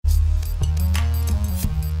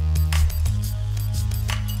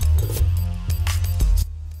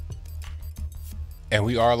And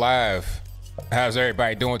we are live. How's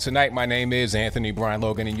everybody doing tonight? My name is Anthony Brian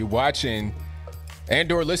Logan, and you're watching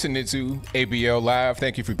and/or listening to ABL Live.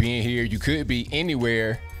 Thank you for being here. You could be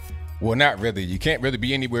anywhere. Well, not really. You can't really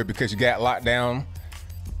be anywhere because you got locked down,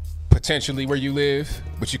 potentially where you live,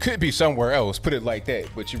 but you could be somewhere else, put it like that.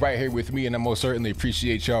 But you're right here with me, and I most certainly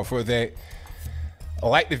appreciate y'all for that.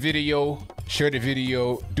 Like the video, share the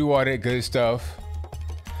video, do all that good stuff.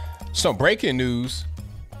 Some breaking news.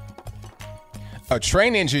 A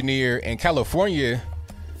train engineer in California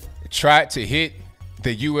tried to hit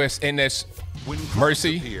the USNS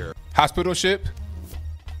Mercy hospital ship.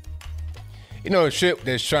 You know, a ship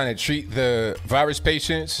that's trying to treat the virus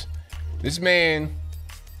patients. This man,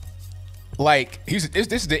 like, this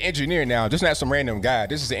is the engineer now. This is not some random guy.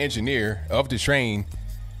 This is the engineer of the train.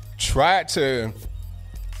 Tried to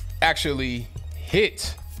actually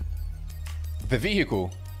hit the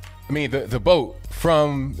vehicle. I mean, the boat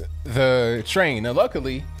from the train. Now,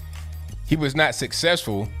 luckily, he was not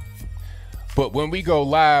successful. But when we go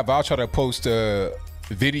live, I'll try to post a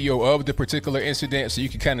video of the particular incident so you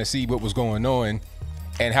can kind of see what was going on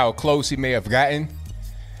and how close he may have gotten.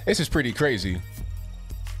 This is pretty crazy.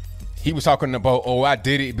 He was talking about, oh, I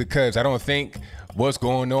did it because I don't think what's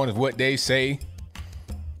going on is what they say.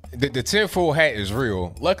 The tinfoil hat is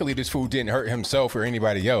real. Luckily, this fool didn't hurt himself or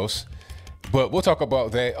anybody else. But we'll talk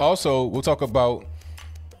about that. Also, we'll talk about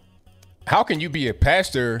how can you be a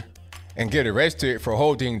pastor and get arrested for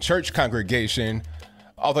holding church congregation,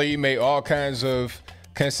 although you made all kinds of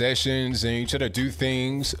concessions and you try to do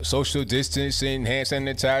things, social distancing, hand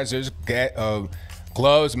sanitizers,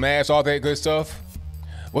 gloves, masks, all that good stuff.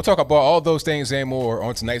 We'll talk about all those things and more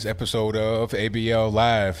on tonight's episode of ABL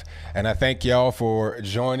Live. And I thank y'all for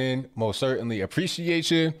joining. Most certainly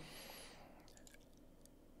appreciate you.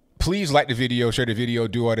 Please like the video, share the video,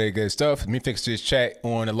 do all that good stuff. Let me fix this chat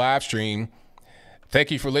on a live stream.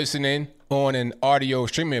 Thank you for listening on an audio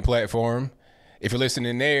streaming platform. If you're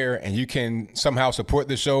listening there and you can somehow support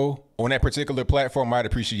the show on that particular platform, I'd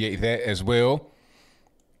appreciate that as well.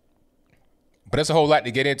 But that's a whole lot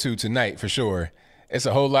to get into tonight for sure. It's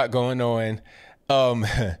a whole lot going on.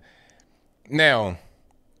 Now,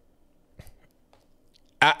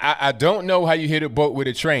 I don't know how you hit a boat with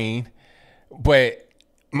a train, but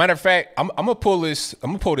matter of fact, I'm gonna pull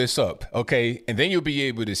this up, okay? And then you'll be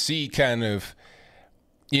able to see kind of,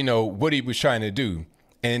 you know, what he was trying to do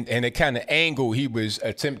and the kind of angle he was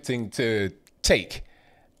attempting to take.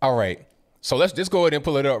 All right. So let's just go ahead and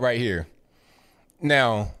pull it up right here.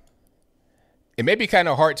 Now, it may be kind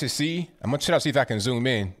of hard to see. I'm gonna try to see if I can zoom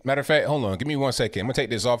in. Matter of fact, hold on, give me 1 second. I'm gonna take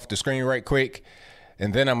this off the screen right quick,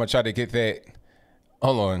 and then I'm gonna try to get that.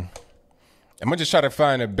 Hold on. I'm gonna just try to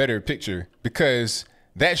find a better picture because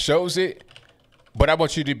that shows it, but I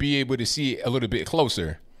want you to be able to see it a little bit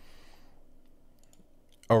closer.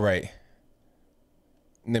 All right.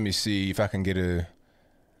 Let me see if I can get a.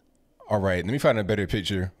 All right, let me find a better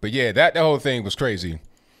picture. But yeah, that whole thing was crazy.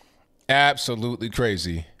 Absolutely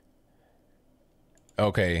crazy.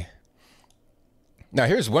 Okay. Now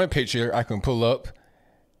here's one picture I can pull up.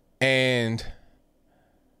 And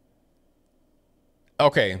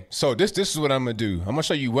okay, so this is what I'm gonna do. I'm gonna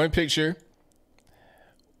show you one picture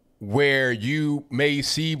where you may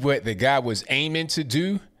see what the guy was aiming to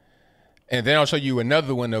do, and then I'll show you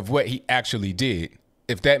another one of what he actually did,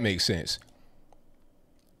 if that makes sense.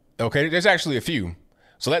 Okay, there's actually a few.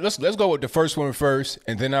 So let's go with the first one first,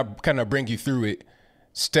 and then I'll kind of bring you through it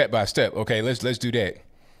step by step. Okay, let's do that.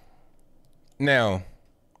 Now,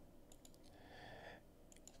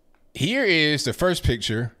 here is the first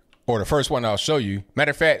picture, or the first one I'll show you.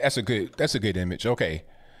 Matter of fact, that's a good image. Okay.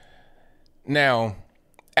 Now,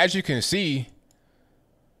 as you can see,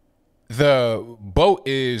 the boat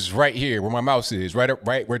is right here where my mouse is,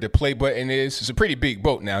 right where the play button is. It's a pretty big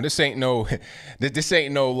boat. Now, this ain't no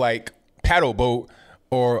like paddle boat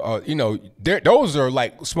or you know, those are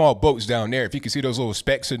like small boats down there. If you can see those little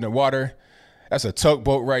specks in the water, that's a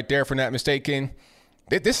tugboat right there, if I'm not mistaken.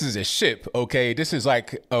 This is a ship, okay? This is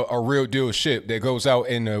like a real deal ship that goes out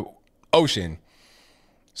in the ocean.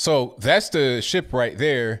 So that's the ship right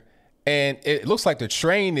there. And it looks like the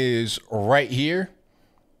train is right here.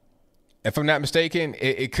 If I'm not mistaken,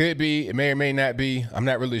 it could be, it may or may not be. I'm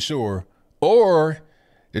not really sure. Or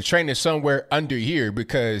the train is somewhere under here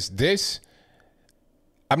because this,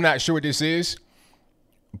 I'm not sure what this is.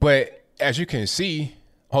 But as you can see,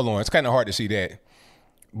 hold on, it's kind of hard to see that.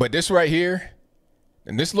 But this right here,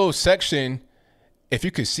 in this little section, if you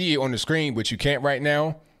could see it on the screen, which you can't right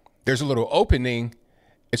now, there's a little opening.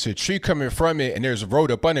 it's a tree coming from it and there's a road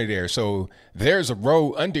up under there. So there's a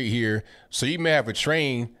road under here. So you may have a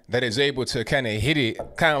train that is able to kind of hit it,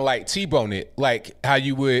 kind of like T-bone it, like how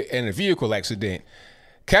you would in a vehicle accident.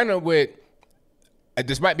 Kind of with,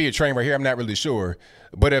 this might be a train right here, I'm not really sure.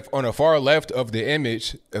 But if on the far left of the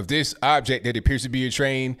image of this object that appears to be a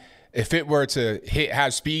train, if it were to hit high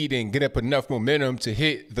speed and get up enough momentum to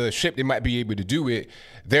hit the ship, they might be able to do it.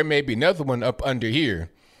 There may be another one up under here.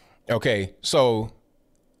 Okay, so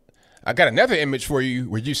I got another image for you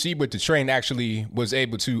where you see what the train actually was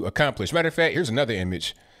able to accomplish. Matter of fact, here's another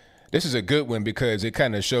image. This is a good one because it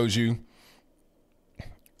kind of shows you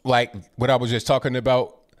like what I was just talking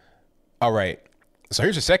about. All right, so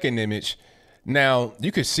here's a second image. Now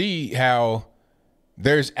you can see how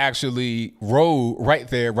there's actually road right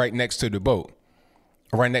there, right next to the boat,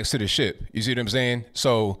 right next to the ship. You see what I'm saying?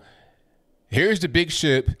 So here's the big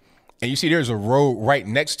ship, and you see there's a road right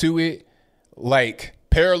next to it, like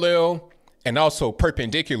parallel and also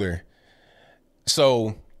perpendicular.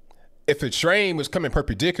 So if a train was coming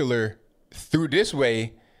perpendicular through this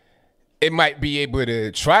way, it might be able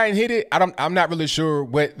to try and hit it. I'm not really sure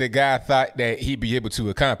what the guy thought that he'd be able to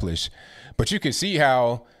accomplish, but you can see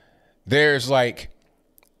how there's like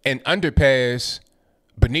an underpass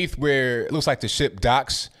beneath where it looks like the ship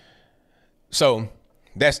docks. So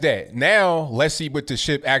that's that. Now let's see what the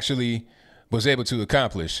ship actually was able to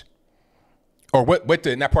accomplish, or what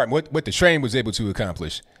the train was able to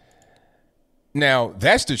accomplish. Now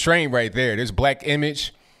that's the train right there. This black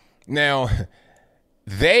image. Now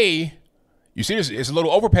you see it's a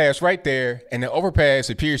little overpass right there, and the overpass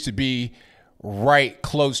appears to be right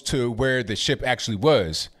close to where the ship actually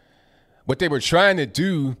was. What they were trying to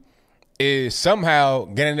do is somehow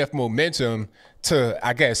get enough momentum to,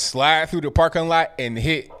 I guess, slide through the parking lot and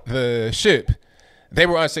hit the ship. They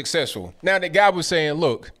were unsuccessful. Now, the guy was saying,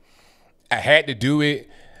 look, I had to do it.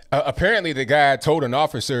 Apparently, the guy told an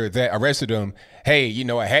officer that arrested him, hey,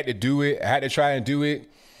 I had to do it. I had to try and do it.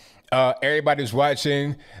 Everybody's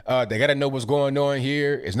watching. They got to know what's going on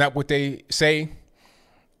here. It's not what they say.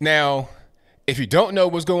 Now, if you don't know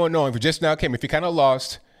what's going on, if you just now came, if you kind of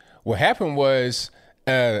lost, what happened was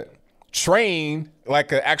train,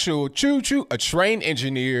 like an actual a train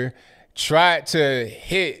engineer tried to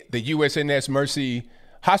hit the USNS Mercy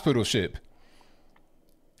hospital ship.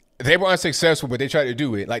 They were unsuccessful, but they tried to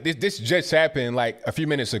do it. Like this just happened like a few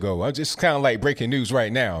minutes ago. I'm just kind of like breaking news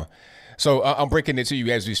right now. So I'm breaking it to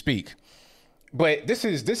you as we speak. But this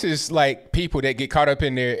is like people that get caught up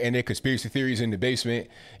in their conspiracy theories in the basement.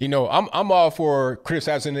 I'm all for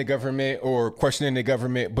criticizing the government or questioning the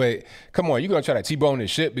government, but come on, you're gonna try to T-bone this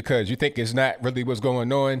shit because you think it's not really what's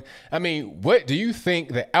going on. I mean, what do you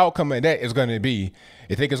think the outcome of that is gonna be?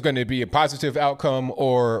 You think it's gonna be a positive outcome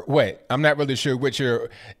or what? I'm not really sure what your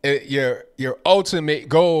ultimate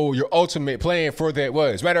goal, your ultimate plan for that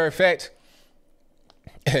was. Matter of fact,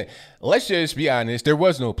 let's just be honest, there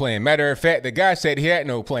was no plan. Matter of fact, the guy said he had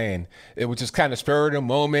no plan. It was just kind of spur of the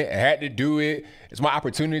moment. I had to do it. It's my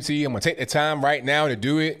opportunity. I'm going to take the time right now to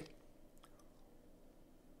do it.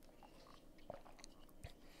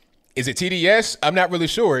 Is it TDS? I'm not really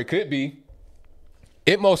sure. It could be.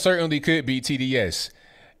 It most certainly could be TDS.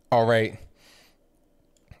 All right.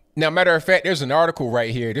 Now, matter of fact, there's an article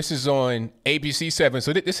right here. This is on ABC 7.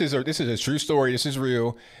 So this is a true story. This is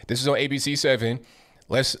real. This is on ABC 7.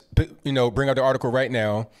 Let's, bring up the article right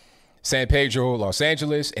now. San Pedro, Los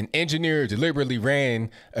Angeles, an engineer deliberately ran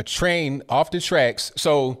a train off the tracks.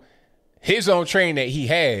 So his own train that he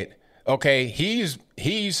had, okay, he's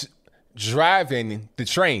driving the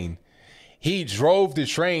train. He drove the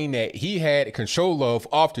train that he had control of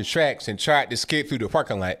off the tracks and tried to skid through the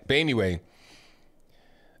parking lot. But anyway,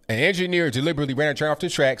 an engineer deliberately ran a train off the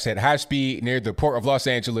tracks at high speed near the port of Los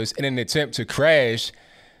Angeles in an attempt to crash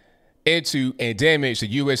into and damage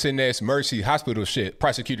the USNS Mercy hospital ship,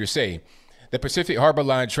 prosecutors say. The Pacific Harbor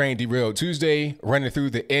Line train derailed Tuesday, running through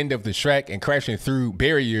the end of the track and crashing through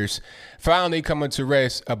barriers, finally coming to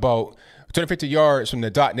rest about 250 yards from the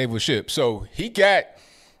docked naval ship. So he got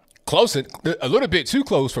close, a little bit too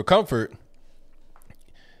close for comfort,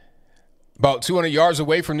 about 200 yards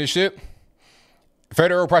away from the ship.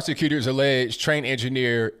 Federal prosecutors allege train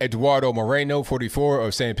engineer Eduardo Moreno, 44,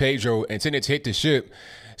 of San Pedro, intended to hit the ship,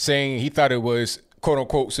 saying he thought it was, quote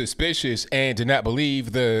unquote, suspicious and did not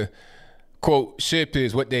believe the, quote, ship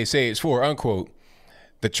is what they say it's for, unquote.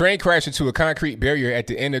 The train crashed into a concrete barrier at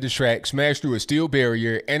the end of the track, smashed through a steel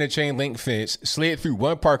barrier and a chain link fence, slid through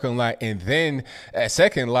one parking lot and then a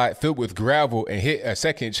second lot filled with gravel and hit a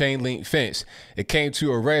second chain link fence. It came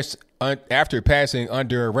to a rest after passing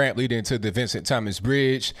under a ramp leading to the Vincent Thomas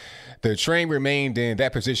Bridge. The train remained in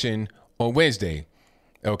that position on Wednesday.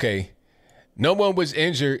 Okay. No one was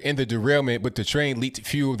injured in the derailment, but the train leaked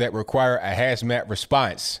fuel that required a hazmat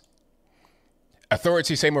response.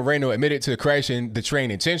 Authorities say Moreno admitted to crashing the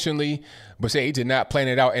train intentionally, but say he did not plan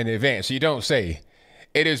it out in advance. You don't say.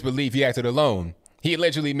 It is believed he acted alone. He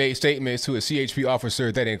allegedly made statements to a CHP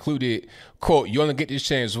officer that included, quote, "You only get this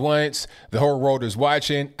chance once. The whole world is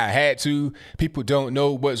watching. I had to. People don't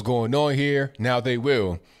know what's going on here. Now they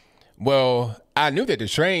will." Well, I knew that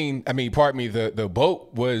the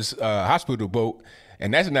boat was a hospital boat,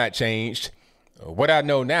 and that's not changed. What I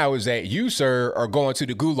know now is that you, sir, are going to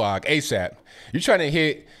the gulag ASAP. You're trying to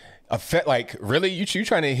hit really? You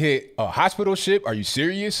trying to hit a hospital ship? Are you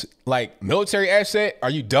serious? Like military asset? Are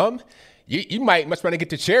you dumb? You might much rather get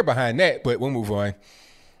the chair behind that, but we'll move on.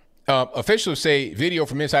 Officials say video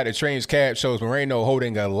from inside the train's cab shows Moreno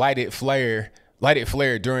holding a lighted flare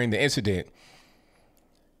during the incident.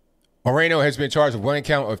 Moreno has been charged with one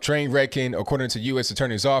count of train wrecking, according to U.S.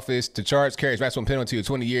 Attorney's Office. The charge carries maximum penalty of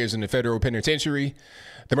 20 years in the federal penitentiary.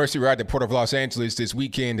 The Mercy arrived at Port of Los Angeles this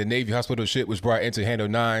weekend. The Navy hospital ship was brought in to handle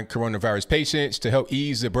 9 coronavirus patients to help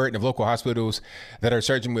ease the burden of local hospitals that are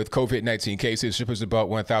surging with COVID-19 cases. Ship has about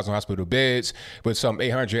 1,000 hospital beds with some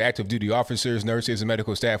 800 active duty officers, nurses, and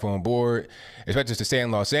medical staff on board. Expected to stay in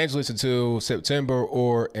Los Angeles until September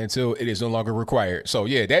or until it is no longer required. So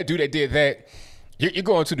yeah, that dude that did that, you're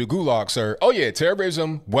going to the gulag, sir. Oh yeah,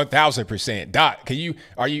 terrorism, 1,000%. Doc,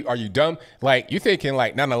 are you dumb? Like you thinking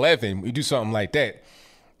like 9/11? We do something like that.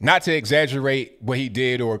 Not to exaggerate what he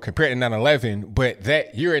did or compare it to 9/11, but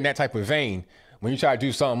that you're in that type of vein when you try to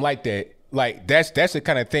do something like that. Like that's the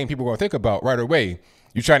kind of thing people are gonna think about right away.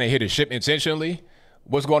 You trying to hit a ship intentionally?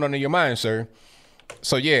 What's going on in your mind, sir?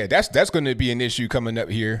 So yeah, that's going to be an issue coming up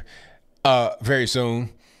here very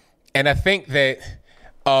soon, and I think that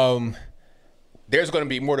there's going to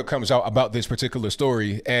be more that comes out about this particular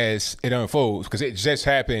story as it unfolds because it just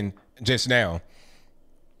happened just now.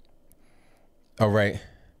 All right.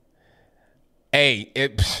 Hey,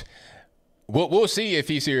 we'll see if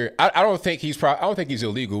he's here. I don't think he's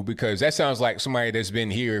illegal because that sounds like somebody that's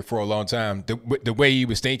been here for a long time. The way he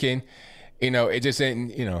was thinking, it just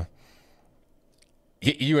ain't,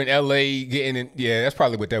 you in LA getting in. Yeah, that's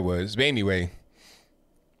probably what that was. But anyway.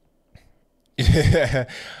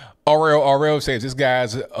 RL says this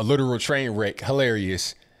guy's a literal train wreck.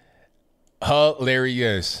 Hilarious.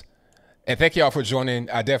 And thank y'all for joining.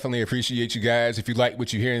 I definitely appreciate you guys. If you like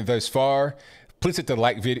what you're hearing thus far, please hit the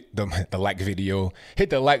like video.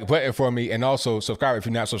 Hit the like button for me, and also subscribe if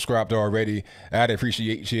you're not subscribed already. I'd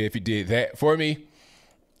appreciate you if you did that for me.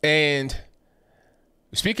 And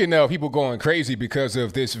speaking of people going crazy because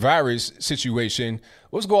of this virus situation,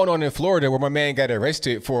 what's going on in Florida where my man got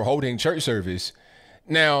arrested for holding church service?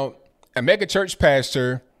 Now, a mega church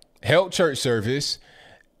pastor held church service,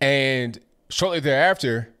 and shortly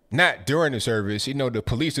thereafter, not during the service, the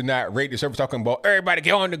police did not raid the service talking about everybody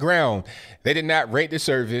get on the ground. They did not raid the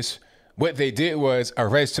service. What they did was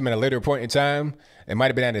arrest him at a later point in time. It might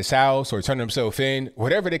have been at his house or turn himself in.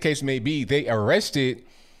 Whatever the case may be, they arrested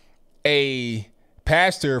a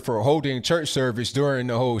pastor for holding church service during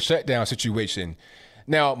the whole shutdown situation.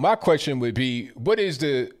 Now, my question would be, what is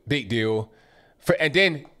the big deal? And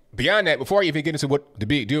then beyond that, before I even get into what the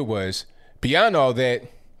big deal was, beyond all that,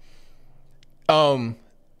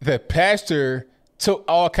 the pastor took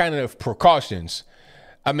all kind of precautions.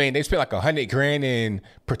 I mean, they spent like $100,000 in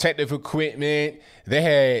protective equipment. They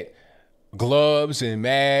had gloves and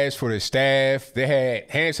masks for the staff. They had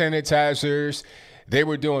hand sanitizers. They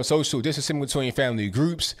were doing social distancing between family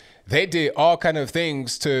groups. They did all kind of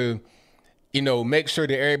things to make sure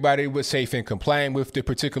that everybody was safe and complying with the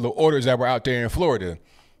particular orders that were out there in Florida.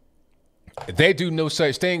 They do no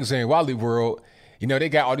such things in Wally World. They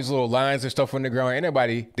got all these little lines and stuff on the ground.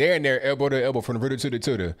 Anybody, they're in there elbow to elbow from the rooter to the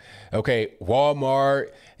tutor. Okay,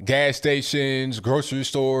 Walmart, gas stations, grocery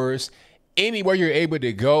stores, anywhere you're able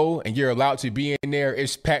to go and you're allowed to be in there,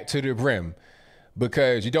 it's packed to the brim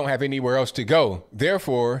because you don't have anywhere else to go.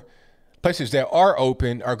 Therefore, places that are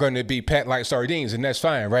open are going to be packed like sardines, and that's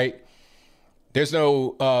fine, right? There's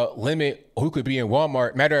no limit who could be in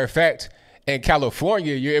Walmart. Matter of fact, in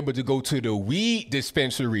California, you're able to go to the weed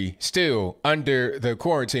dispensary still under the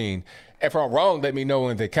quarantine. If I'm wrong, let me know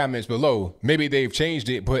in the comments below. Maybe they've changed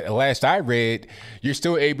it, but last I read, you're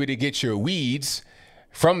still able to get your weeds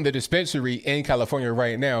from the dispensary in California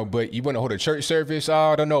right now. But you want to hold a church service? Oh,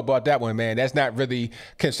 I don't know about that one, man. That's not really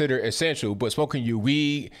considered essential. But smoking your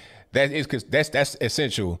weed, that's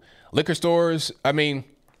essential. Liquor stores, I mean,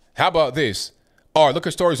 how about this? Are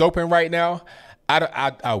liquor stores open right now?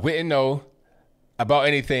 I wouldn't know about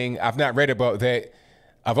anything. I've not read about that.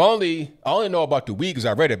 I only know about the weed because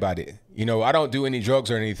I read about it. I don't do any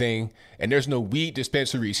drugs or anything, and there's no weed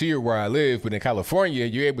dispensaries here where I live. But in California,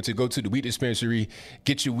 you're able to go to the weed dispensary,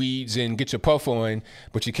 get your weeds and get your puff on,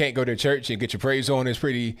 but you can't go to church and get your praise on. It's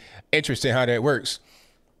pretty interesting how that works.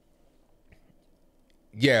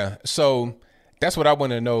 Yeah, so that's what I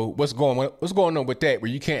want to know. What's going on with that?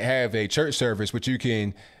 Where you can't have a church service, but you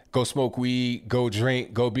can go smoke weed, go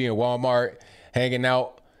drink, go be in Walmart, hanging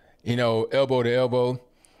out, elbow to elbow.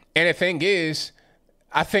 And the thing is,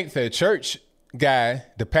 I think the church guy,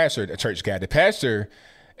 the pastor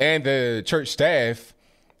and the church staff,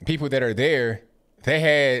 people that are there, they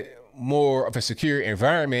had more of a secure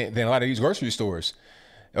environment than a lot of these grocery stores.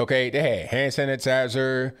 Okay, they had hand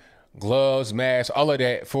sanitizer, gloves, masks, all of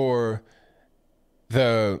that for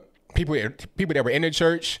the people that were in the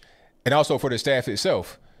church, and also for the staff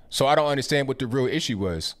itself. So I don't understand what the real issue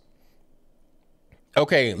was.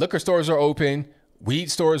 Okay, liquor stores are open,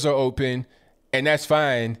 weed stores are open, and that's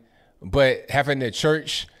fine. But having the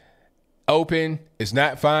church open is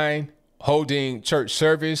not fine. Holding church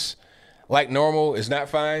service like normal is not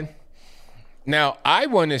fine. Now, I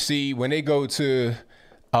want to see when they go to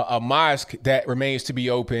a mosque that remains to be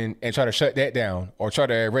open and try to shut that down or try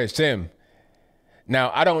to arrest him.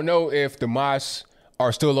 Now, I don't know if the mosques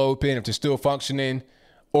are still open, if they're still functioning,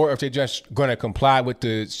 or if they're just going to comply with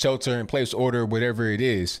the shelter in place order, whatever it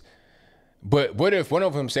is. But what if one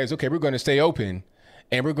of them says, okay, we're going to stay open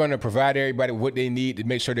and we're going to provide everybody what they need to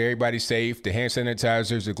make sure that everybody's safe, the hand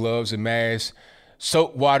sanitizers, the gloves, the masks,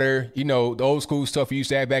 soap, water, the old school stuff we used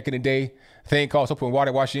to have back in the day, thing called soap and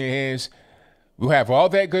water, washing your hands. We'll have all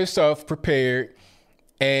that good stuff prepared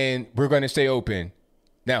and we're going to stay open.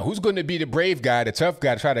 Now, who's going to be the brave guy, the tough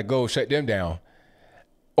guy to try to go shut them down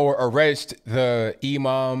or arrest the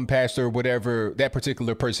imam, pastor, whatever that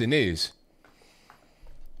particular person is?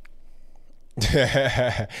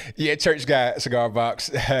 Yeah, church guy, cigar box.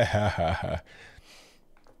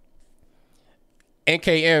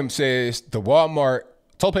 NKM says the Walmart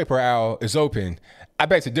toilet paper aisle is open. I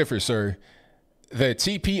beg to differ, sir. The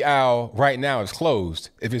TP aisle right now is closed.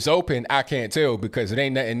 If it's open, I can't tell because it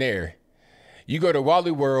ain't nothing there. You go to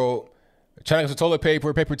Wally World, trying to get some toilet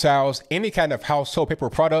paper, paper towels, any kind of household paper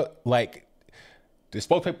product like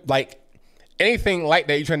disposable paper, like anything like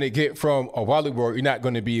that you're trying to get from a Wally World, you're not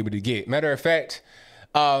going to be able to get. Matter of fact,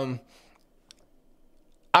 I'm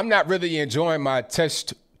not really enjoying my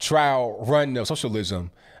test trial run of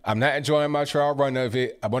socialism. I'm not enjoying my trial run of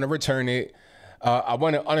it. I want to return it. I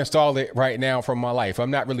want to uninstall it right now from my life.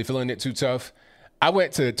 I'm not really feeling it too tough. I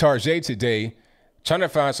went to Target today trying to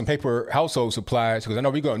find some paper household supplies because I know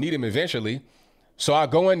we're going to need them eventually. So I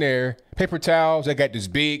go in there, paper towels. I got this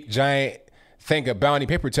big, giant thing of Bounty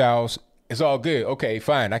paper towels. It's all good. Okay,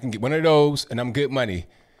 fine. I can get one of those and I'm good money.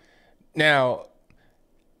 Now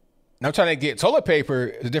I'm trying to get toilet paper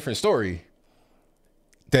is a different story.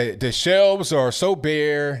 The shelves are so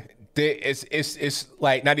bare that it's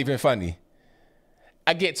like not even funny.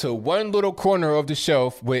 I get to one little corner of the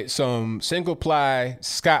shelf with some single ply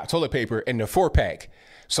Scott toilet paper in the 4-pack.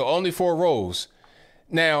 So only 4 rolls.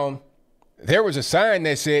 Now, there was a sign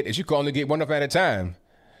that said that you can only get one of them at a time.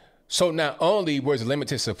 So not only was a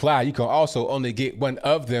limited supply, you can also only get one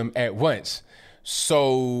of them at once.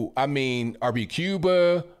 So, I mean, are we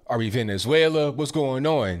Cuba? Are we Venezuela? What's going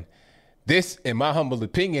on? This, in my humble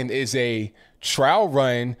opinion, is a trial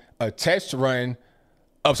run, a test run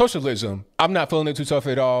of socialism. I'm not feeling it too tough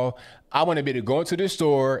at all. I want to be able to go into the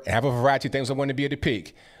store and have a variety of things I want to be able to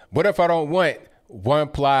pick. What if I don't want one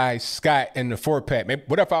ply Scott in the 4-pack? Maybe,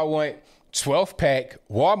 what if I want 12-pack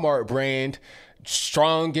Walmart brand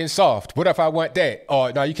strong and soft? What if I want that?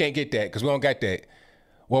 Oh, no, you can't get that because we don't got that.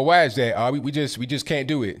 Well, why is that? We just can't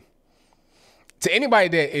do it. To anybody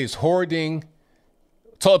that is hoarding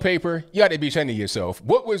toilet paper, you got to be ashamed of yourself.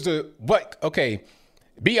 Okay,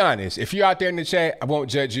 be honest. If you're out there in the chat, I won't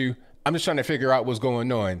judge you. I'm just trying to figure out what's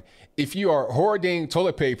going on. If you are hoarding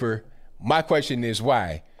toilet paper, my question is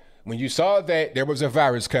why? When you saw that there was a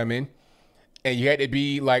virus coming and you had to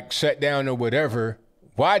be like shut down or whatever,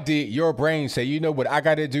 why did your brain say, you know what I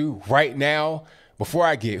got to do right now before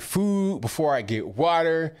I get food, before I get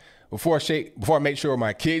water, before I make sure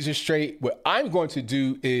my kids are straight? What I'm going to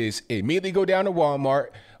do is immediately go down to Walmart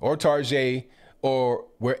or Target or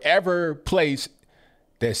wherever place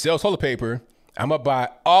that sells toilet paper. I'm going to buy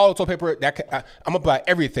all toilet paper. I'm going to buy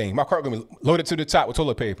everything. My cart going to be loaded to the top with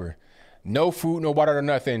toilet paper. No food, no water, or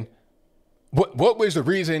nothing. What was the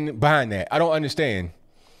reason behind that? I don't understand.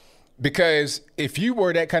 Because if you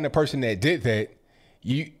were that kind of person that did that,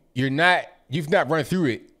 you've not run through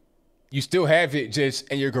it. You still have it just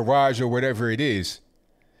in your garage or whatever it is.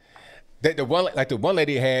 That the one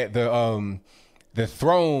lady had the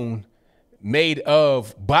throne made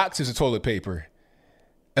of boxes of toilet paper.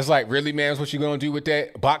 It's like, really, man, that's what you're going to do with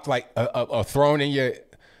that? Box, like a throne in your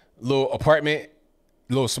little apartment,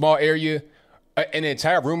 little small area. An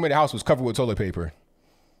entire room of the house was covered with toilet paper.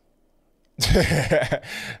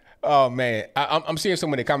 Oh, man. I'm seeing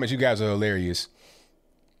some of the comments. You guys are hilarious.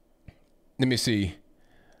 Let me see.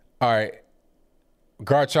 All right.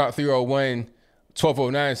 Garchomp 301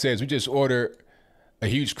 1209 says, we just ordered a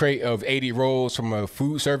huge crate of 80 rolls from a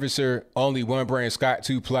food servicer. Only one brand, Scott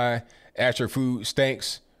 2-ply. Asher Food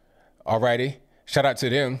stinks. Alrighty. Shout out to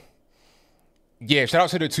them. Yeah, shout out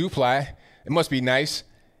to the 2-ply. It must be nice.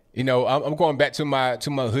 You know, I'm going back to my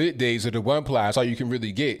hood days of the 1-ply. That's all you can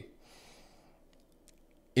really get.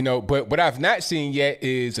 You know, but what I've not seen yet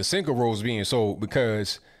is the single rolls being sold,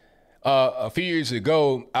 because a few years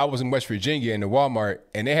ago, I was in West Virginia in the Walmart,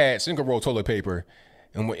 and they had single roll toilet paper.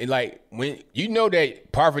 And when you know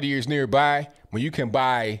that poverty is nearby, when you can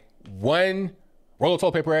buy one roll of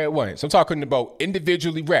toilet paper at once. I'm talking about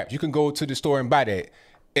individually wrapped. You can go to the store and buy that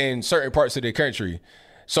in certain parts of the country.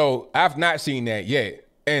 So I've not seen that yet.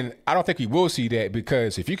 And I don't think we will see that,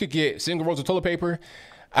 because if you could get single rolls of toilet paper,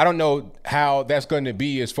 I don't know how that's going to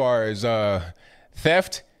be as far as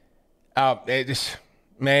theft.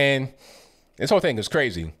 Man, this whole thing is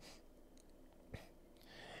crazy.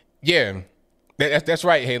 Yeah, that's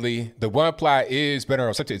right, Haley. The 1-ply is better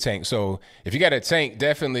on septic tank. So if you got a tank,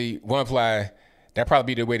 definitely 1-ply. That'd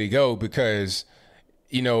probably be the way to go, because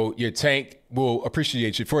you know your tank will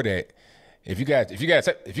appreciate you for that. If you got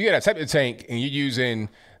a septic tank and you're using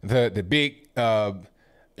the big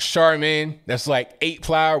Charmin that's like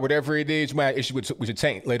 8-ply or whatever it is, you might have issue with your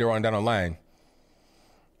tank later on down the line.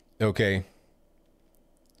 Okay.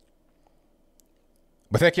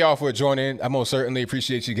 But thank y'all for joining. I most certainly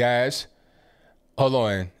appreciate you guys. Hold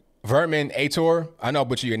on. Vermin Ator, I know I'll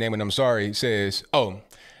butcher your name and I'm sorry. He says, oh,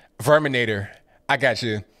 Verminator, I got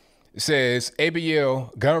you. It says,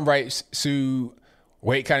 ABL gun rights sued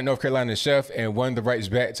Wake County, North Carolina chef and won the rights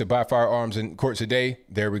back to buy firearms in court today.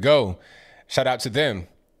 There we go. Shout out to them.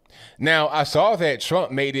 Now, I saw that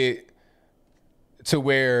Trump made it to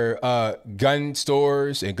where gun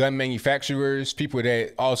stores and gun manufacturers, people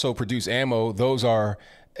that also produce ammo, those are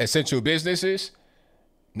essential businesses.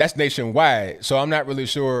 That's nationwide. So I'm not really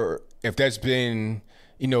sure if that's been,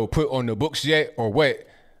 you know, put on the books yet or what.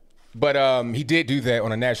 But he did do that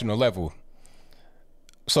on a national level.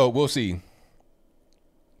 So we'll see.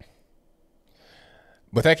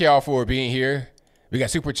 But thank y'all for being here. We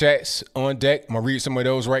got super chats on deck. I'm going to read some of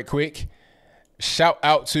those right quick. Shout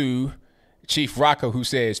out to Chief Rocco, who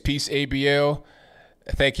says, peace, ABL.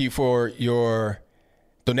 Thank you for your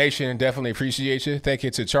donation. Definitely appreciate you. Thank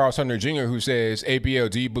you to Charles Hunter Jr., who says, ABL,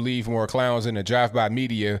 do you believe more clowns in the drive-by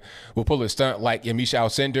media will pull a stunt like Yamisha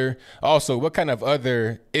Alcindor? Also, what kind of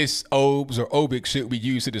other obes or obic should we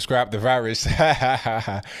use to describe the virus?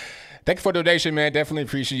 Thank you for the donation, man. Definitely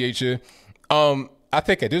appreciate you. I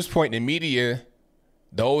think at this point in the media,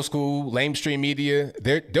 the old school, lamestream media,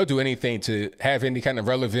 they'll do anything to have any kind of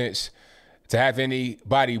relevance, to have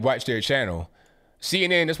anybody watch their channel.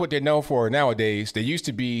 CNN, that's what they're known for nowadays. They used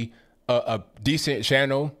to be a decent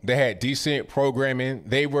channel. They had decent programming.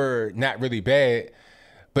 They were not really bad.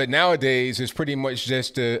 But nowadays, it's pretty much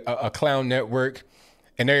just a clown network,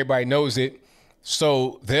 and everybody knows it.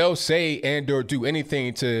 So they'll say and or do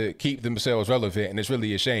anything to keep themselves relevant, and it's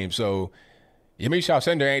really a shame. So Yamisha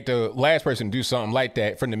Alcindor ain't the last person to do something like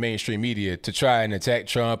that from the mainstream media, to try and attack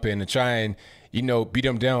Trump and to try and, you know, beat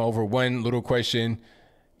him down over one little question.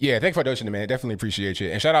 Yeah, thanks for donating, man. Definitely appreciate you.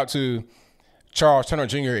 And shout out to Charles Turner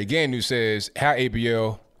Jr. again, who says, how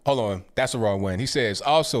ABL, hold on, that's the wrong one. He says,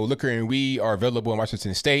 also, liquor and weed are available in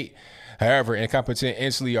Washington State. However, incompetent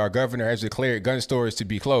Inslee, our governor, has declared gun stores to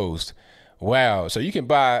be closed. Wow. So you can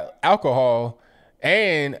buy alcohol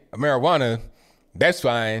and marijuana. That's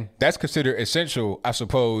fine. That's considered essential, I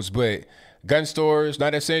suppose, but gun stores,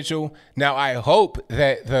 not essential. Now, I hope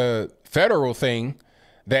that the federal thing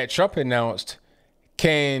that Trump announced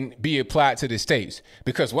can be applied to the states,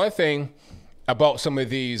 because one thing about some of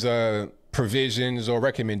these provisions or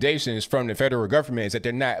recommendations from the federal government is that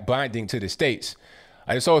they're not binding to the states.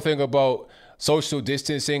 This whole thing about social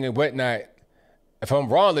distancing and whatnot, if I'm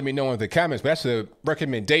wrong, let me know in the comments, but that's a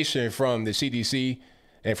recommendation from the CDC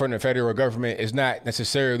and from the federal government. Is not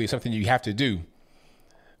necessarily something you have to do.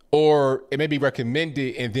 Or it may be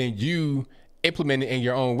recommended and then you implement it in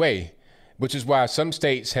your own way, which is why some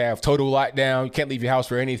states have total lockdown. You can't leave your house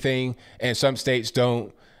for anything, and some states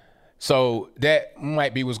don't. So that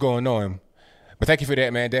might be what's going on. But thank you for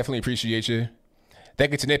that, man. Definitely appreciate you.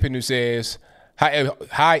 Thank you to Nippin, who says,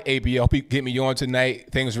 Hi, ABL. Hope you get me on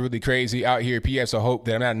tonight. Things are really crazy out here. PS, I hope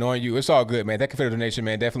that I'm not annoying you. It's all good, man. Thank you for the donation,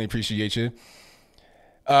 man. Definitely appreciate you.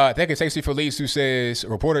 Thank you, Stacey Felice, who says,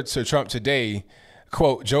 reported to Trump today,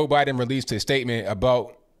 quote, Joe Biden released a statement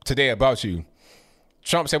today about you.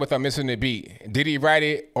 Trump said without missing a beat. Did he write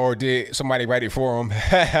it or did somebody write it for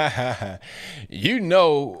him? You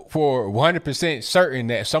know for 100% certain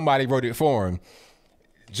that somebody wrote it for him.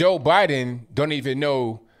 Joe Biden don't even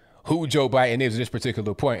know who Joe Biden is at this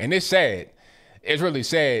particular point. And it's sad. It's really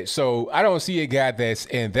sad. So I don't see a guy that's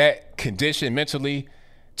in that condition mentally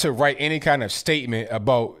to write any kind of statement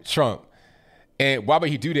about Trump. And why would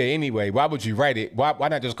he do that anyway? Why would you write it? Why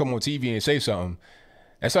not just come on TV and say something?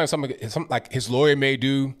 That's not something like his lawyer may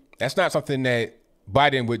do. That's not something that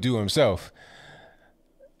Biden would do himself.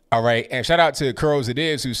 All right. And shout out to Curls It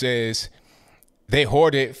Is, who says they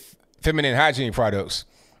hoarded feminine hygiene products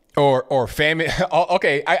or famine.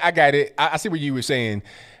 Okay, I got it. I see what you were saying.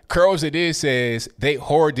 Curls It Is says they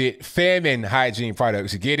hoarded famine hygiene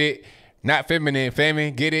products. Get it? Not feminine,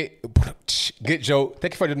 famine. Get it? Good joke.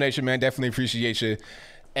 Thank you for the donation, man. Definitely appreciate you.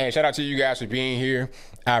 And shout out to you guys for being here.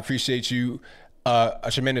 I appreciate you a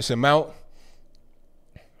tremendous amount.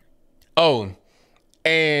 Oh,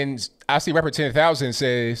 and I see Rapper 10,000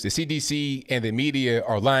 says the CDC and the media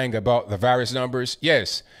are lying about the virus numbers.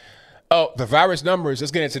 Yes. Oh, the virus numbers.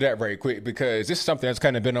 Let's get into that very quick because this is something that's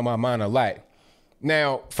kind of been on my mind a lot.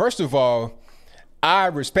 Now, first of all, I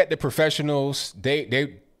respect the professionals. They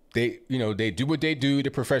do what they do.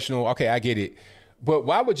 They're professional. Okay, I get it. But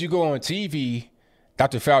why would you go on TV,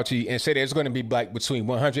 Dr. Fauci, and say there's going to be like between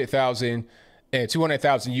 100,000 and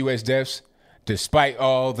 200,000 U.S. deaths, despite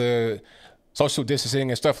all the social distancing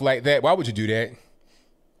and stuff like that? Why would you do that?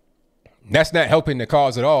 That's not helping the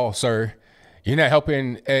cause at all, sir. You're not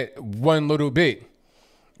helping at one little bit.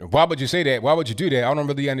 Why would you say that? Why would you do that? I don't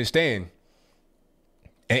really understand.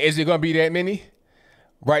 And is it going to be that many?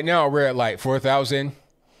 Right now, we're at like 4,000.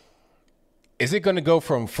 Is it going to go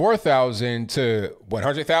from 4,000 to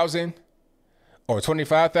 100,000 or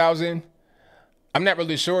 25,000? I'm not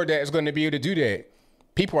really sure that it's going to be able to do that.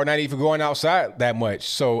 People are not even going outside that much.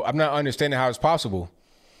 So I'm not understanding how it's possible.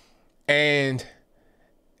 And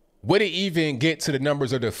would it even get to the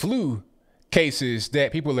numbers of the flu cases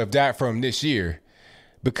that people have died from this year?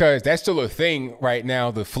 Because that's still a thing right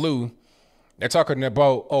now, the flu. They're talking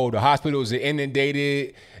about, the hospitals are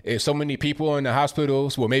inundated. There's so many people in the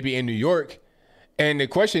hospitals. Well, maybe in New York. And the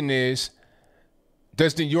question is,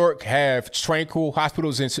 does New York have tranquil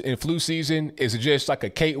hospitals in flu season? Is it just like a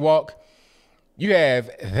cakewalk? You have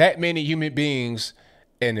that many human beings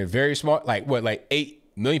in a very small, like 8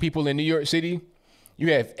 million people in New York City?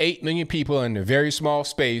 You have 8 million people in a very small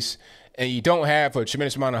space, and you don't have a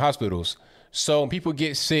tremendous amount of hospitals. So when people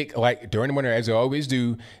get sick, like during the winter, as they always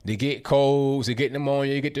do, they get colds, they get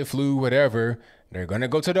pneumonia, they get the flu, whatever. They're going to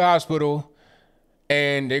go to the hospital,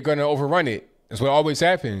 and they're going to overrun it. That's what always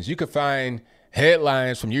happens. You could find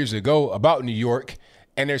headlines from years ago about New York,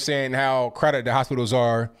 and they're saying how crowded the hospitals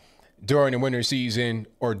are during the winter season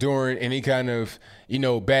or during any kind of,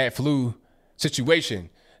 bad flu situation.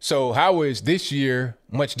 So how is this year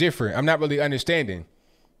much different? I'm not really understanding.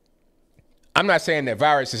 I'm not saying that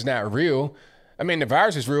virus is not real. I mean, the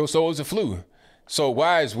virus is real, so is the flu. So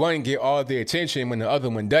why does one get all the attention when the other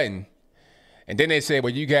one doesn't? And then they say,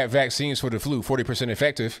 well, you got vaccines for the flu, 40%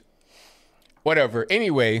 effective. Whatever.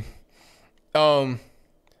 Anyway, the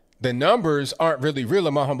numbers aren't really real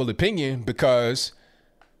in my humble opinion because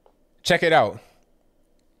check it out.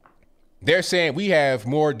 They're saying we have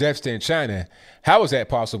more deaths than China. How is that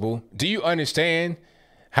possible? Do you understand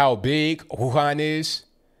how big Wuhan is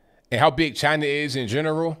and how big China is in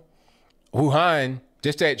general? Wuhan,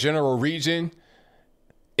 just that general region,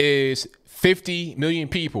 is 50 million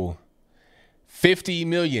people. 50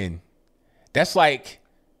 million. That's like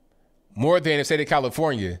more than the state of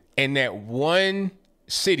California. In that one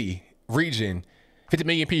city region, 50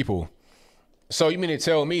 million people. So you mean to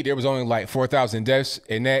tell me there was only like 4,000 deaths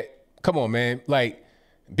in that? Come on, man. Like,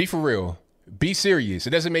 be for real. Be serious. It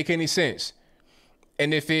doesn't make any sense.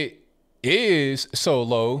 And if it is so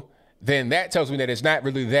low, then that tells me that it's not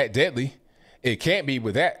really that deadly. It can't be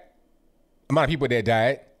with that amount of people that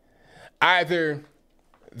died. Either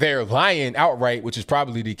they're lying outright, which is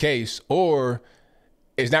probably the case, or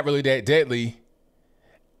it's not really that deadly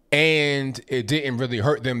and it didn't really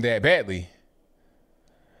hurt them that badly.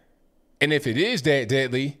 And if it is that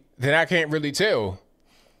deadly, then I can't really tell.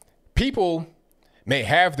 People may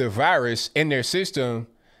have the virus in their system,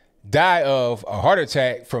 die of a heart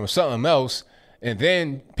attack from something else, and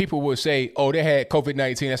then people will say, oh, they had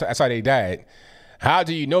COVID-19. That's how they died. How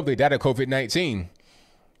do you know they died of COVID-19?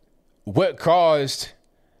 what caused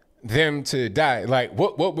them to die? Like,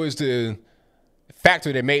 what was the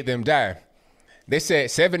factor that made them die? They said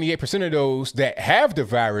 78% of those that have the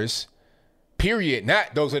virus, period,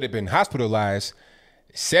 not those that have been hospitalized,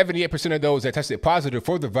 78% of those that tested positive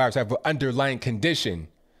for the virus have an underlying condition.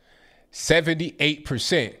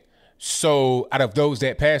 78%. So out of those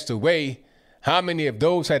that passed away, how many of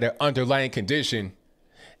those had an underlying condition?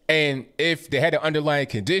 And if they had an underlying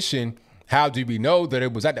condition, how do we know that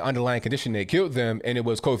it was not the underlying condition that killed them and it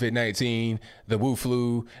was COVID-19, the Wu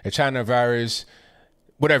flu, the China virus,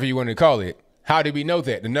 whatever you want to call it? How do we know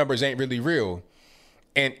that? The numbers ain't really real.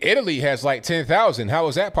 And Italy has like 10,000. How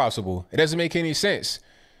is that possible? It doesn't make any sense.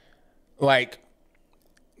 Like,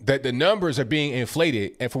 the numbers are being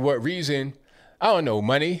inflated. And for what reason? I don't know,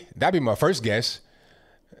 money. That'd be my first guess.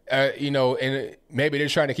 And maybe they're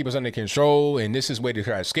trying to keep us under control and this is a way to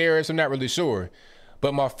try to scare us. I'm not really sure.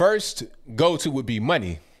 But my first go-to would be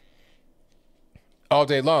money. All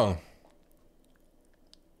day long.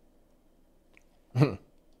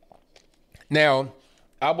 Now,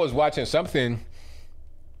 I was watching something.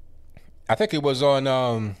 I think it was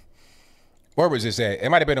on, where was this at? It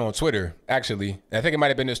might have been on Twitter, actually. I think it might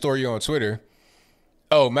have been a story on Twitter.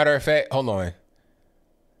 Oh, matter of fact, hold on.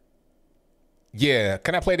 Yeah,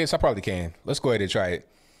 can I play this? I probably can. Let's go ahead and try it.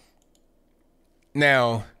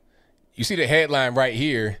 Now, you see the headline right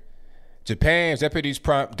here. Japan's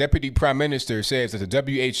deputy prime minister says that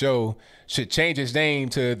the WHO should change its name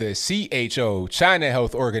to the CHO, China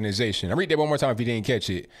Health Organization. I'll read that one more time if you didn't catch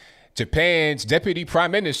it. Japan's deputy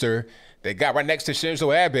prime minister that got right next to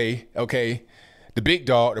Shinzo Abe, okay, the big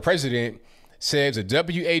dog, the president, says the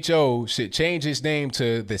WHO should change its name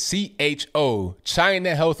to the CHO,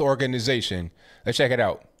 China Health Organization. Let's check it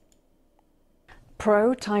out.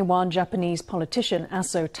 Pro-Taiwan Japanese politician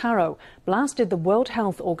Aso Taro blasted the World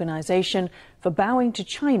Health Organization for bowing to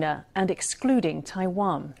China and excluding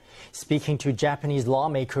Taiwan. Speaking to Japanese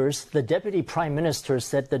lawmakers, the deputy prime minister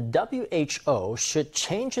said the WHO should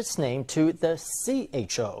change its name to the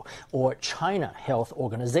CHO, or China Health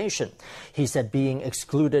Organization. He said being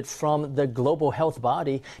excluded from the global health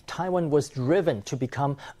body, Taiwan was driven to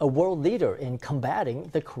become a world leader in combating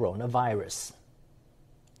the coronavirus.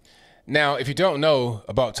 Now, if you don't know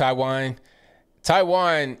about Taiwan,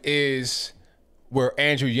 Taiwan is where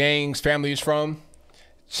Andrew Yang's family is from.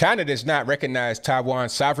 China does not recognize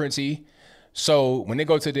Taiwan's sovereignty. So when they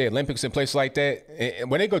go to the Olympics and places like that, and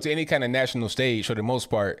when they go to any kind of national stage, for the most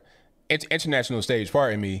part, international stage,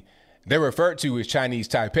 pardon me, they're referred to as Chinese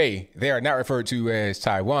Taipei. They are not referred to as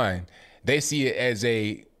Taiwan. They see it as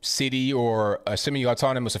a city or a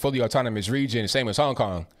semi-autonomous or fully autonomous region, same as Hong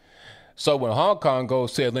Kong. So when Hong Kong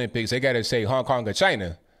goes to the Olympics, they got to say Hong Kong or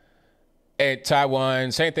China. And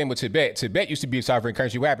Taiwan, same thing with Tibet. Tibet used to be a sovereign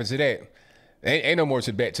country. What happened to that? Ain't no more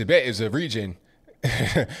Tibet. Tibet is a region.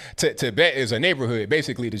 Tibet is a neighborhood,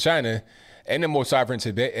 basically, to China. Ain't no more sovereign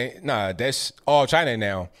Tibet. Nah, that's all China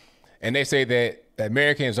now. And they say that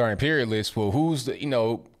Americans are imperialists. Well, who's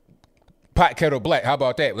the, pot kettle black? How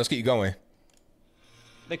about that? Let's keep going.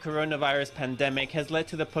 The coronavirus pandemic has led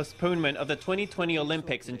to the postponement of the 2020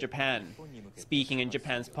 Olympics in Japan. Speaking in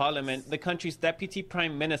Japan's parliament, the country's deputy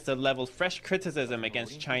prime minister leveled fresh criticism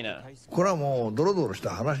against China.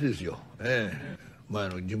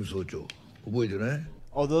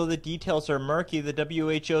 Although the details are murky,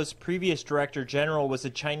 the WHO's previous director general was a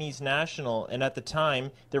Chinese national, and at the time,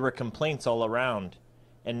 there were complaints all around.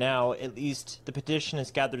 And now, at least, the petition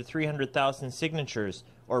has gathered 300,000 signatures,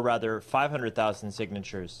 or rather 500,000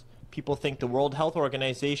 signatures. People think the World Health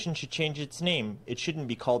Organization should change its name. It shouldn't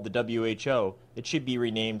be called the WHO. It should be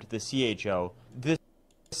renamed the CHO. This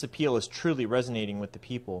appeal is truly resonating with the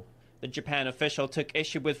people. The Japan official took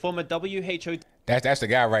issue with former WHO That's the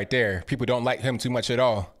guy right there. People don't like him too much at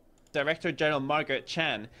all. Director General Margaret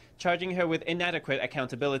Chan, charging her with inadequate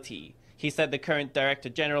accountability. He said the current Director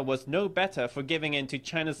General was no better for giving in to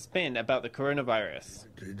China's spin about the coronavirus.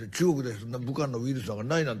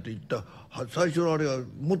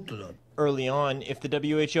 Early on, if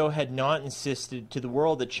the WHO had not insisted to the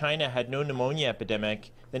world that China had no pneumonia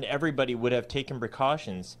epidemic, then everybody would have taken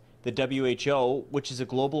precautions. The WHO, which is a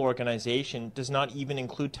global organization, does not even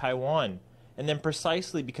include Taiwan. And then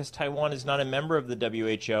precisely because Taiwan is not a member of the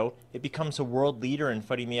WHO, it becomes a world leader in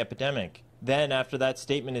fighting the epidemic. Then, after that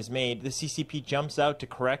statement is made, the CCP jumps out to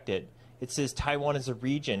correct it. It says Taiwan is a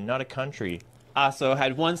region, not a country. Aso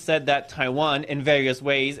had once said that Taiwan, in various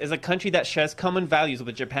ways, is a country that shares common values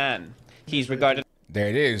with Japan. He's regarded... There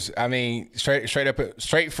it is. I mean, straight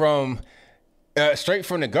from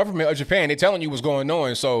the government of Japan. They're telling you what's going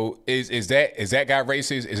on. So is that guy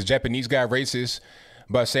racist? Is the Japanese guy racist?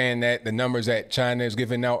 by saying that the numbers that China is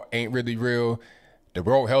giving out ain't really real. The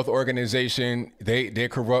World Health Organization, they're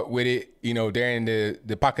corrupt with it. You know, they're in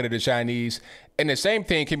the pocket of the Chinese. And the same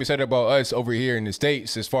thing can be said about us over here in the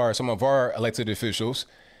States as far as some of our elected officials,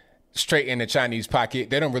 straight in the Chinese pocket.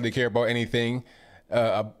 They don't really care about anything,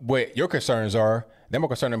 what your concerns are. They're more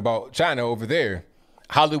concerned about China over there.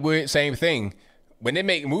 Hollywood, same thing. When they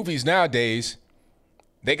make movies nowadays,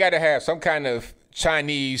 they got to have some kind of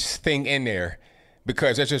Chinese thing in there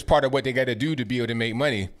because that's just part of what they got to do to be able to make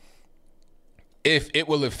money. If it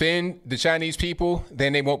will offend the Chinese people,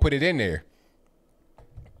 then they won't put it in there.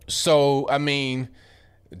 So, I mean,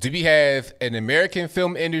 do we have an American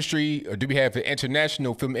film industry or do we have an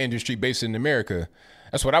international film industry based in America?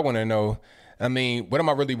 That's what I want to know. I mean, what am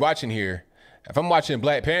I really watching here? If I'm watching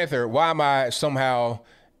Black Panther, why am I somehow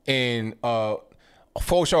in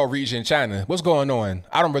Foshan region, China? What's going on?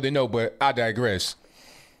 I don't really know, but I digress.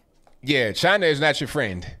 Yeah, China is not your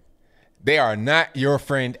friend. They are not your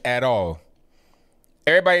friend at all.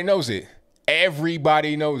 Everybody knows it.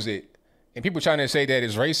 Everybody knows it. And people trying to say that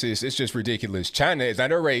it's racist, it's just ridiculous. China is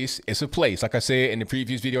not a race, it's a place. Like I said in the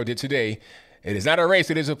previous video I did today, it is not a race,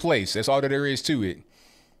 it is a place. That's all that there is to it.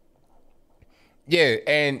 Yeah,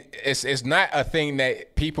 and it's not a thing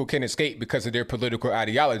that people can escape because of their political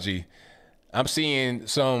ideology. I'm seeing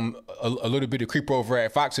a little bit of creep over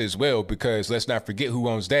at Fox as well, because let's not forget who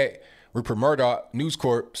owns that. Rupert Murdoch, News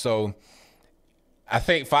Corp. So I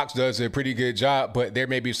think Fox does a pretty good job, but there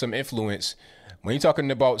may be some influence. When you're talking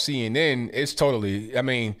about CNN, it's totally, I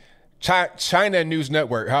mean, China News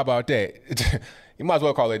Network, how about that? You might as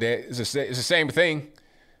well call it that. It's the same thing.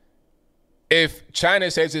 If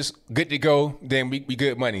China says it's good to go, then we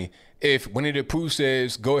good money. If Winnie the Pooh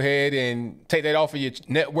says, go ahead and take that off of your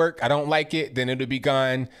network, I don't like it, then it'll be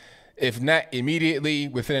gone. If not immediately,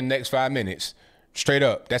 within the next 5 minutes. Straight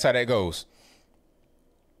up. That's how that goes.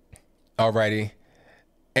 Alrighty.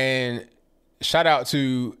 And shout out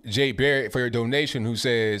to Jay Barrett for your donation, who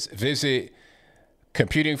says, visit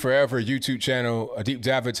Computing Forever YouTube channel, a deep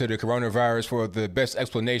dive into the coronavirus for the best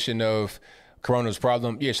explanation of Corona's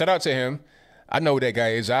problem. Yeah, shout out to him. I know who that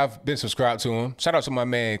guy is. I've been subscribed to him. Shout out to my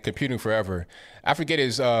man, Computing Forever. I forget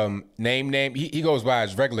his name. He goes by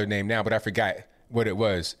his regular name now, but I forgot what it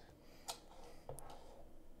was.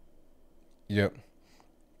 Yep.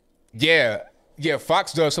 Yeah,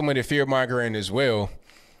 Fox does some of the fear mongering as well.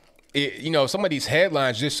 Some of these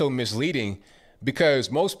headlines just so misleading because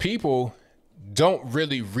most people don't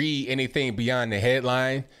really read anything beyond the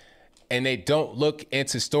headline, and they don't look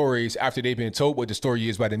into stories after they've been told what the story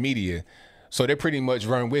is by the media. So they pretty much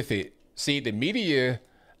run with it. See, the media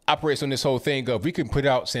operates on this whole thing of we can put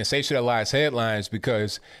out sensationalized headlines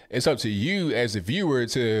because it's up to you as a viewer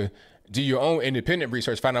to do your own independent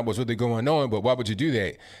research, find out what's really going on. But why would you do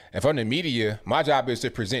that? If I'm the media, my job is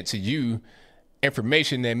to present to you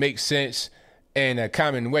information that makes sense in a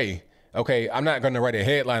common way. Okay, I'm not going to write a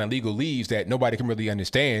headline of legalese that nobody can really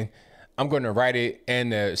understand. I'm going to write it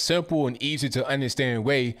in a simple and easy to understand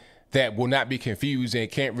way that will not be confused and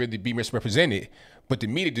can't really be misrepresented. But the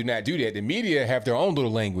media do not do that. The media have their own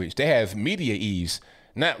little language. They have media ease,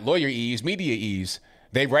 not lawyer ease, media ease.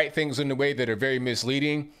 They write things in a way that are very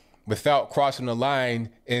misleading without crossing the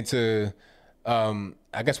line into,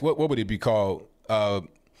 I guess, what would it be called?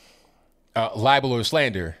 Libel or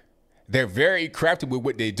slander. They're very crafty with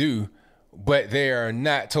what they do, but they are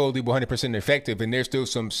not totally 100% effective. And there's still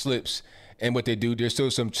some slips in what they do. There's still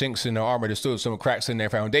some chinks in their armor. There's still some cracks in their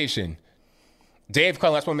foundation. Dave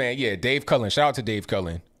Cullen, that's my man. Yeah, Dave Cullen. Shout out to Dave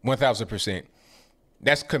Cullen. 1,000%.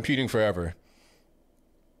 That's Computing Forever.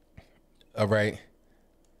 All right.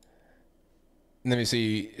 Let me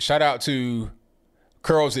see. Shout out to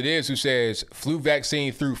Curls It Is, who says flu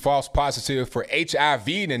vaccine threw false positive for HIV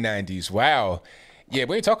in the 90s. Wow. Yeah,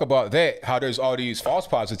 when you talk about that, how there's all these false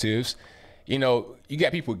positives, you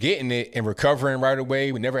got people getting it and recovering right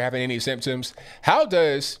away with never having any symptoms. How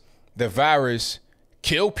does the virus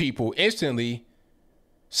kill people instantly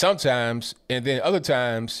sometimes, and then other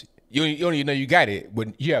times you don't even know you got it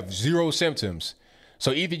when you have zero symptoms?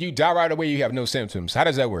 So either you die right away or you have no symptoms. How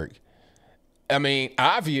does that work? I mean,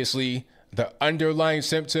 obviously, the underlying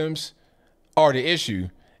symptoms are the issue.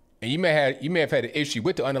 And you may have had an issue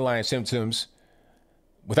with the underlying symptoms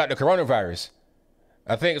without the coronavirus.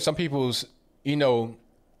 I think some people's,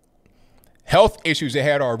 health issues they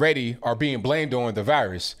had already are being blamed on the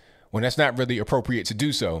virus when that's not really appropriate to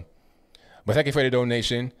do so. But thank you for the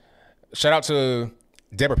donation. Shout out to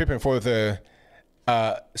Deborah Pippin for the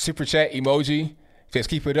super chat emoji. Just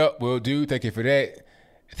keep it up, will do. Thank you for that.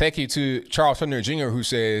 Thank you to Charles Turner Jr., who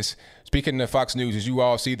says, Speaking of Fox News, as you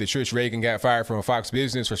all see, that Trish Reagan got fired from Fox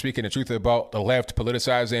Business for speaking the truth about the left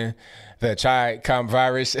politicizing the Chi-Com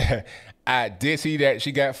virus. I did see that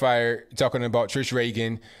she got fired talking about Trish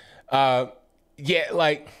Reagan. Yeah,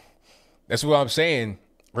 like, that's what I'm saying.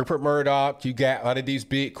 Rupert Murdoch, you got a lot of these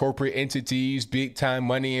big corporate entities, big time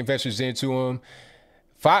money investors into them.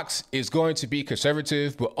 Fox is going to be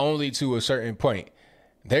conservative, but only to a certain point.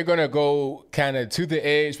 They're going to go kind of to the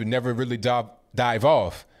edge, but never really dive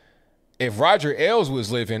off. If Roger Ailes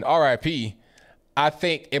was living, RIP, I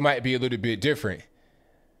think it might be a little bit different.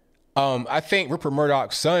 I think Rupert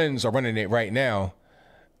Murdoch's sons are running it right now.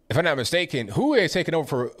 If I'm not mistaken, who is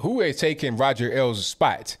taking Roger Ailes'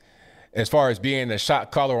 spot as far as being a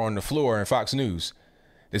shot caller on the floor in Fox News?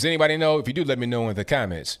 Does anybody know? If you do, let me know in the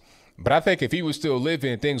comments. But I think if he was still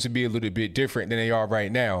living, things would be a little bit different than they are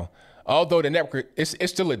right now. Although the network, it's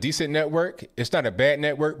still a decent network. It's not a bad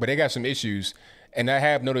network, but they got some issues. And I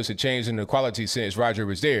have noticed a change in the quality since Roger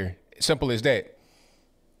was there. Simple as that.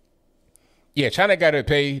 Yeah, China got to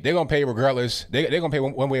pay. They're going to pay regardless. They're going to pay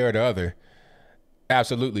one way or the other.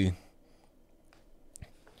 Absolutely.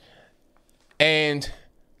 And,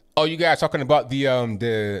 oh, you guys talking about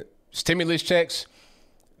the stimulus checks?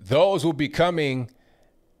 Those will be coming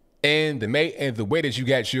in the way that you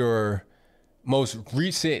got your most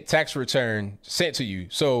recent tax return sent to you.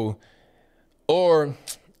 So, or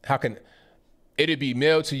how can it'll be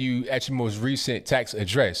mailed to you at your most recent tax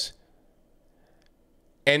address.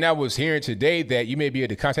 And I was hearing today that you may be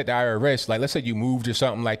able to contact the IRS. Like, let's say you moved or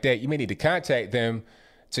something like that. You may need to contact them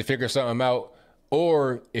to figure something out.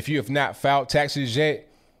 Or if you have not filed taxes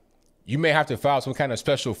yet, you may have to file some kind of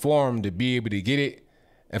special form to be able to get it,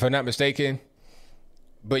 if I'm not mistaken.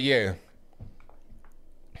 But yeah,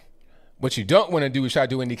 what you don't want to do is try to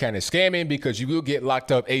do any kind of scamming, because you will get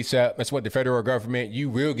locked up ASAP. That's what the federal government, you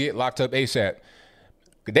will get locked up ASAP.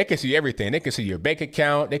 They can see everything. They can see your bank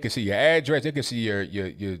account. They can see your address. They can see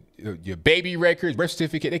your baby records, birth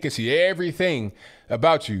certificate. They can see everything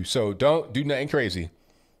about you. So don't do nothing crazy.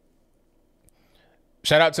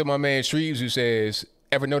 Shout out to my man Shreves, who says,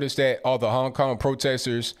 ever notice that all the Hong Kong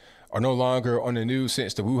protesters are no longer on the news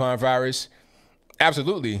since the Wuhan virus?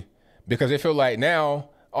 Absolutely. Because they feel like now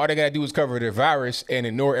all they got to do is cover the virus and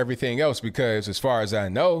ignore everything else. Because as far as I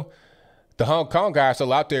know, the Hong Kong guys are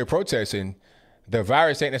still out there protesting. The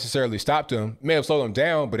virus ain't necessarily stopped them. May have slowed them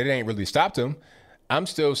down, but it ain't really stopped them. I'm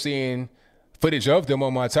still seeing footage of them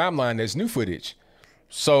on my timeline. There's new footage.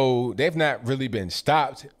 So they've not really been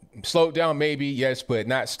stopped. Slowed down maybe, yes, but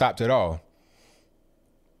not stopped at all.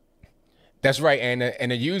 That's right, Anna.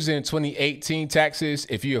 And they're using 2018 taxes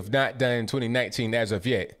if you have not done 2019 as of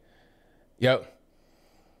yet. Yep.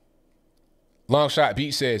 Long Shot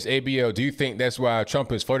Beat says, ABL, do you think that's why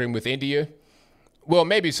Trump is flirting with India? Well,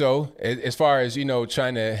 maybe so. As far as,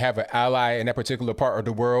 trying to have an ally in that particular part of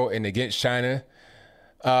the world and against China,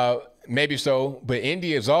 maybe so. But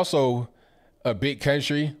India is also a big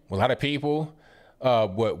country with a lot of people,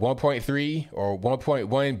 1.3 or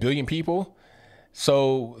 1.1 billion people.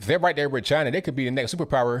 So they're right there with China. They could be the next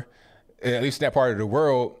superpower, at least in that part of the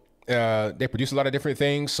world. They produce a lot of different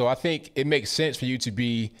things. So I think it makes sense for you to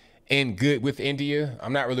be in good with India.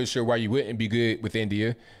 I'm not really sure why you wouldn't be good with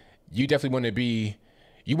India. You definitely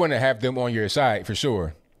want to have them on your side for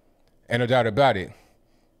sure. And no doubt about it.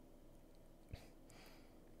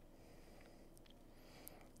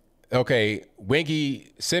 Okay,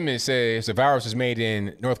 Wingy Simmons says the virus was made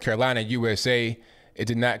in North Carolina, USA. It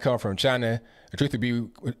did not come from China. The truth would be,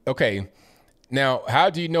 okay. Now, how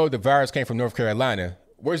do you know the virus came from North Carolina?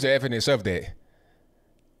 Where's the evidence of that?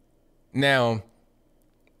 Now,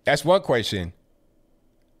 that's one question.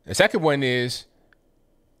 The second one is,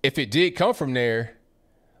 if it did come from there,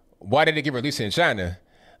 why did it get released in China?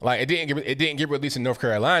 Like, it didn't get released in North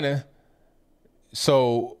Carolina.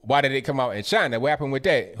 So why did it come out in China? What happened with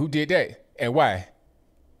that? Who did that? And why?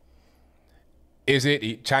 Is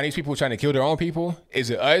it Chinese people trying to kill their own people? Is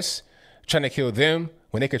it us trying to kill them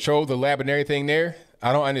when they control the lab and everything there?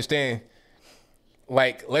 I don't understand.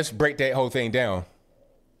 Like, let's break that whole thing down.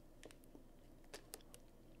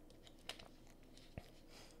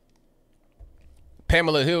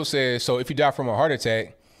 Pamela Hill says, so if you die from a heart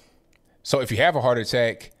attack, so if you have a heart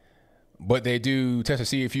attack, but they do test to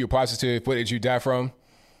see if you're positive, what did you die from?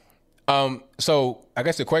 So I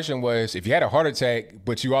guess the question was, if you had a heart attack,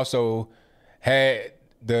 but you also had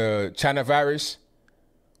the China virus,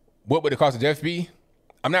 what would the cause of death be?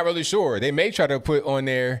 I'm not really sure. They may try to put on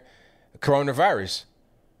there coronavirus.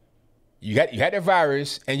 You had the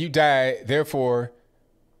virus and you died, therefore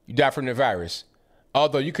you died from the virus.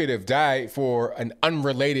 Although you could have died for an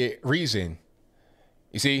unrelated reason.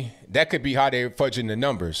 You see, that could be how they're fudging the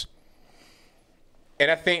numbers. And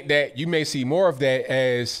I think that you may see more of that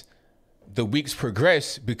as the weeks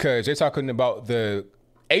progress, because they're talking about the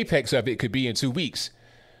apex of it could be in 2 weeks.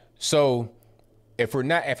 So if we're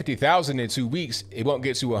not at 50,000 in 2 weeks, it won't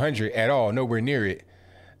get to 100 at all, nowhere near it.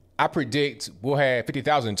 I predict we'll have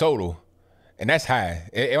 50,000 total, and that's high.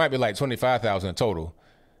 It might be like 25,000 total.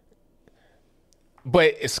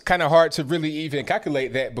 But it's kind of hard to really even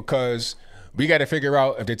calculate that, because we got to figure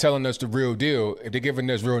out if they're telling us the real deal, if they're giving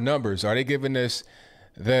us real numbers. Are they giving us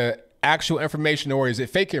the actual information, or is it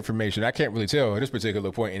fake information? I can't really tell at this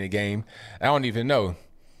particular point in the game. I don't even know.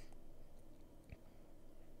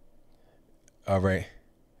 All right.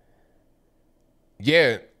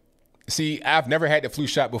 Yeah. See, I've never had the flu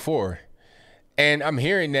shot before. And I'm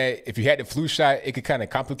hearing that if you had the flu shot, it could kind of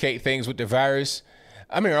complicate things with the virus.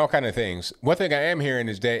 I'm hearing all kind of things. One thing I am hearing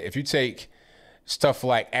is that if you take stuff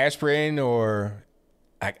like aspirin or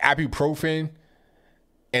like ibuprofen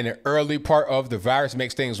in the early part of the virus,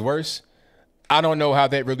 makes things worse. I don't know how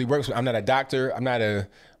that really works. I'm not a doctor. I'm not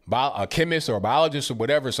a chemist or a biologist or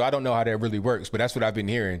whatever, so I don't know how that really works. But that's what I've been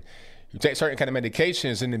hearing. You take certain kind of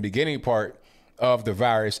medications in the beginning part of the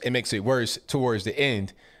virus, it makes it worse towards the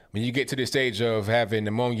end when you get to the stage of having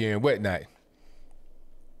pneumonia and whatnot.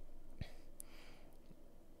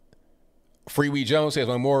 Freewee Jones says,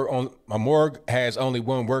 my morgue has only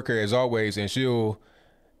one worker as always, and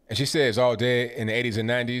she says all dead in the 80s and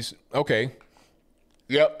 90s. Okay.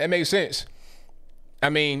 Yep, that makes sense. I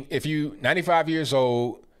mean, if you 95 years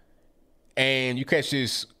old and you catch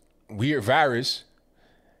this weird virus,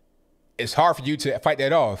 it's hard for you to fight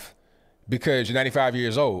that off because you're 95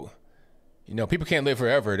 years old. You know, people can't live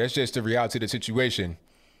forever. That's just the reality of the situation.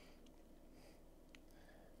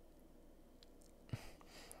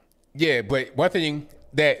 Yeah, but one thing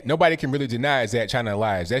that nobody can really deny is that China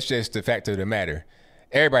lies. That's just the fact of the matter.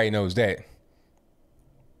 Everybody knows that.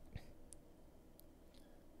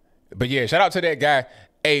 But yeah, shout out to that guy.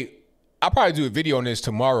 Hey, I'll probably do a video on this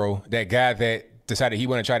tomorrow. That guy that decided he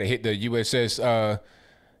want to try to hit the USS,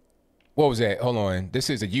 what was that? Hold on. This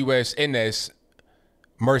is the USNS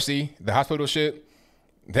Mercy, the hospital ship.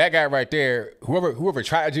 That guy right there, whoever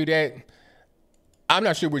tried to do that, I'm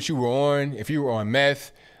not sure what you were on. If you were on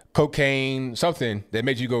meth, cocaine, something that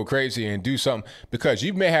made you go crazy and do something, because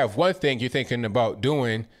you may have one thing you're thinking about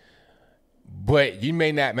doing, but you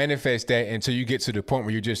may not manifest that until you get to the point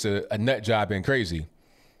where you're just a nut job and crazy.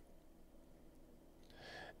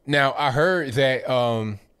 Now, I heard that,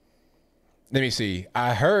 let me see.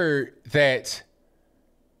 I heard that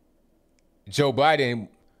Joe Biden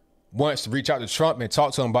wants to reach out to Trump and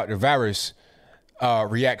talk to him about the virus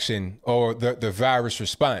reaction or the virus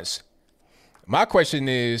response. My question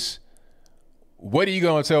is, what are you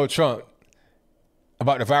going to tell Trump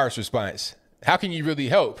about the virus response? How can you really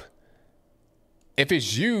help? If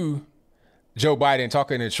it's you, Joe Biden,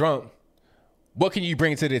 talking to Trump, what can you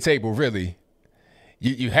bring to the table, really?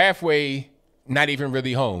 You halfway not even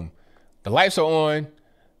really home. The lights are on,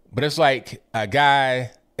 but it's like a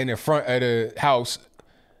guy in the front of the house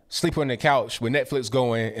sleeping on the couch with Netflix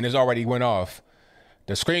going, and it's already went off.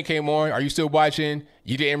 The screen came on. Are you still watching?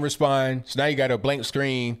 You didn't respond. So now you got a blank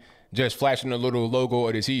screen just flashing a little logo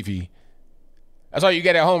of the TV. That's all you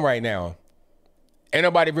get at home right now. Ain't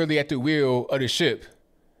nobody really at the wheel of the ship.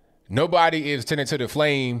 Nobody is tending to the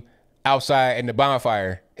flame outside in the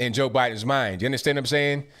bonfire in Joe Biden's mind. You understand what I'm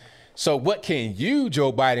saying? So what can you,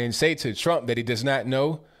 Joe Biden, say to Trump that he does not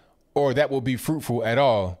know, or that will be fruitful at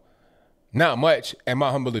all? Not much, in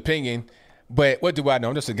my humble opinion. But what do I know?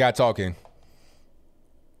 I'm just a guy talking.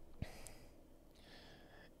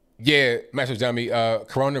 Yeah, Master Dummy,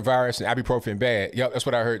 coronavirus and ibuprofen bad. Yep, that's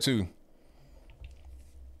what I heard too.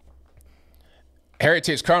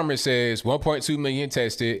 Heritage Karma says 1.2 million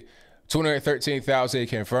tested, 213,000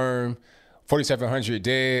 confirmed, 4,700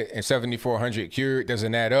 dead, and 7,400 cured.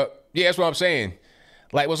 Doesn't add up. Yeah, that's what I'm saying.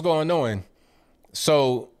 Like, what's going on?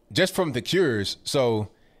 So just from the cures, so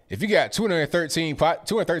if you got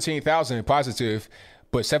 213,000 positive,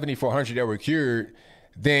 but 7,400 that were cured,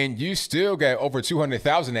 then you still got over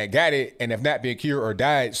 200,000 that got it and have not been cured or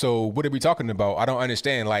died. So what are we talking about? I don't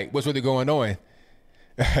understand. Like, what's really going on?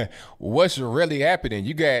 What's really happening?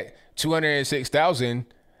 You got 206,000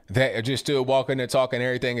 that are just still walking and talking,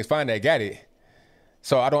 everything is fine, that got it.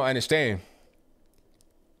 So I don't understand.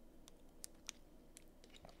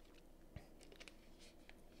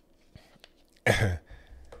 Let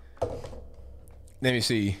me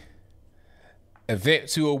see. Event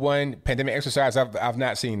 201 pandemic exercise. I've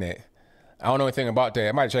not seen that. I don't know anything about that.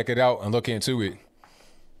 I might check it out and look into it.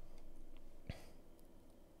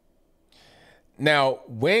 Now,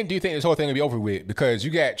 when do you think this whole thing will be over with? Because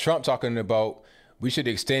you got Trump talking about we should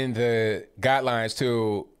extend the guidelines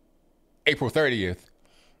till April 30th.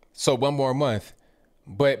 So 1 more month.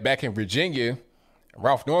 But back in Virginia,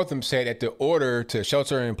 Ralph Northam said that the order to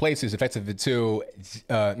shelter in place is effective until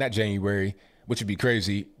not January, which would be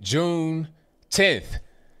crazy, June 10th.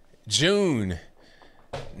 June.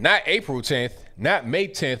 Not April 10th, not May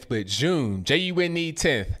 10th, but June. June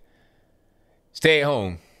 10th. Stay at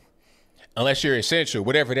home. Unless you're essential,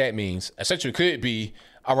 whatever that means. Essential could be,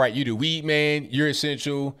 all right, you the weed man, you're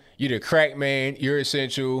essential. You the crack man, you're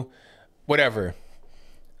essential. Whatever.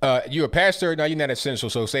 You a pastor? No, you're not essential,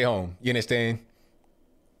 so stay home. You understand?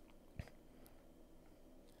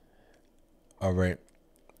 All right.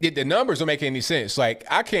 The numbers don't make any sense. Like,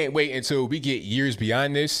 I can't wait until we get years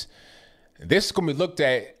beyond this. This is going to be looked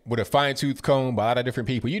at with a fine-tooth comb by a lot of different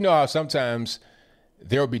people. You know how sometimes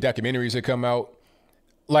there will be documentaries that come out.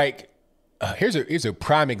 Like, here's a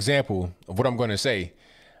prime example of what I'm going to say.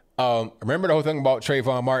 Remember the whole thing about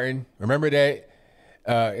Trayvon Martin? Remember that?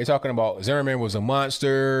 It's talking about Zimmerman was a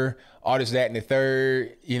monster, all this, that, and the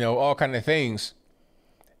third, you know, all kind of things.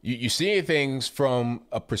 You see things from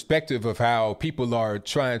a perspective of how people are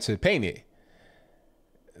trying to paint it.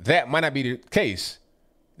 That might not be the case.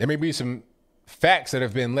 There may be some facts that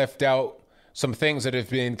have been left out, some things that have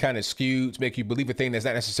been kind of skewed to make you believe a thing that's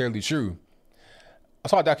not necessarily true. I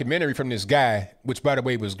saw a documentary from this guy, which, by the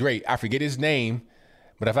way, was great. I forget his name,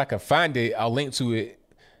 but if I can find it, I'll link to it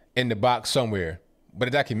in the box somewhere. But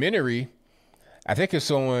a documentary, I think it's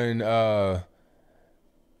on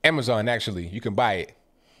Amazon, actually. You can buy it.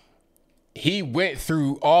 He went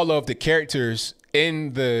through all of the characters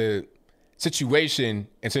in the situation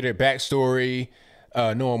into their backstory,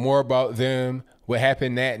 knowing more about them, what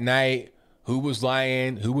happened that night, who was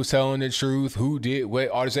lying, who was telling the truth, who did what,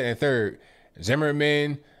 all this, that, and third.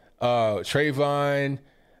 Zimmerman, Trayvon,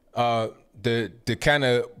 the kind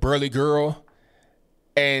of burly girl,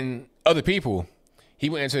 and other people. He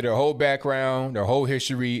went into their whole background, their whole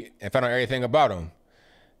history, and found out everything about them.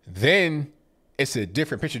 Then it's a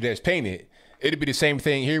different picture that's painted. It'd be the same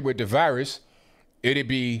thing here with the virus. It'd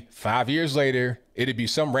be 5 years later. It'd be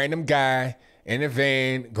some random guy in a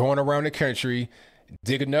van going around the country,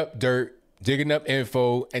 digging up dirt, digging up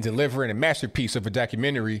info, and delivering a masterpiece of a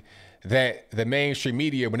documentary that the mainstream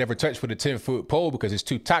media would never touch with a 10-foot pole because it's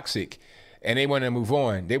too toxic. And they want to move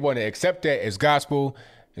on. They want to accept that as gospel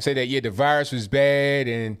and say that, yeah, the virus was bad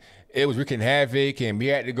and it was wreaking havoc and we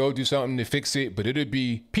had to go do something to fix it. But it'll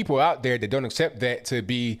be people out there that don't accept that to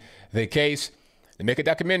be the case. They make a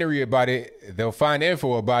documentary about it. They'll find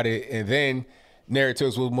info about it. And then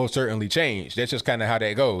narratives will most certainly change. That's just kind of how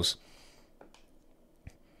that goes.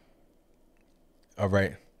 All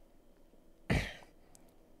right.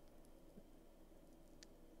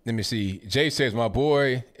 Let me see. Jay says, my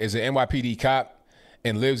boy is an NYPD cop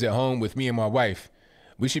and lives at home with me and my wife.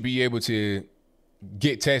 We should be able to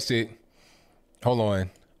get tested. Hold on.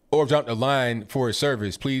 Or jump the line for his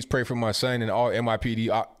service. Please pray for my son and all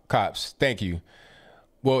NYPD cops. Thank you.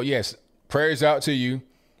 Well, yes, prayers out to you.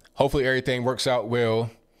 Hopefully everything works out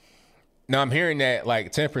well. Now, I'm hearing that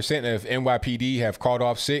like 10% of NYPD have called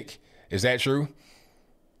off sick. Is that true?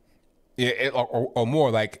 Yeah, or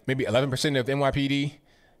more, like maybe 11% of NYPD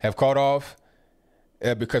have called off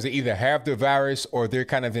because they either have the virus or they're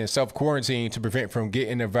kind of in self-quarantine to prevent from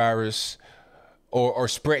getting the virus or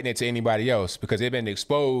spreading it to anybody else because they've been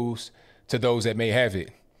exposed to those that may have it.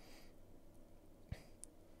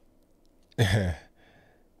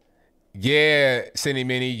 Yeah, Cindy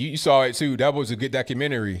Minnie, you saw it too. That was a good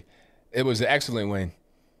documentary. It was an excellent one.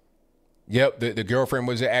 Yep, the girlfriend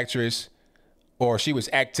was an actress, or she was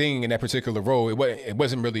acting in that particular role. It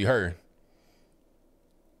wasn't really her.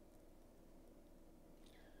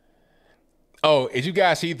 Oh, did you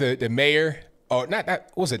guys see the mayor? Or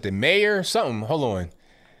not, was it the mayor? Something. Hold on.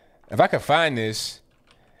 If I could find this.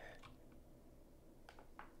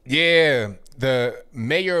 Yeah, the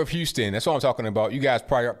mayor of Houston. That's what I'm talking about. You guys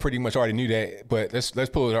probably pretty much already knew that, but let's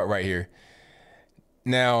pull it up right here.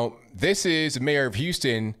 Now, this is the mayor of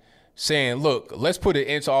Houston saying, look, let's put an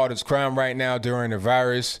end to all this crime right now during the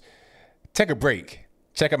virus. Take a break.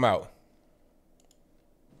 Check them out.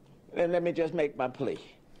 And let me just make my plea.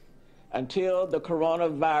 Until the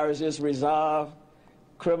coronavirus is resolved,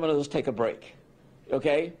 criminals take a break.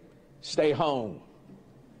 Okay? Stay home.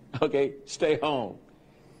 Okay? Stay home.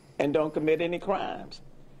 And don't commit any crimes.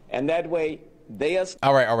 And that way, they are...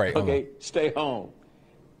 All right. Okay? Stay home.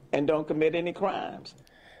 And don't commit any crimes.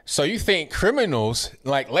 So you think criminals,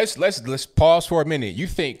 like, let's pause for a minute. You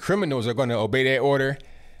think criminals are going to obey that order?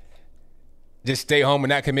 Just stay home and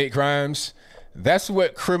not commit crimes? That's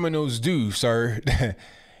what criminals do, sir.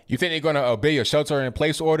 You think they're going to obey a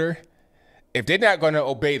shelter-in-place order if they're not going to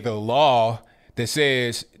obey the law that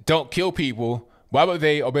says don't kill people, why would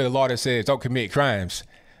they obey the law that says don't commit crimes?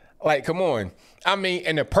 Like, come on. I mean,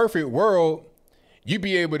 in a perfect world, you'd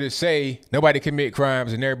be able to say nobody commit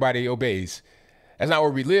crimes and everybody obeys. That's not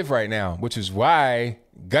where we live right now, which is why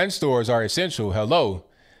gun stores are essential. Hello.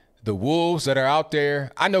 The wolves that are out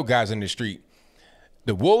there, I know guys in the street.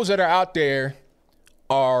 The wolves that are out there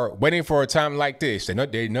are waiting for a time like this.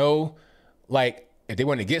 They know, like, if they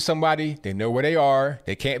want to get somebody, they know where they are.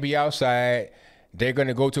 They can't be outside. They're going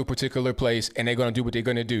to go to a particular place and they're going to do what they're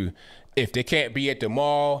going to do. If they can't be at the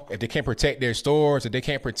mall, if they can't protect their stores, if they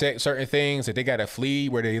can't protect certain things, if they got to flee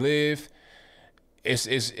where they live,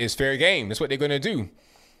 it's fair game. That's what they're going to do.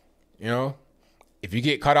 You know, if you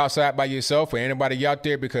get caught outside by yourself or anybody out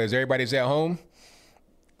there because everybody's at home,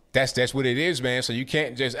 that's what it is, man. So you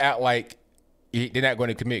can't just act like they're not going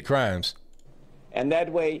to commit crimes. And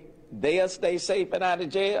that way, they'll stay safe and out of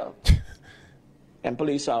jail. And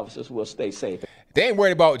police officers will stay safe. They ain't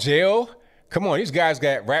worried about jail. Come on, these guys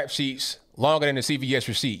got rap sheets longer than the CVS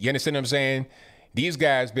receipt. You understand what I'm saying? These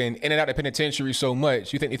guys been in and out of the penitentiary so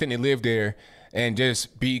much. You think they live there and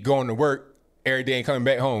just be going to work every day and coming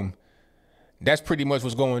back home? That's pretty much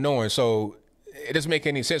what's going on. So it doesn't make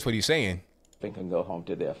any sense what he's saying. And can go home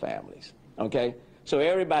to their families. Okay? So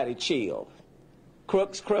everybody chill.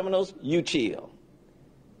 Crooks, criminals, you chill.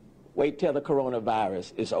 Wait till the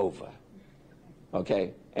coronavirus is over.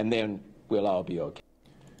 Okay? And then we'll all be okay.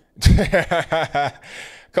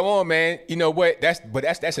 Come on, man. You know what? That's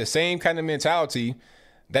the same kind of mentality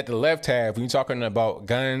that the left have when you're talking about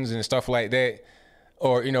guns and stuff like that,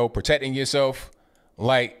 or, you know, protecting yourself.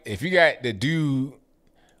 Like, if you got the dude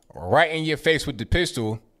right in your face with the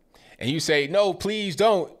pistol and you say, no, please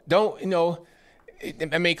don't, you know,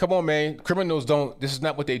 I mean, come on, man. Criminals don't, this is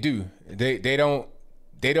not what they do. They don't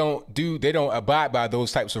abide by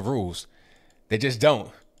those types of rules. They just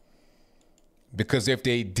don't. Because if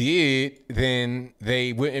they did, then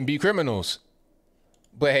they wouldn't be criminals.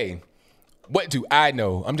 But hey, what do I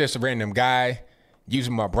know? I'm just a random guy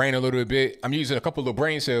using my brain a little bit. I'm using a couple of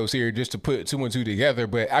brain cells here just to put 2 and 2 together,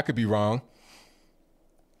 but I could be wrong.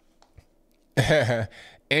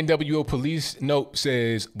 NWO police note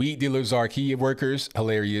says weed dealers are key workers.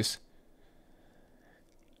 Hilarious.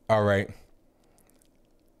 All right.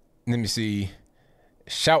 Let me see.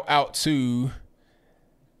 Shout out to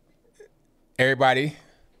everybody.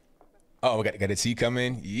 Oh, we got a tea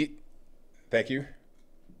coming. Yeah. Thank you.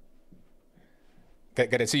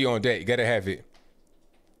 Got a tea on deck. You got to have it.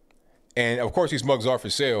 And of course, these mugs are for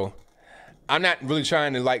sale. I'm not really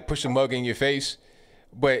trying to like push a mug in your face,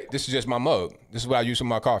 but this is just my mug. This is what I use for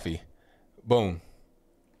my coffee. Boom.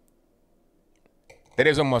 That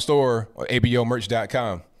is on my store,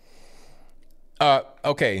 abomerch.com.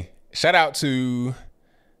 Okay. Shout out to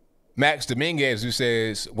Max Dominguez, who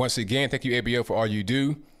says, once again, thank you, ABO, for all you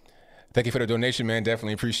do. Thank you for the donation, man.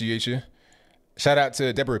 Definitely appreciate you. Shout out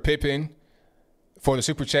to Deborah Pippin for the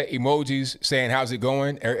super chat emojis saying, how's it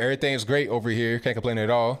going? Everything's great over here. Can't complain at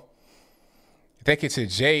all. Thank you to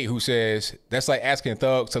Jay, who says, that's like asking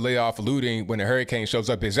thugs to lay off looting when a hurricane shows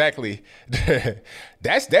up. Exactly.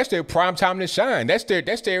 That's their prime time to shine. That's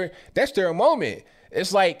their moment.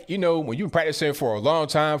 It's like, you know, when you've been practicing for a long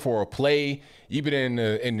time for a play, you've been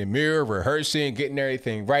in the mirror rehearsing, getting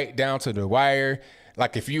everything right down to the wire.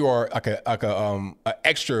 Like if you are like a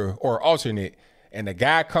extra or alternate, and the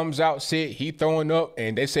guy comes out, he throwing up,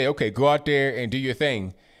 and they say, okay, go out there and do your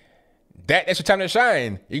thing. That's your time to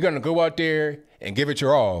shine. You're gonna go out there and give it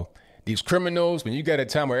your all. These criminals, when you got a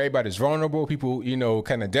time where everybody's vulnerable, people, you know,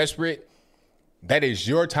 kind of desperate, that is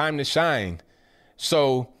your time to shine.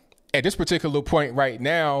 So at this particular point right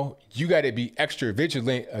now, you got to be extra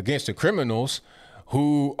vigilant against the criminals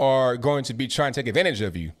who are going to be trying to take advantage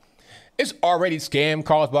of you. It's already scam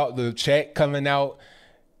calls about the check coming out.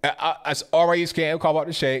 It's already scam call about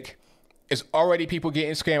the check. It's already people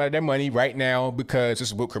getting scammed out of their money right now because this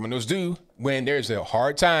is what criminals do. When there's a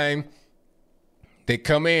hard time, they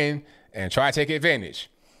come in and try to take advantage.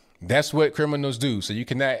 That's what criminals do. So you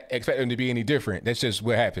cannot expect them to be any different. That's just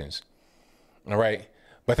what happens. All right.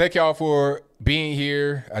 But thank y'all for being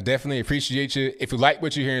here. I definitely appreciate you. If you like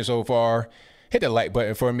what you're hearing so far, hit the like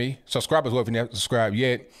button for me. Subscribe as well if you haven't subscribed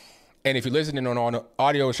yet. And if you're listening on an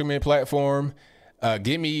audio streaming platform,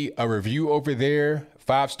 give me a review over there,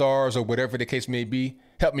 5 stars or whatever the case may be.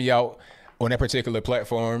 Help me out on that particular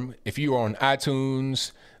platform. If you are on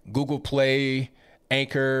iTunes, Google Play,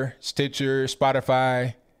 Anchor, Stitcher,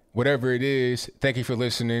 Spotify, whatever it is, thank you for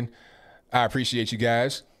listening. I appreciate you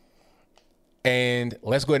guys. And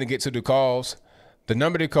let's go ahead and get to the calls. The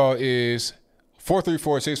number to call is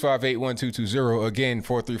 434-658-1220. Again,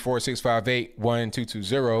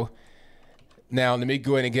 434-658-1220. Now, let me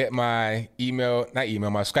go ahead and get my my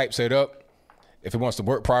Skype set up. If it wants to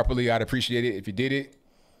work properly, I'd appreciate it if you did it.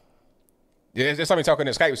 Yeah, there's somebody talking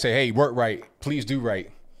to Skype say, hey, work right. Please do right.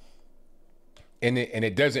 And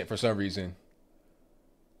it doesn't for some reason.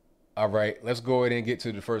 All right, let's go ahead and get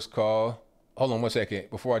to the first call. Hold on one second.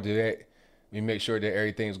 Before I do that, let me make sure that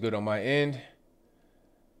everything's good on my end.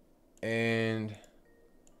 And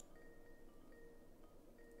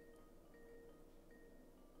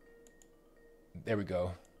there we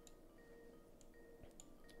go.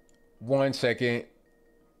 1 second.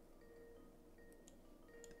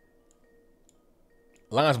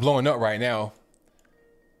 Line's blowing up right now.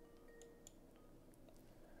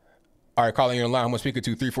 All right, calling you on line. I'm speaking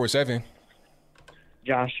to 347.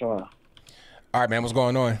 Joshua. All right, man. What's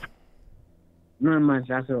going on? Not much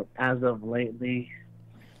as of lately.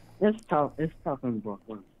 It's tough. It's tough in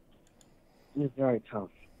Brooklyn. It's very tough.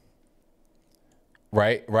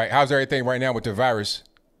 Right. How's everything right now with the virus?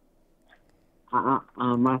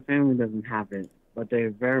 My family doesn't have it, but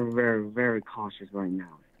they're very, very, very cautious right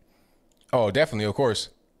now. Oh, definitely, of course.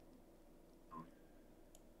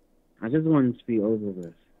 I just want it to be over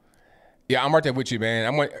with. Yeah, I'm right there with you, man. I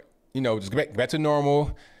want, just get back to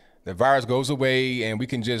normal. The virus goes away and we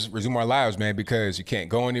can just resume our lives, man, because you can't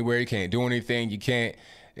go anywhere. You can't do anything.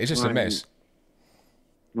 It's just a mess.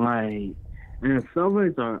 Right. And the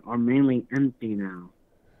subways are mainly empty now.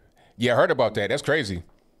 Yeah, I heard about that. That's crazy.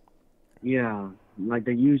 Yeah. Like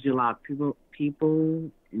they usually a lot of people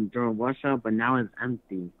during rush hour, but now it's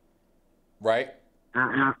empty. Right.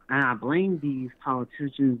 And I blame these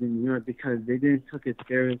politicians in Europe because they didn't took it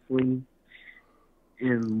seriously.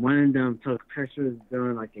 And one of them took pictures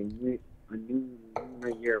during like a New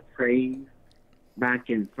Year parade back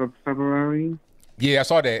in February. Yeah, I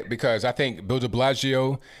saw that because I think Bill de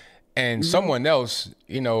Blasio and someone else,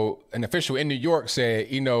 an official in New York said,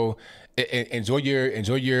 enjoy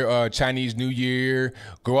your Chinese New Year,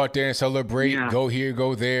 go out there and celebrate, go here,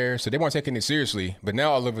 go there. So they weren't taking it seriously. But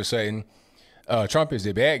now all of a sudden, Trump is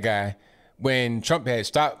the bad guy. When Trump had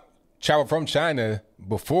stopped travel from China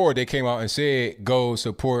before they came out and said, go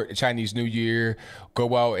support the Chinese New Year,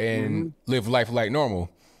 go out and live life like normal.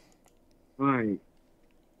 Right.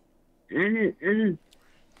 And it's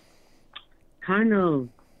kind of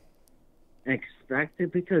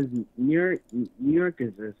expected because New York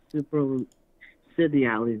is a super city,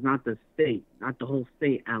 at least, not the state, not the whole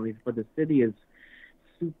state, at least, but the city is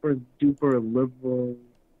super duper liberal,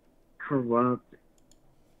 corrupt,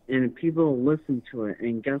 and people listen to it.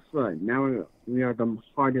 And guess what? Now we are the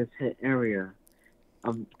hardest hit area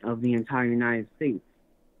of the entire United States,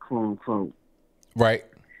 quote unquote. Right.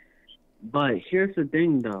 But here's the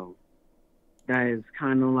thing, though, that is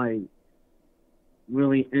kind of like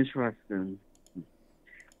really interesting.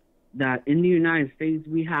 That in the United States,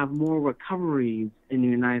 we have more recoveries in the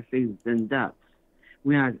United States than deaths.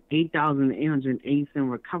 We have 8,887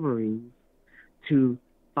 recoveries to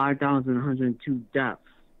 5,102 deaths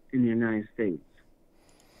in the United States,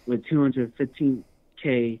 with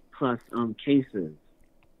 215K plus cases.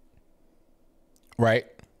 Right.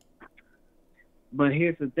 But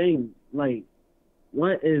here's the thing, like,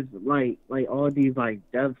 what is like all these like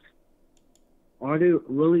deaths? Are they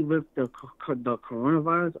really with the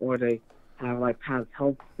coronavirus, or they have like past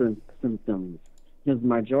health symptoms? Because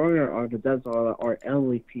majority of the deaths are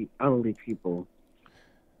elderly people.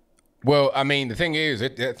 Well, I mean, the thing is, I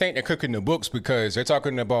think they're cooking the books because they're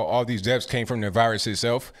talking about all these deaths came from the virus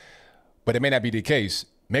itself, but it may not be the case.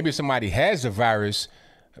 Maybe somebody has the virus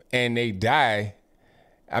and they die.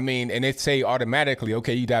 I mean, and they say automatically,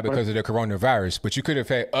 okay, you died because of the coronavirus, but you could have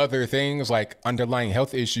had other things like underlying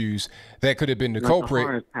health issues that could have been the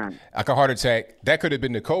culprit, like a heart attack. That could have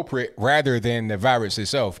been the culprit rather than the virus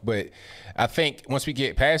itself. But I think once we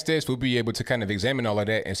get past this, we'll be able to kind of examine all of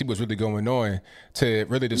that and see what's really going on to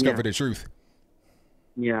really discover the truth.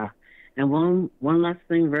 Yeah. And one last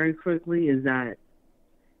thing very quickly is that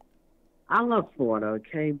I love Florida,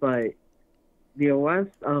 okay, but the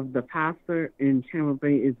arrest of the pastor in Tampa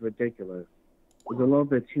Bay is ridiculous. It's a little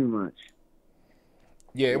bit too much.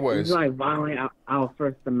 Yeah, it was. It's like violating our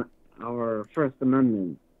First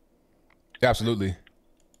Amendment. Absolutely.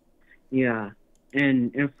 Yeah.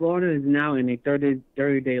 And Florida is now in a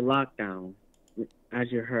 30-day lockdown, as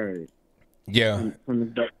you heard. Yeah.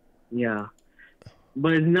 Yeah.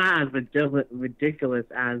 But it's not as ridiculous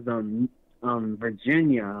as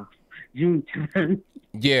Virginia, June 10th.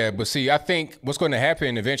 Yeah, but see, I think what's going to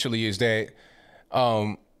happen eventually is that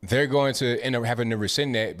they're going to end up having to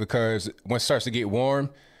rescind that because once it starts to get warm,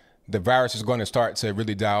 the virus is going to start to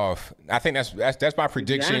really die off. I think that's my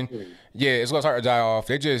prediction. Exactly. Yeah, it's going to start to die off.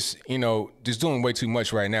 They're just, just doing way too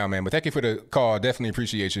much right now, man. But thank you for the call. Definitely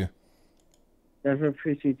appreciate you. Definitely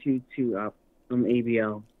appreciate you too,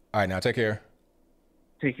 ABL. All right, now take care.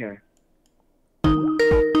 Take care.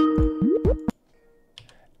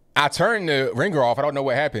 I turned the ringer off. I don't know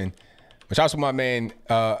what happened. But shout out to my man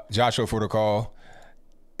Joshua for the call.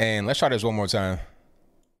 And let's try this one more time.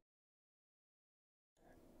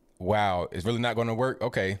 Wow, it's really not going to work?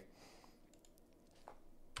 Okay.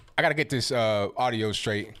 I got to get this audio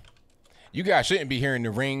straight. You guys shouldn't be hearing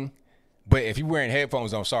the ring, but if you're wearing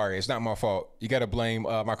headphones, I'm sorry. It's not my fault. You got to blame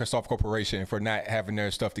Microsoft Corporation for not having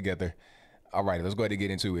their stuff together. All right, let's go ahead and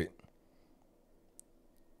get into it.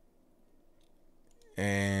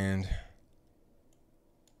 And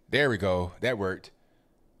there we go. That worked.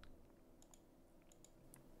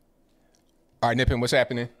 All right, Nippin, what's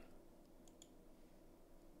happening?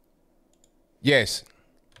 Yes.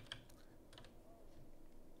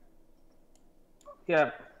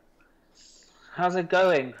 Yeah. How's it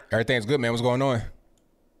going? Everything's good, man. What's going on?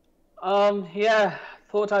 Yeah.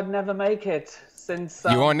 Thought I'd never make it since.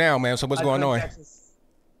 You on now, man. So what's going on?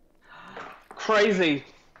 Crazy,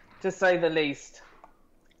 to say the least.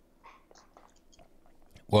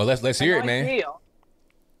 Well, let's hear it, man.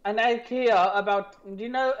 An IKEA about. Do you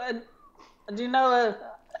know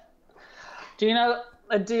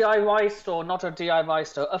a DIY store? Not a DIY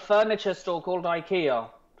store. A furniture store called IKEA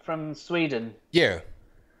from Sweden. Yeah.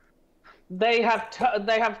 They have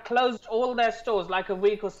closed all their stores like a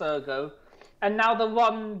week or so ago, and now the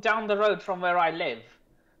one down the road from where I live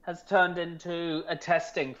has turned into a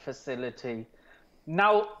testing facility.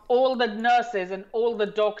 Now all the nurses and all the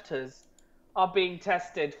doctors are being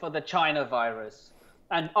tested for the China virus,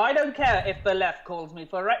 and I don't care if the left calls me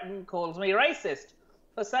racist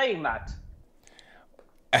for saying that.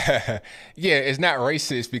 Yeah, it's not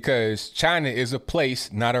racist because China is a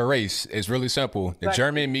place, not a race. It's really simple. The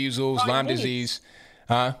German measles, Lyme disease,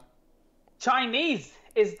 huh? Chinese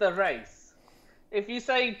is the race. If you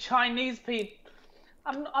say Chinese people,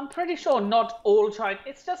 I'm pretty sure not all Chinese.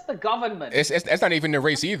 It's just the government. That's not even the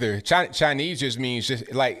race either. Chinese just means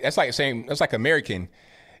just like that's like saying that's like American.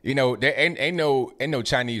 There ain't no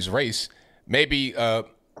Chinese race. Maybe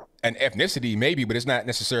an ethnicity, maybe, but it's not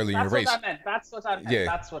necessarily a race. That's what I meant. Yeah.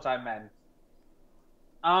 That's what I meant.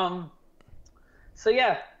 So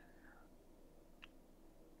yeah.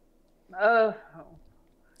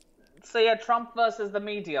 Trump versus the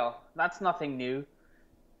media. That's nothing new.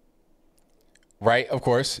 Right, of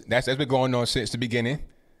course. That's been going on since the beginning.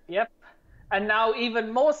 Yep. And now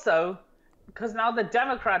even more so, because now the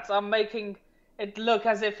Democrats are making it look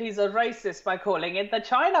as if he's a racist by calling it the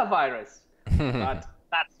China virus. But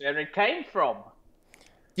that's where it came from.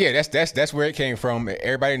 Yeah, that's where it came from.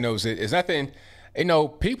 Everybody knows it. It's nothing,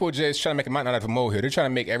 people just trying to make a mountain out of a molehill. They're trying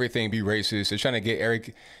to make everything be racist. They're trying to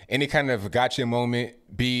get any kind of gotcha moment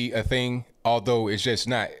be a thing, although it's just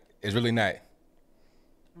not. It's really not.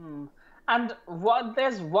 And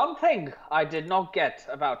there's one thing I did not get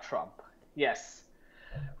about Trump. Yes.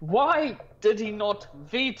 Why did he not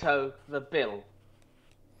veto the bill?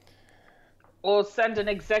 Or send an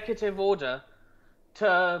executive order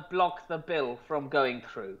to block the bill from going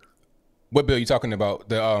through? What bill are you talking about?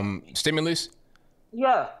 The stimulus?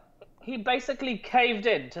 Yeah. He basically caved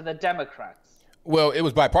in to the Democrats. Well, it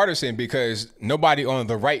was bipartisan because nobody on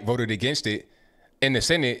the right voted against it. In the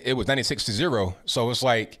Senate, it was 96-0. So it's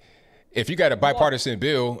like, if you got a bipartisan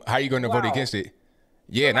bill, how are you going to vote against it?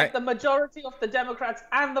 Yeah, so the majority of the Democrats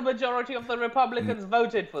and the majority of the Republicans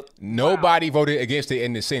voted for. Nobody voted against it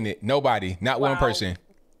in the Senate. Nobody, not one person.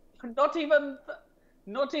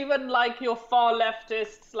 Not even like your far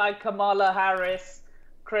leftists like Kamala Harris,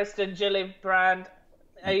 Kristen Gillibrand,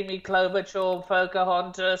 Amy Klobuchar,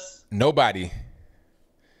 Pocahontas. Nobody.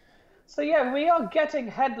 So yeah, we are getting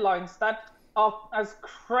headlines that are as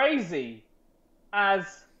crazy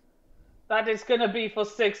as that it's going to be for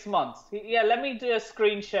 6 months. Yeah, let me do a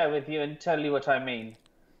screen share with you and tell you what I mean.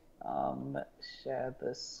 Share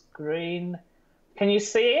the screen. Can you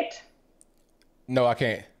see it? No, I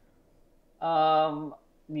can't.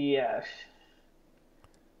 Yeah.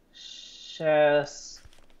 Share.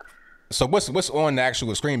 So what's on the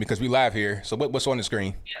actual screen, because we live here? So what's on the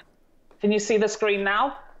screen? Can you see the screen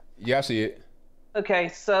now? Yeah, I see it. Okay,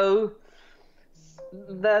 so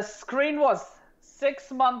the screen was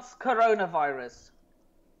 6 months coronavirus.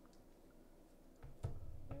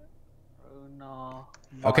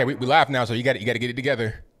 Okay, we live now, so you got to get it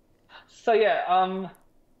together. So yeah,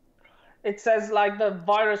 it says like the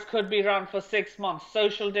virus could be around for 6 months.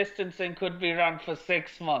 Social distancing could be around for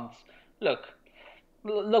 6 months. Look,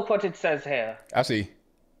 Look what it says here. I see.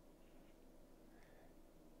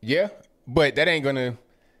 Yeah, but that ain't gonna.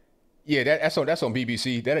 Yeah, that's on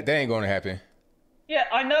BBC. That ain't gonna happen. Yeah,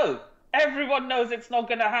 I know. Everyone knows it's not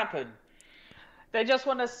going to happen. They just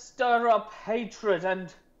want to stir up hatred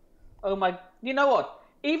and, oh my, you know what?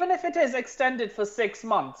 Even if it is extended for 6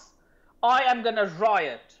 months, I am going to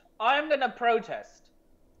riot. I am going to protest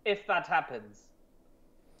if that happens.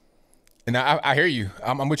 And I hear you.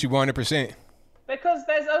 I'm with you 100%. Because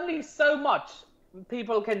there's only so much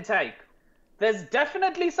people can take. There's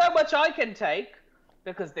definitely so much I can take,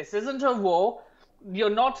 because this isn't a war. You're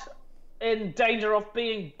not in danger of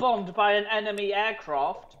being bombed by an enemy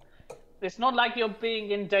aircraft. It's not like you're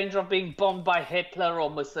being in danger of being bombed by Hitler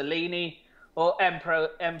or Mussolini or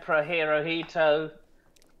Emperor Hirohito.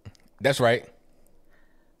 That's right.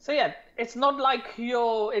 So yeah, it's not like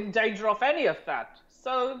you're in danger of any of that.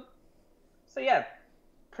 So yeah,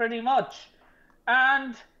 pretty much.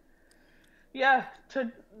 And yeah,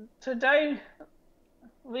 today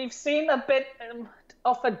we've seen a bit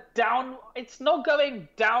of a down. It's not going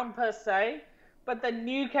down per se, but the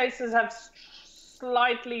new cases have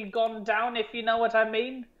slightly gone down, if you know what I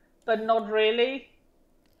mean, but not really.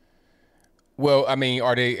 Well, I mean,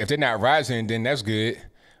 if they're not rising, then that's good.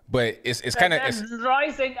 But it's kind of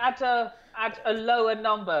rising at a lower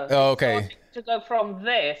number. Oh, okay. To go from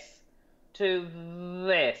this to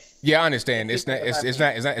this. Yeah, I understand. It's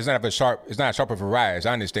not a sharp of a rise.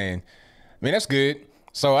 I understand. I mean, that's good.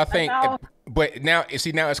 So I think, but now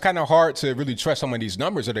it's kind of hard to really trust some of these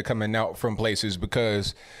numbers that are coming out from places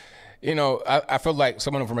because, you know, I feel like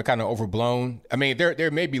some of them are kind of overblown. I mean,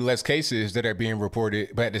 there may be less cases that are being reported,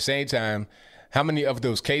 but at the same time, how many of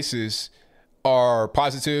those cases are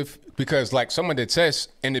positive? Because like some of the tests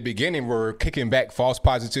in the beginning were kicking back false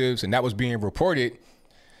positives, and that was being reported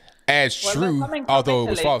as true, although it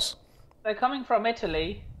was false. They're coming from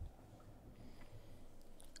Italy.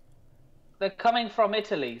 They're coming from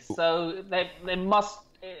Italy, so they must.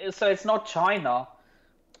 So it's not China.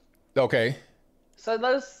 Okay. So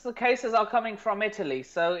the cases are coming from Italy,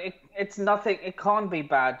 so it's nothing. It can't be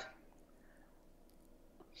bad.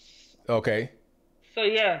 Okay. So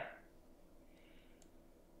yeah.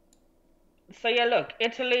 Look,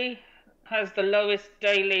 Italy has the lowest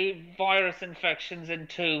daily virus infections in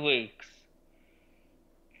 2 weeks.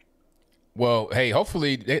 Well, hey,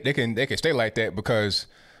 hopefully they can stay like that because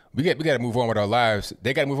we got to move on with our lives.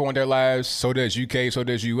 They got to move on with their lives. So does UK. So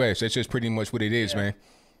does US. That's just pretty much what it is, man.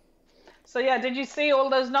 So yeah, did you see all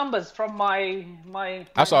those numbers from my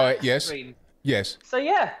I saw it. Yes. Screen? Yes. So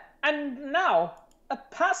yeah, and now a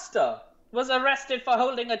pastor was arrested for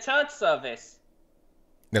holding a church service.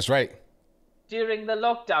 That's right. During the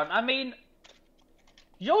lockdown. I mean,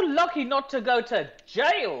 you're lucky not to go to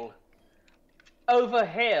jail over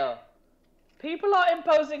here. People are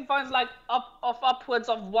imposing fines like upwards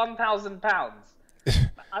of £1,000.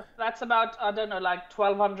 That's about, I don't know, like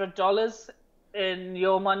 $1,200 in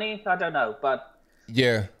your money. I don't know, but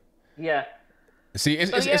yeah. See,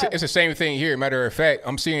 it's the same thing here. Matter of fact,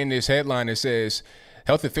 I'm seeing this headline that says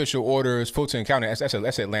health official orders Fulton County. That's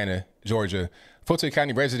Atlanta, Georgia. Fulton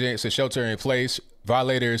County residents to shelter in place.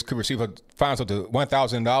 Violators could receive fines up to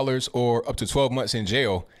 $1,000 or up to 12 months in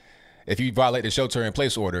jail if you violate the shelter in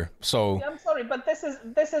place order. So I'm sorry, but this is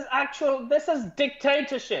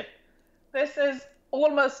dictatorship. This is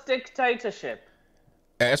almost dictatorship.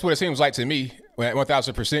 That's what it seems like to me,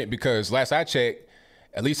 1,000%. Because last I checked,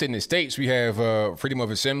 at least in the States, we have freedom of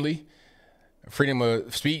assembly, freedom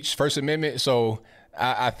of speech, First Amendment. So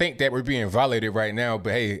I think that we're being violated right now.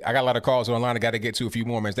 But hey, I got a lot of calls online. I got to get to a few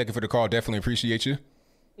more, man. Thank you for the call. Definitely appreciate you.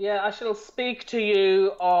 Yeah, I shall speak to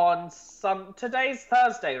you on today's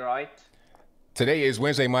Thursday, right? Today is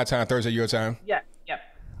Wednesday, my time, Thursday, your time. Yeah.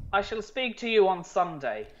 I shall speak to you on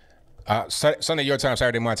Sunday. Sunday, your time,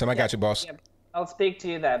 Saturday, my time. I got you, boss. Yeah. I'll speak to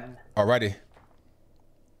you then. Alrighty.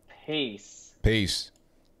 Peace.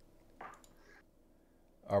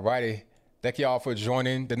 Alrighty. Thank y'all for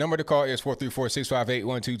joining. The number to call is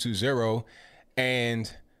 434-658-1220.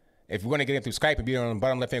 And if you want to get in through Skype and be on the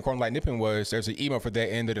bottom left-hand corner like Nippon was, there's an email for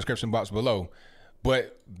that in the description box below.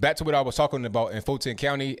 But back to what I was talking about in Fulton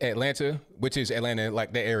County, Atlanta, which is Atlanta,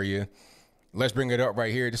 like that area. Let's bring it up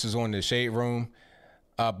right here. This is on the Shade Room.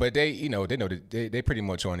 But they pretty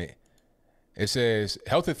much on it. It says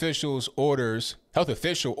health official orders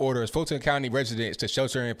Fulton County residents to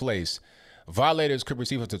shelter in place. Violators could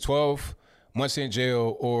receive up to 12 months in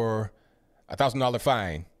jail or $1,000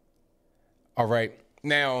 fine. All right.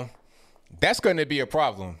 Now, that's going to be a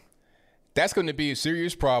problem. That's going to be a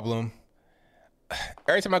serious problem.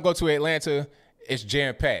 Every time I go to Atlanta, it's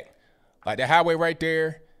jam-packed. Like the highway right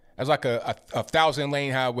there, That's like a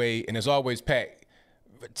 1,000-lane highway, and it's always packed.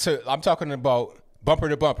 I'm talking about bumper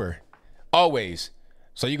to bumper, always.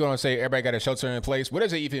 So you're going to say everybody got a shelter in place? What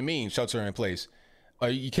does it even mean, shelter in place?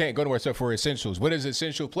 You can't go nowhere except for essentials. What is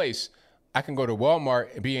essential place? I can go to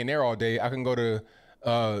Walmart and be in there all day. I can go to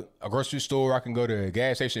a grocery store. I can go to a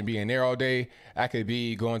gas station and be in there all day. I could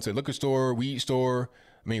be going to a liquor store, weed store.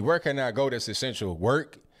 I mean, where can I go that's essential?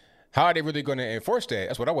 Work? How are they really going to enforce that?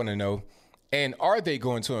 That's what I want to know. And are they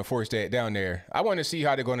going to enforce that down there? I want to see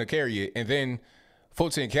how they're going to carry it. And then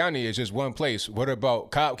Fulton County is just one place. What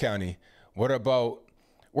about Cobb County? What about,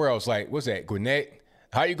 where else? Like, what's that? Gwinnett?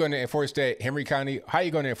 How are you going to enforce that? Henry County? How are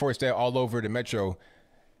you going to enforce that all over the metro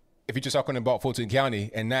if you're just talking about Fulton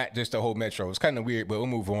County and not just the whole metro? It's kind of weird, but we'll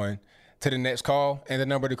move on to the next call. And the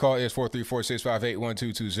number to call is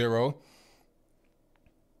 434-658-1220.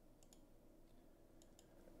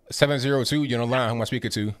 702, you're on the line. Who am I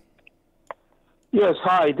speaking to? Yes,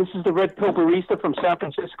 hi. This is the Red Pill Barista from San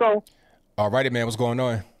Francisco. All righty, man. What's going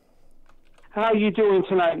on? How are you doing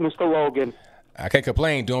tonight, Mr. Logan? I can't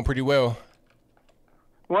complain. Doing pretty well.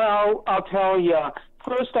 Well, I'll tell you.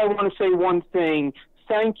 First, I want to say one thing.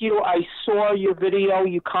 Thank you. I saw your video.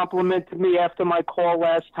 You complimented me after my call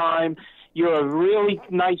last time. You're a really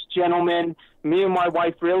nice gentleman. Me and my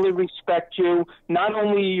wife really respect you. Not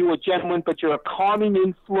only are you a gentleman, but you're a calming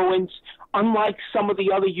influence. Unlike some of the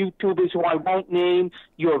other YouTubers who I won't name,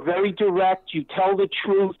 you're very direct. You tell the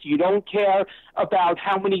truth. You don't care about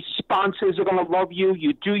how many sponsors are going to love you.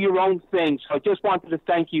 You do your own thing. So I just wanted to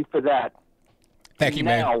thank you for that. Thank you,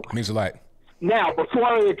 man. It means a lot. Now, before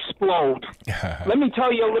I explode, let me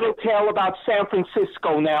tell you a little tale about San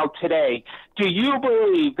Francisco now today. Do you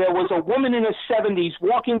believe there was a woman in her 70s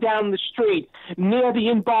walking down the street near the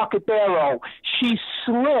Embarcadero? She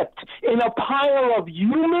slipped in a pile of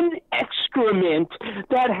human excrement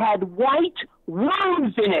that had white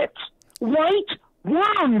worms in it. White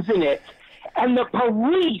worms in it. And the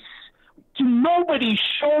police, nobody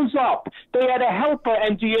shows up. They had to help her.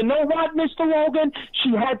 And do you know what, Mr. Logan?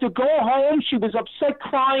 She had to go home. She was upset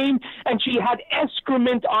crying, and she had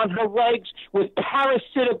excrement on her legs with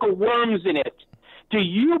parasitical worms in it. Do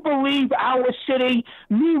you believe our city,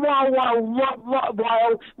 meanwhile, while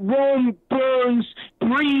Rome burns,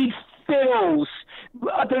 breed fills,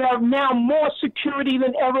 there are now more security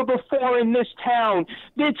than ever before in this town.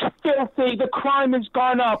 It's filthy. The crime has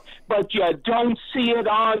gone up, but you don't see it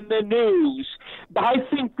on the news. I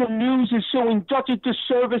think the news is doing such a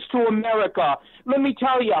disservice to America. Let me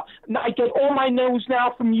tell you, I get all my news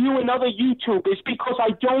now from you and other YouTubers because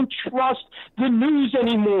I don't trust the news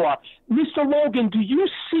anymore. Mr. Logan, do you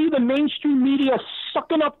see the mainstream media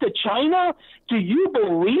sucking up to China? Do you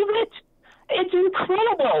believe it? It's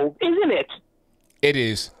incredible, isn't it? It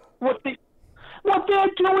is. What they're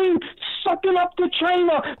doing, sucking up to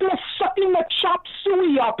China. They're sucking the chop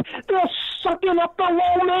suey up. They're sucking up the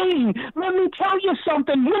lo mein. Let me tell you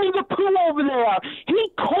something. Winnie the Pooh over there,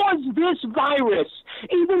 he caused this virus.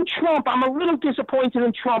 Even Trump, I'm a little disappointed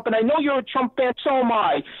in Trump, and I know you're a Trump fan, so am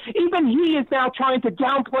I. Even he is now trying to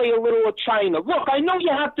downplay a little of China. Look, I know you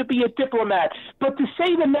have to be a diplomat, but to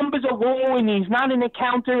say the numbers are low and he's not an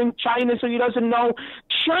accountant in China so he doesn't know,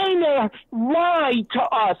 China lied to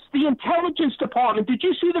us. The intelligence department, did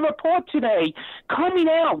you see the report today coming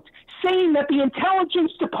out saying that the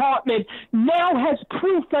intelligence department now has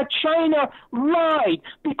proof that China lied?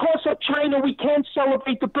 Because of China, we can't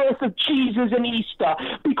celebrate the birth of Jesus and Easter.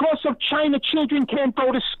 Because of China, children can't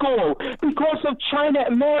go to school. Because of China,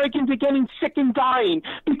 Americans are getting sick and dying.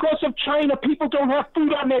 Because of China, people don't have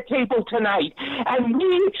food on their table tonight. And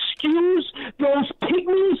we excuse those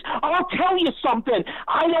pygmies? I'll tell you something.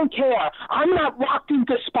 I don't care. I'm not locked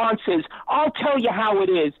into sponsors. I'll tell you how it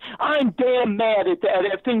is. I'm damn mad at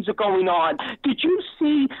things are going on. Did you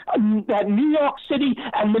see that New York City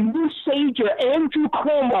and the new savior, Andrew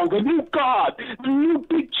Cuomo, the new god, the new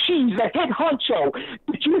big cheese, the head honcho?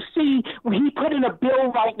 Did you see he put in a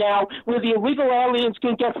bill right now where the illegal aliens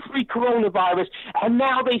can get free coronavirus, and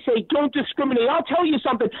now they say don't discriminate? I'll tell you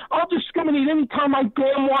something. I'll discriminate anytime I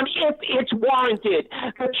damn want if it's warranted.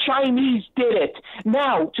 The Chinese did it.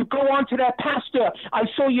 Now, to go on to that pastor, I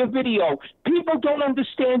saw your video. People don't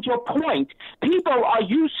understand your point. People, are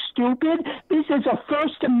you stupid? This is a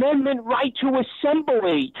First Amendment right to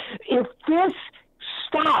assembly. If this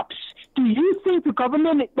stops, Do you think the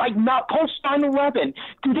government, like not post 9/11,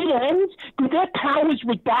 did it end? Did their powers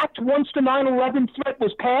redact once the 9/11 threat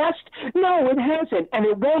was passed? No, it hasn't, and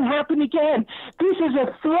it won't happen again. This is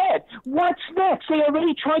a threat. What's next? They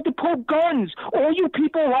already tried to pull guns. All you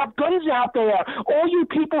people who have guns out there, all you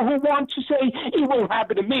people who want to say, it won't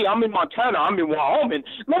happen to me. I'm in Montana. I'm in Wyoming.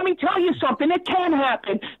 Let me tell you something. It can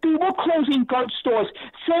happen. They were closing gun stores.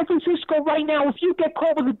 San Francisco right now, if you get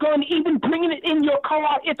caught with a gun, even bringing it in your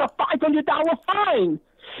car, it's a $500 fine.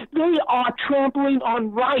 They are trampling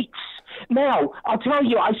on rights. Now, I'll tell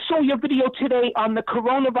you, I saw your video today on the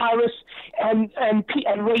coronavirus and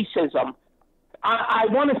racism. I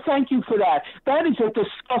want to thank you for that. That is a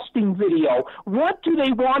disgusting video. What do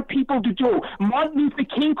they want people to do? Martin Luther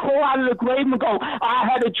King crawl out of the grave and go, I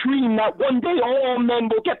had a dream that one day all men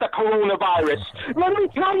will get the coronavirus. Let me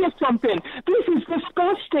tell you something. This is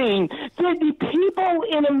disgusting. The people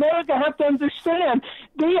in America have to understand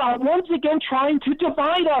they are once again trying to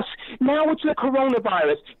divide us. Now it's the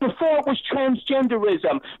coronavirus. Before it was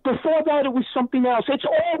transgenderism. Before that it was something else. It's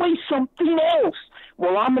always something else.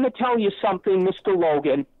 Well, I'm going to tell you something, Mr.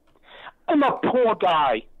 Logan. I'm a poor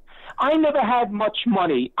guy. I never had much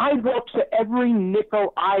money. I worked for every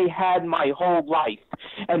nickel I had my whole life.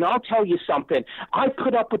 And I'll tell you something. I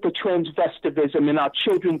put up with the transvestivism and our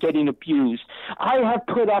children getting abused. I have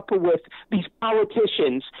put up with these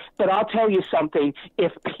politicians. But I'll tell you something.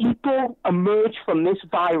 If people emerge from this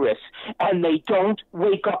virus and they don't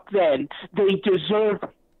wake up then, they deserve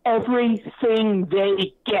everything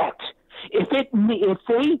they get. If they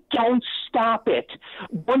don't stop it,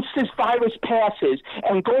 once this virus passes,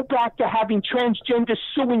 and go back to having transgender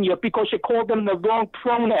suing you because you called them the wrong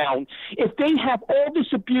pronoun, if they have all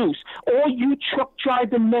this abuse, all you truck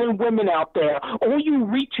driving men and women out there, all you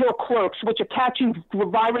retail clerks, which are catching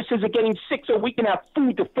viruses, are getting sick so we can have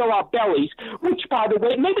food to fill our bellies, which, by the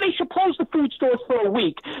way, maybe they should close the food stores for a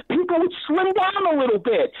week. People would slim down a little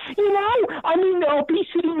bit. You know, I mean, the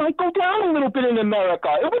obesity might go down a little bit in America.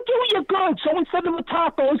 It would do you good. So instead of the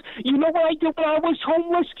tacos, you know what I did when I was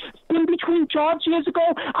homeless in between jobs years ago?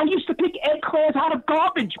 I used to pick eggplants out of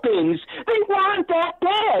garbage bins. They weren't that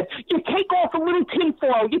bad. You take off a little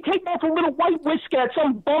tinfoil, you take off a little white whisker that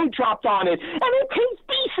some bum dropped on it, and it tastes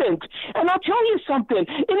decent. And I'll tell you something,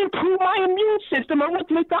 it improved my immune system. I went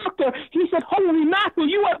to the doctor. He said, holy mackerel,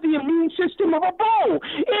 you have the immune system of a bull.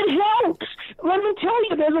 It helps. Let me tell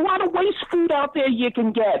you, there's a lot of waste food out there you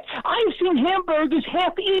can get. I've seen hamburgers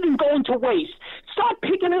half eaten going to waste. Start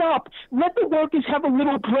picking it up. Let the workers have a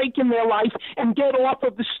little break in their life and get off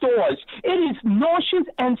of the stores. It is nauseous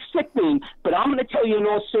and sickening. But I'm going to tell you in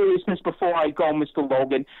all seriousness before I go, Mr.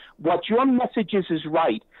 Logan, what your message is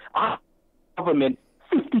right. Our government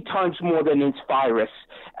 50 times more than its virus.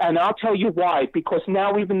 And I'll tell you why. Because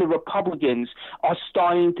now even the Republicans are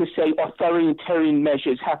starting to say authoritarian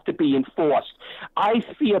measures have to be enforced. I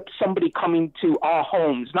fear somebody coming to our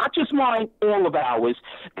homes, not just mine, all of ours.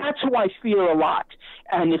 That's who I fear a lot.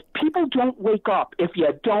 And if people don't wake up, if you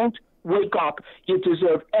don't wake up, you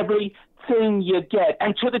deserve everything you get.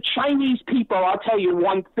 And to the Chinese people, I'll tell you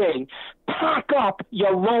one thing. Pack up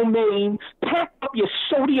your romaine, pack up your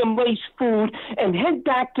sodium-laced food, and head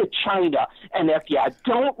back to China. And if you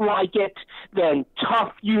don't like it, then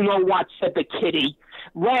tough, you know what, said the kitty.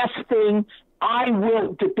 Last thing, I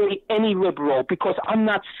will debate any liberal because I'm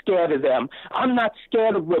not scared of them. I'm not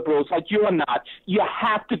scared of liberals like you're not. You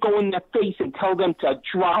have to go in their face and tell them to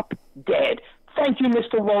drop dead. Thank you,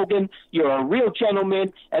 Mr. Logan. You're a real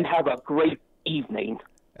gentleman, and have a great evening.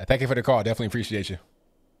 Thank you for the call. Definitely appreciate you.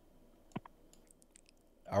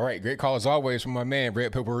 All right. Great call as always from my man,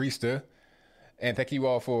 Red Pill Barista. And thank you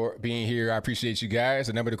all for being here. I appreciate you guys.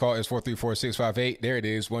 The number to call is 434-658. There it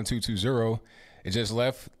is, 1220. It just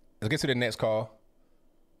left. Let's get to the next call.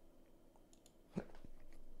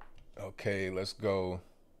 Okay, let's go.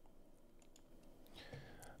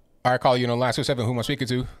 All right, call you on line 27. Who am I speaking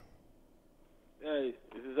to? Hey,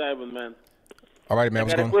 this is Ivan, man. All right, man.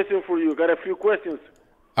 I got a question for you. Got a few questions.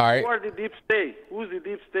 All right. Who are the deep state? Who's the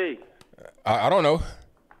deep state? I don't know.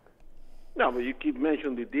 No, but you keep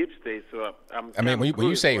mentioning the deep state, so I mean, when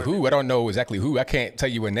you say who, I don't know exactly who. I can't tell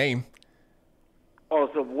you a name. Oh,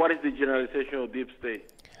 so what is the generalization of deep state?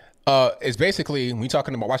 It's basically, when you're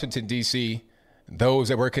talking about Washington, D.C., those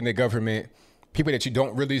that work in the government, people that you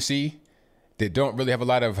don't really see, that don't really have a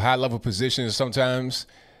lot of high-level positions sometimes,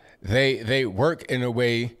 they work in a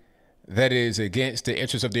way that is against the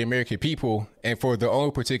interests of the American people and for their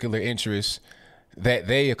own particular interests that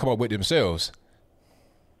they come up with themselves.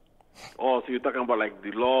 Oh, so you're talking about like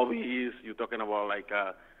the lobbies, you're talking about like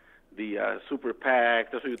the super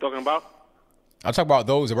PAC, that's what you're talking about? I'm talking about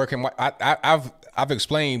those that work in. I've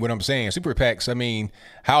explained what I'm saying. Super PACs. I mean,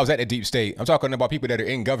 how is that the deep state? I'm talking about people that are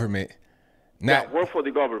in government. Not work for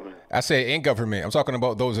the government. I said in government. I'm talking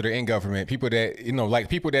about those that are in government. People that like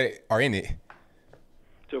people that are in it.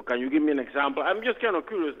 So can you give me an example? I'm just kind of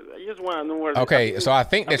curious. I just want to know where. Okay, so I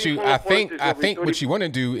think that I think what you want to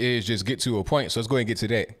do is just get to a point. So let's go ahead and get to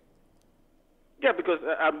that. Yeah, because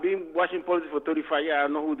I've been watching politics for 35 years. I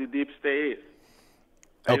know who the deep state is.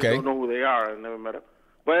 I Okay. just don't know who they are. It never matter.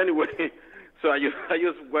 But anyway, so I just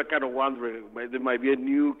was kind of wondering. There might be a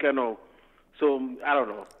new kind of. So I don't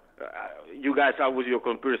know. You guys are with your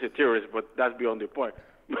conspiracy theories, but that's beyond the point.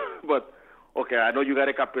 But okay, I know you got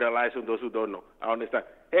to capitalize on those who don't know. I understand.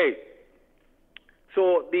 Hey,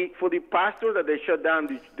 so for the pastor that they shut down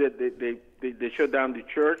they shut down the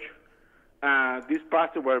church. These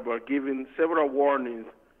pastors were given several warnings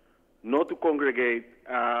not to congregate.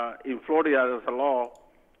 In Florida, there's a law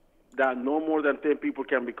that no more than 10 people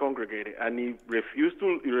can be congregated, and he refused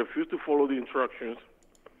to follow the instructions,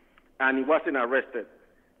 and he wasn't arrested.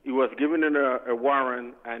 He was given a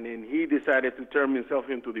warrant, and then he decided to turn himself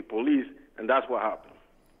into the police, and that's what happened.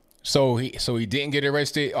 So he didn't get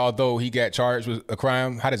arrested, although he got charged with a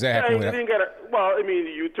crime. How does that happen? He didn't get well, I mean,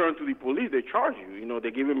 you turn to the police, they charge you. You know, they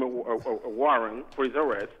give him a warrant for his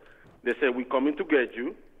arrest. They said, we're coming to get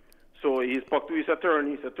you. So he spoke to his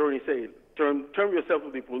attorney. His attorney said, turn yourself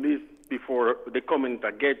to the police before they come in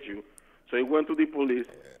to get you. So he went to the police.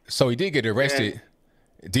 So he did get arrested.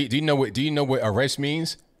 Do you know what arrest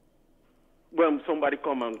means? When somebody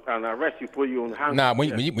come and arrest you, put you on handcuffs. Nah,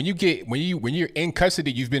 when you're in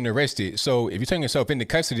custody, you've been arrested. So if you turn yourself into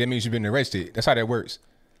custody, that means you've been arrested. That's how that works.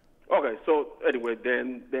 Okay, so anyway,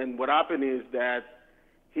 then what happened is that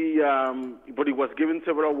but he was given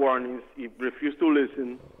several warnings. He refused to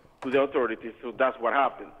listen to the authorities, so that's what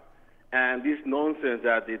happened. And this nonsense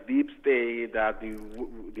that the deep state, that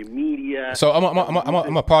the media. So I'm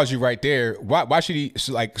gonna pause you right there. Why should he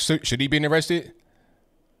should he be arrested?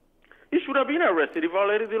 He should have been arrested. He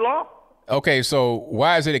violated the law. Okay, so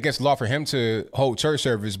why is it against the law for him to hold church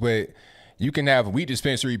service, but you can have a weed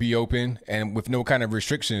dispensary be open and with no kind of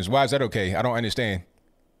restrictions? Why is that okay? I don't understand.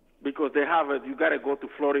 Because they have you got to go to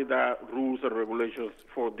Florida rules and regulations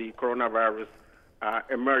for the coronavirus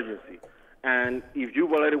emergency. And if you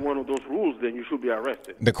violated one of those rules, then you should be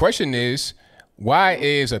arrested. The question is, why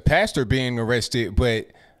is a pastor being arrested, but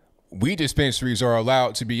weed dispensaries are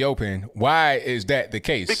allowed to be open? Why is that the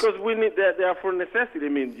case? Because we need that. They are for necessity. I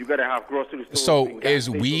mean, you got to have grocery stores. So is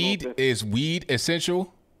weed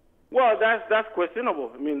essential? Well, that's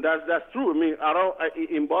questionable. I mean, that's true. I mean,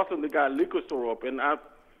 in Boston they got a liquor store open. I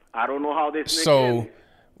don't know how they. So,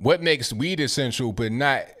 what makes weed essential but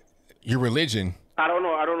not your religion? I don't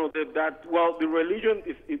know. Well, the religion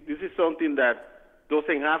this is something that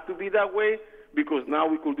doesn't have to be that way, because now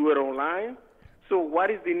we could do it online. So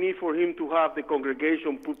what is the need for him to have the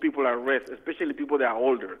congregation put people at rest, especially people that are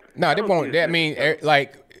older? No, they won't. I mean,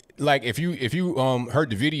 like if you heard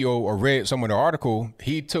the video or read some of the article,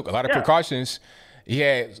 he took a lot of precautions. He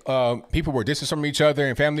had people were distanced from each other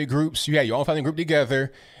in family groups. You had your own family group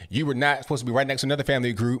together. You were not supposed to be right next to another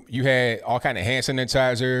family group. You had all kind of hand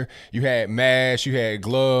sanitizer. You had masks. You had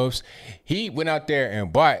gloves. He went out there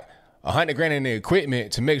and bought $100,000 in the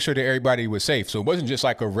equipment to make sure that everybody was safe. So it wasn't just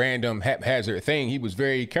like a random haphazard thing. He was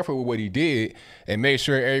very careful with what he did and made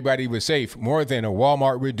sure everybody was safe, more than a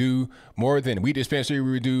Walmart would do, more than a weed dispensary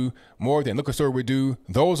would do, more than a liquor store would do.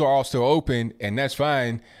 Those are all still open, and that's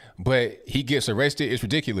fine. But he gets arrested. It's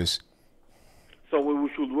ridiculous. So we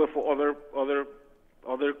should do it for other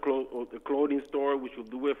clothing store. We should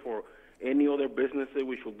do it for any other businesses.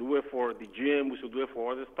 We should do it for the gym. We should do it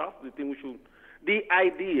for other stuff. The thing we should. The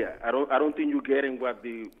idea, I don't think you're getting what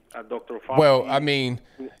the Dr. Fauci. Well, I mean,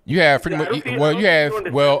 you have freedom. I'm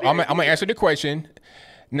gonna answer the question.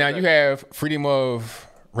 Now you have freedom of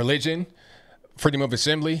religion, freedom of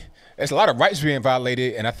assembly. There's a lot of rights being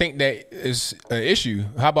violated, and I think that is an issue.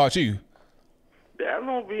 How about you? They are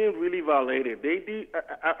not being really violated.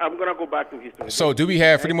 I'm gonna go back to history. So, do we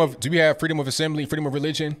have freedom of assembly, freedom of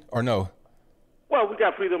religion, or no? Well, we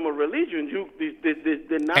got freedom of religion.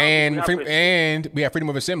 And we have freedom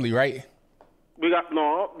of assembly, right? We got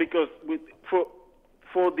because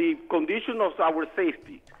for the condition of our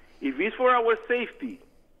safety. If it's for our safety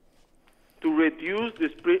to reduce the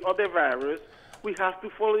spread of the virus, we have to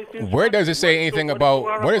follow this instruction. Where does it say anything about?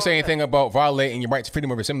 Where does it say anything about violating your right to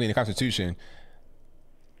freedom of assembly in the Constitution?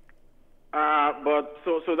 But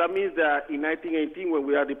so that means that in 1918, when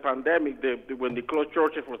we had the pandemic, when they closed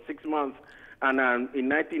churches for 6 months. And in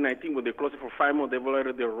 1919, when they closed it for 5 months, they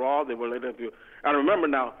violated the law. I remember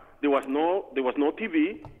now, there was no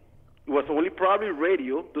TV. It was only probably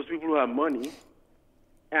radio, those people who have money,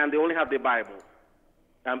 and they only have the Bible.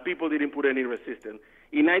 And people didn't put any resistance.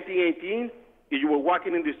 In 1918, if you were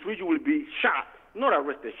walking in the street, you would be shot. Not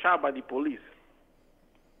arrested, shot by the police.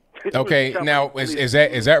 Okay, now is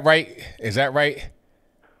that right? Is that right?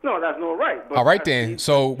 No, that's not right. But all right then.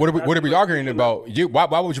 So what are we arguing about?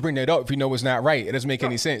 Why would you bring that up if you know it's not right? It doesn't make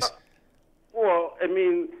any sense. Well, I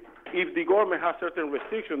mean, if the government has certain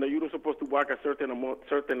restrictions that you're not supposed to work a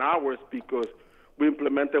certain hours because we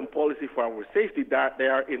implement them policy for our safety that they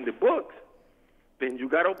are in the books, then you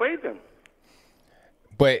gotta obey them.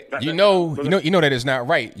 But you know that it's not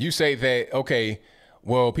right. You say that, okay,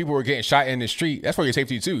 well, people were getting shot in the street. That's for your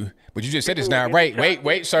safety too. But you just said it's not right.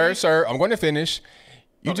 Wait, sir, I'm going to finish.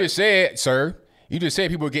 You just said, sir,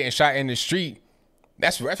 people were getting shot in the street.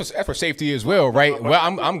 That's for safety as well, right? Well,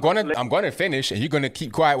 I'm gonna finish, and you're gonna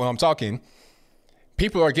keep quiet while I'm talking.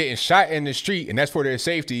 People are getting shot in the street, and that's for their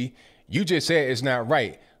safety. You just said it's not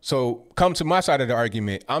right. So come to my side of the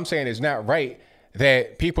argument. I'm saying it's not right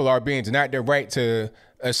that people are being denied their right to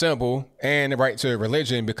assemble and the right to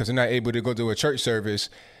religion because they're not able to go to a church service.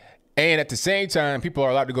 And at the same time, people are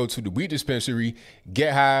allowed to go to the weed dispensary,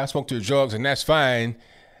 get high, smoke their drugs, and that's fine.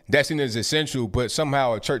 That's seen as essential, but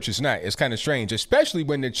somehow a church is not. It's kind of strange, especially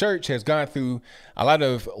when the church has gone through a lot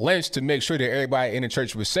of lengths to make sure that everybody in the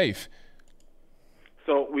church was safe.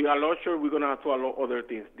 So we are not sure we're going to have to allow other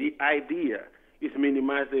things. The idea is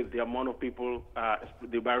minimize the amount of people,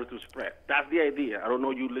 the virus to spread. That's the idea. I don't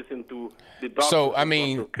know. You listen to the doctors. So I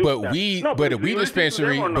mean, but a weed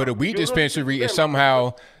dispensary is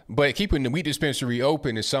somehow. But keeping the weed dispensary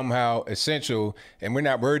open is somehow essential, and we're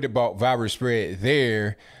not worried about virus spread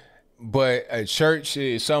there. But a church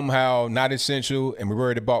is somehow not essential, and we're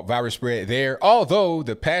worried about virus spread there. Although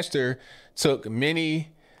the pastor took many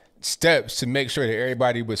steps to make sure that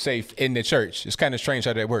everybody was safe in the church. It's kind of strange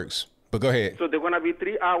how that works. But go ahead. So they're going to be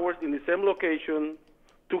 3 hours in the same location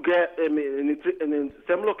to get in the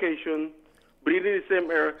same location, breathing the same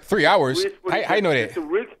air. 3 hours? How you know that?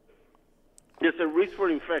 There's a risk for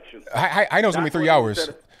infection. I know it's going to be 3 hours.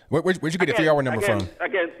 Where'd you get the 3 hour number from?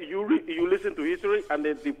 Again, you listen to history and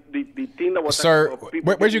the thing that was... Sir,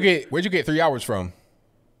 where'd you get 3 hours from?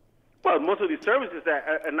 Well, most of the services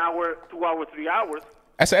are an hour, 2 hours, 3 hours.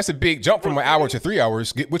 That's a big jump from an hour to 3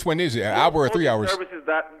 hours. Which one is it, an hour or 3 hours? Services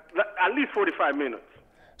that at least 45 minutes.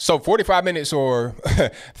 So 45 minutes or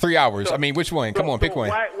 3 hours? So, I mean, which one? Come on, pick one.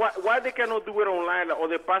 Why they cannot do it online like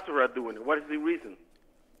other pastors are doing it? What is the reason?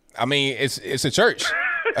 I mean, it's a church.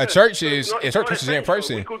 A church is in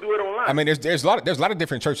person. We could do it online. I mean, there's a lot of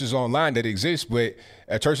different churches online that exist, but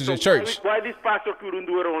a church is a church. Why this pastor couldn't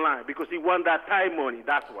do it online? Because he won that time money.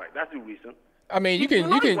 That's why. That's the reason. I mean, you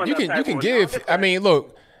can give. I mean,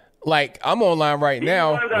 look, like I'm online right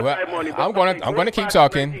now. I'm gonna keep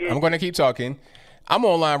talking. I'm gonna keep talking. I'm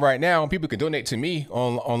online right now, and people can donate to me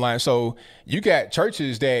online. So you got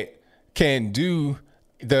churches that can do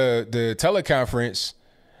the teleconference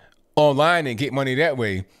online and get money that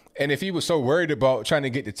way. And if he was so worried about trying to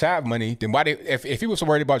get the tithe money, then why did if he was so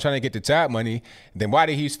worried about trying to get the tithe money, then why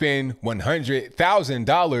did he spend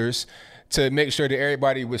 $100,000 to make sure that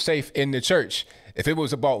everybody was safe in the church? If it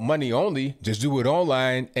was about money only, just do it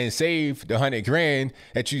online and save the $100,000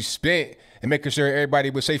 that you spent and making sure everybody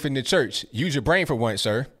was safe in the church. Use your brain for once,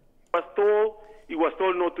 sir. He was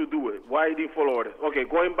told not to do it. Why he didn't follow orders? Okay,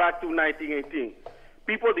 going back to 1918.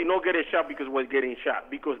 People did not get a shot because was getting shot,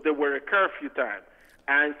 because there were a curfew time.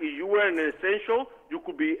 And if you were an essential, you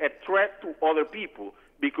could be a threat to other people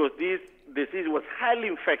because this disease was highly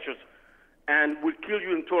infectious and would kill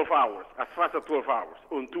you in 12 hours, as fast as 12 hours.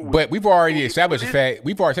 On 2 weeks. But we've already established the fact.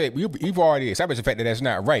 We've already established the fact that that's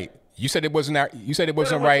not right. You said it wasn't. You said it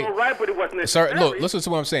wasn't right. Not right, but it wasn't necessary. Sir, look, listen to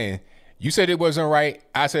what I'm saying. You said it wasn't right.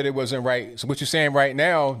 I said it wasn't right. So what you're saying right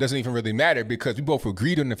now doesn't even really matter because we both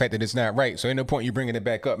agreed on the fact that it's not right. So ain't no point you bringing it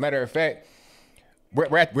back up. Matter of fact, we're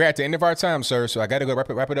at the end of our time, sir. So I got to go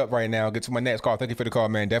wrap it up right now. Get to my next call. Thank you for the call,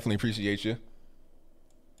 man. Definitely appreciate you.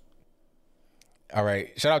 All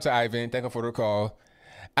right. Shout out to Ivan. Thank you for the call.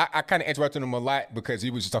 I kind of interrupted him a lot because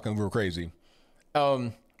he was just talking real crazy.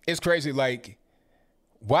 It's crazy. Like,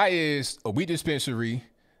 why is a weed dispensary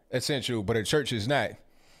essential, but a church is not?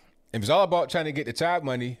 If it's all about trying to get the tithe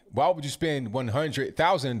money, why would you spend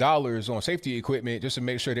 $100,000 on safety equipment just to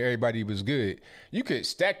make sure that everybody was good? You could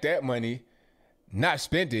stack that money, not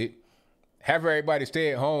spend it, have everybody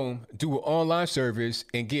stay at home, do an online service,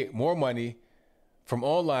 and get more money from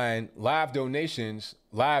online live donations,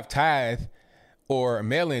 live tithe, or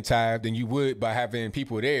mail-in tithe than you would by having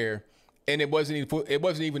people there. And it wasn't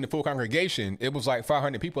even the full congregation. It was like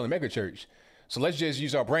 500 people in the mega church. So let's just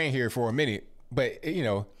use our brain here for a minute. But you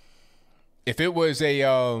know. If it was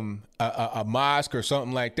a mosque or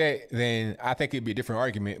something like that, then I think it'd be a different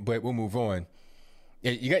argument. But we'll move on.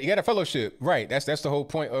 Yeah, you got a fellowship, right? That's the whole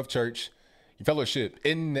point of church. You fellowship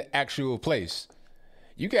in the actual place.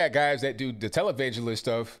 You got guys that do the televangelist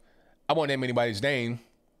stuff. I won't name anybody's name,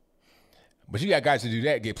 but you got guys that do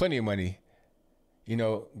that, get plenty of money. You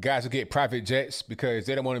know, guys will get private jets because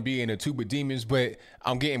they don't want to be in a tube of demons. But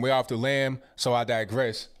I'm getting way off the lamb, so I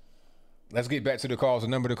digress. Let's get back to the calls. The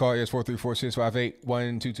number to call is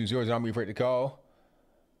 434-658-1220. I'm ready to call.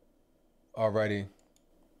 Alrighty,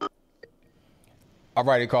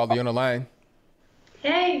 caller, you on the line?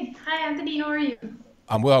 Hey, hi Anthony, how are you?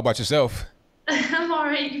 I'm well. How about yourself? I'm all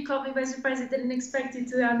right. You caught me by surprise. I didn't expect you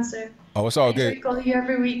to answer. Oh, it's all good. I call you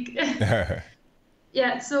every week. Hi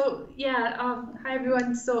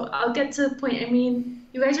everyone. So I'll get to the point. I mean,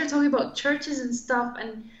 you guys are talking about churches and stuff,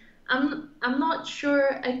 and I'm not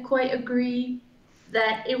sure I quite agree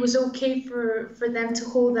that it was okay for them to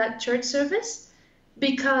hold that church service,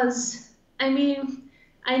 because I mean,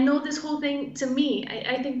 I know this whole thing, to me,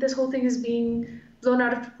 I think this whole thing is being blown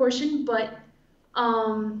out of proportion, but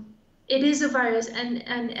it is a virus, and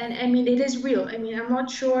I mean, it is real. I mean, I'm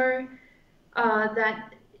not sure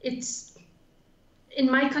that it's,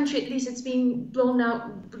 in my country at least, it's being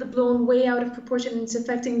blown way out of proportion, and it's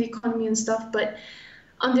affecting the economy and stuff. But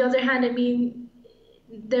on the other hand, I mean,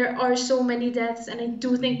 there are so many deaths, and I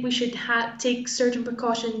do think we should take certain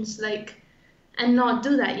precautions, like, and not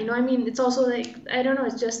do that, you know? I mean, it's also like, I don't know,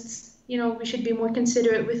 it's just, you know, we should be more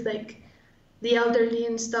considerate with, like, the elderly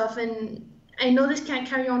and stuff. And I know this can't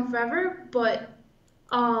carry on forever, but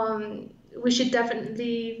we should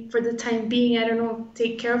definitely, for the time being, I don't know,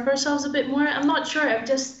 take care of ourselves a bit more. I'm not sure. I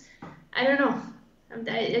don't know.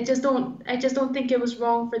 I just don't think it was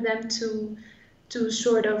wrong for them to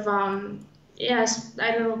sort of, I don't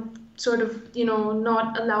know, sort of, you know,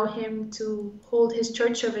 not allow him to hold his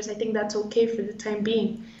church service. I think that's okay for the time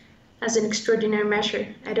being as an extraordinary measure.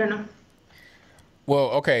 I don't know. Well,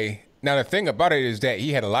 okay. Now, the thing about it is that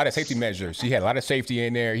he had a lot of safety measures. He had a lot of safety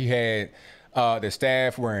in there. He had the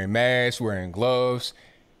staff wearing masks, wearing gloves.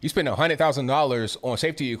 He spent $100,000 on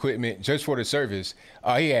safety equipment just for the service.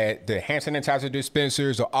 He had the hand sanitizer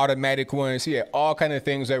dispensers, the automatic ones. He had all kind of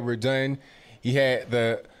things that were done. He had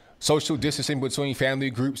the social distancing between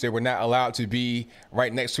family groups. They were not allowed to be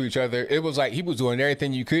right next to each other. It was like he was doing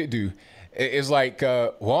everything you could do. It's like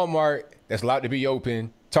Walmart that's allowed to be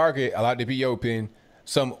open, Target allowed to be open,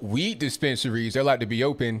 some weed dispensaries, they're allowed to be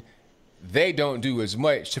open. They don't do as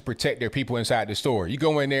much to protect their people inside the store. You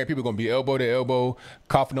go in there, people are going to be elbow to elbow,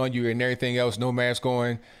 coughing on you and everything else, no mask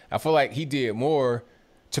on. I feel like he did more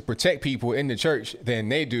to protect people in the church than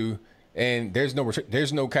they do. And there's no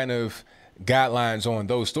kind of guidelines on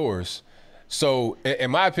those stores. So in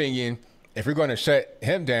my opinion, if we're going to shut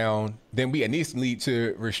him down, then we at least need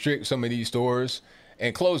to restrict some of these stores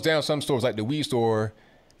and close down some stores like the weed store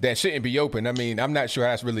that shouldn't be open. I mean, I'm not sure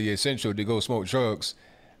that's really essential to go smoke drugs,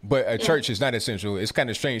 but a church is not essential. It's kind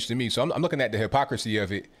of strange to me. So I'm looking at the hypocrisy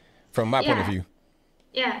of it from my point of view.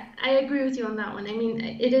 Yeah, I agree with you on that one. I mean,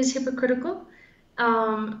 it is hypocritical.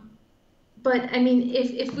 But I mean,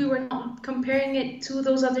 if we were not comparing it to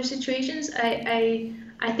those other situations, I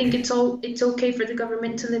think it's okay for the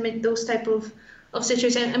government to limit those type of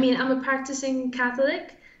situations. I mean, I'm a practicing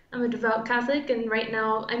Catholic. I'm a devout Catholic, and right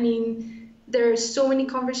now, I mean, there's so many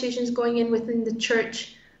conversations going in within the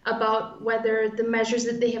church about whether the measures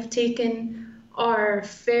that they have taken are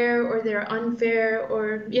fair or they're unfair,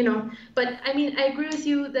 or, you know. But I mean, I agree with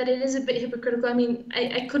you that it is a bit hypocritical. I mean,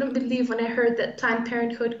 I couldn't believe when I heard that Planned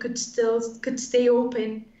Parenthood could stay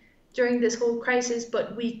open during this whole crisis,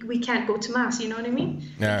 but we can't go to mass. You know what I mean?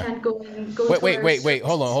 Yeah. We can't go and go. Wait.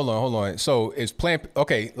 Hold on. So is Planned?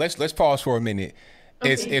 Okay, let's pause for a minute.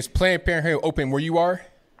 Okay. Is Planned Parenthood open where you are?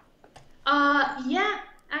 Yeah,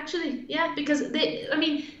 actually, yeah, because they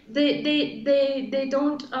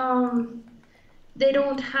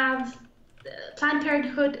don't have, Planned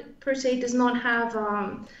Parenthood per se does not have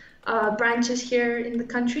branches here in the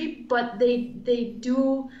country, but they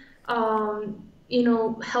do you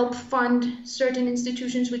know, help fund certain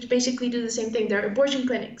institutions which basically do the same thing. They're abortion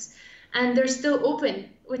clinics, and they're still open,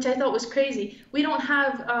 which I thought was crazy. We don't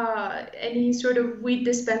have any sort of weed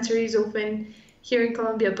dispensaries open here in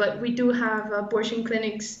Colombia, but we do have abortion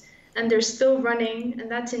clinics, and they're still running, and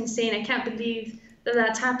that's insane. I can't believe that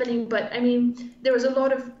that's happening. But I mean, there was a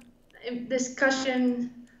lot of discussion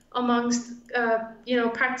amongst you know,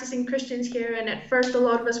 practicing Christians here, and at first a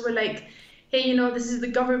lot of us were like, hey, you know, this is the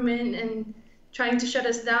government and trying to shut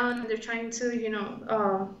us down, and they're trying to, you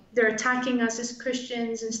know, they're attacking us as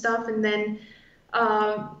Christians and stuff. And then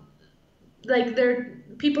like they're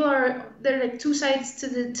like two sides to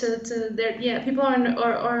the people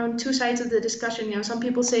are on two sides of the discussion. You know, some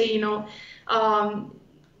people say, you know,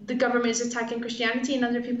 the government is attacking Christianity, and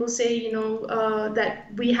other people say, you know, that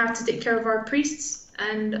we have to take care of our priests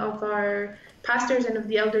and of our pastors and of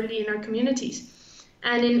the elderly in our communities.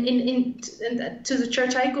 And to the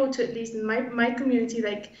church I go to, at least in my community,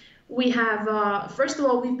 like, we have, first of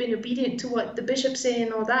all, we've been obedient to what the bishops say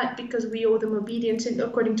and all that, because we owe them obedience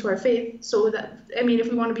according to our faith. So that, I mean, if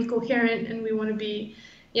we want to be coherent and we want to be,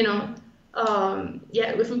 you know,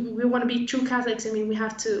 if we want to be true Catholics, I mean, we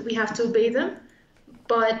have to obey them.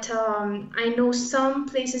 But I know some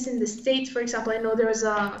places in the States, for example, I know there's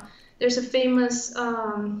a famous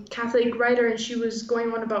Catholic writer, and she was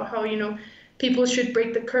going on about how, you know, people should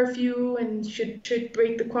break the curfew and should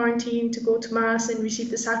break the quarantine to go to mass and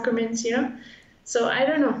receive the sacraments, you know. So I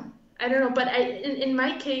don't know, but in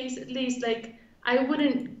my case, at least, like, I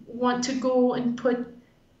wouldn't want to go and put,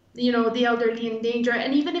 you know, the elderly in danger.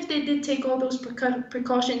 And even if they did take all those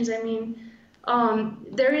precautions, I mean,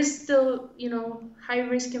 there is still, you know, high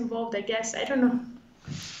risk involved, I guess. I don't know.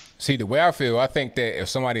 See, the way I feel, I think that if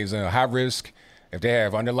somebody's in high risk, if they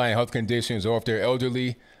have underlying health conditions, or if they're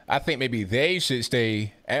elderly, I think maybe they should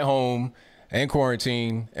stay at home and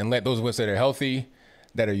quarantine, and let those of us that are healthy,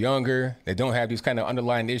 that are younger, that don't have these kind of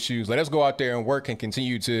underlying issues, let us go out there and work and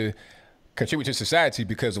continue to contribute to society.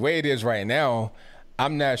 Because the way it is right now,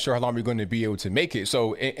 I'm not sure how long we're going to be able to make it.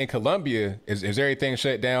 So in Colombia, is everything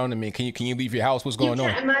shut down? I mean, can you leave your house? What's going on?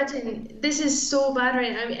 You can't imagine. This is so bad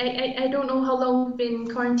right now. I mean, I don't know how long we've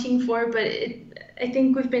been quarantined for, but I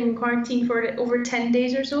think we've been quarantined for over 10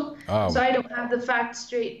 days or so. Oh. So I don't have the facts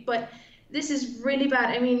straight, but this is really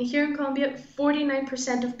bad. I mean, here in Colombia,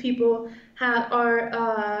 49% of people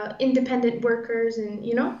are independent workers, and,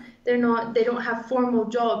 you know, they don't have formal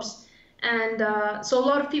jobs. And so a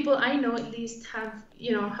lot of people I know, at least, have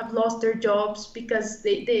lost their jobs because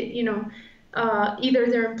they you know, either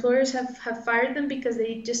their employers have fired them because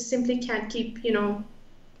they just simply can't keep, you know,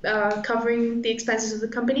 covering the expenses of the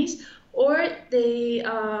companies, or they,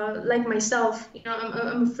 like myself, you know,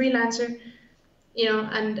 I'm a freelancer, you know,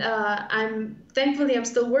 and I'm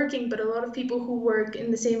still working, but a lot of people who work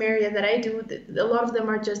in the same area that I do, a lot of them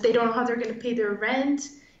are just, they don't know how they're going to pay their rent,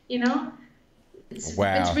 you know. It's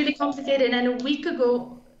really complicated. And a week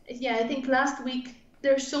ago, I think last week,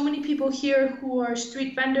 there's so many people here who are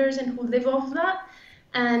street vendors and who live off of that.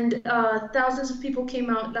 And thousands of people came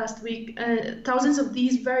out last week. Thousands of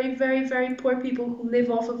these very, very, very poor people who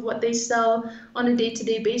live off of what they sell on a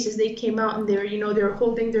day-to-day basis. They came out and they were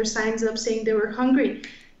holding their signs up saying they were hungry.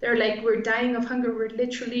 They're like, we're dying of hunger. We're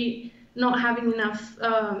literally not having enough.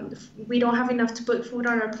 We don't have enough to put food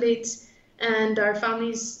on our plates, and our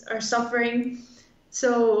families are suffering.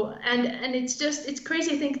 So, and it's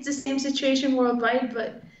crazy. I think it's the same situation worldwide,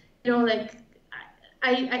 but, you know, like,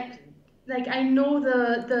 I know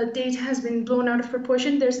the data has been blown out of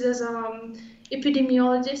proportion. There's this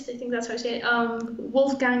epidemiologist, I think that's how I say it,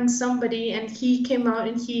 Wolfgang somebody, and he came out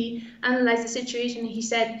and he analyzed the situation. And he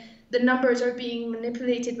said the numbers are being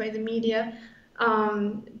manipulated by the media,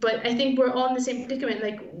 but I think we're all in the same predicament.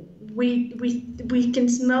 Like, we can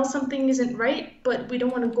smell something isn't right, but we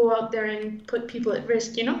don't want to go out there and put people at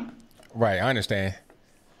risk, you know? Right, I understand.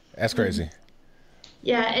 That's crazy.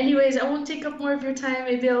 Yeah, anyways, I won't take up more of your time,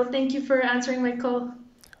 Abel. Thank you for answering my call.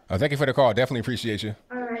 Oh, thank you for the call. Definitely appreciate you.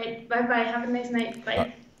 All right, bye-bye. Have a nice night.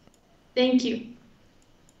 Bye. Thank you.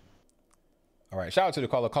 All right, shout out to the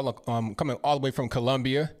caller coming all the way from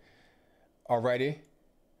Colombia already.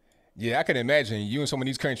 Yeah, I can imagine you in some of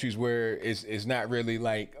these countries where it's not really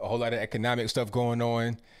like a whole lot of economic stuff going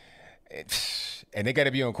on, and they got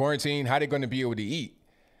to be on quarantine. How they going to be able to eat?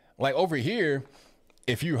 Like over here,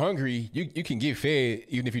 if you're hungry, you can get fed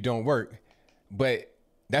even if you don't work, but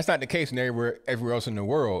that's not the case in everywhere else in the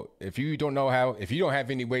world. If you don't have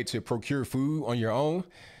any way to procure food on your own,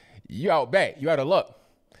 you out back, you out of luck.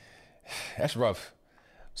 That's rough.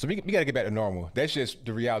 So we got to get back to normal. That's just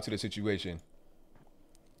the reality of the situation.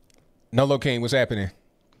 Nolo King, what's happening?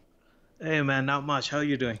 Hey man, not much. How are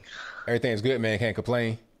you doing? Everything's good, man. Can't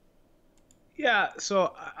complain. Yeah,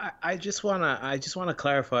 so I just wanna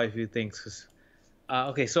clarify a few things. 'Cause,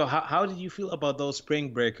 okay, so how did you feel about those spring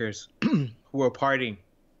breakers who were partying?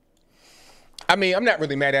 I mean, I'm not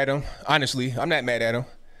really mad at them. Honestly, I'm not mad at them.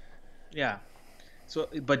 Yeah. So,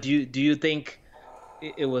 but do you think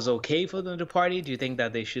it was okay for them to party? Do you think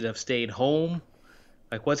that they should have stayed home?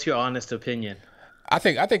 Like, what's your honest opinion? I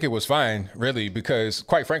think it was fine, really, because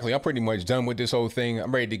quite frankly, I'm pretty much done with this whole thing.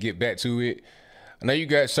 I'm ready to get back to it. I know you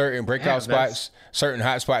got certain breakout spots, certain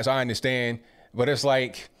hot spots. I understand, but it's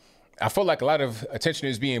like I feel like a lot of attention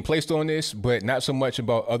is being placed on this, but not so much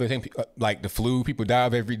about other things like the flu. People die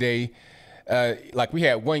of every day. Like we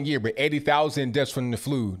had 1 year, but 80,000 deaths from the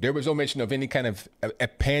flu. There was no mention of any kind of a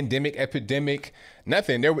pandemic, epidemic,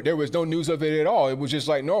 nothing. There was no news of it at all. It was just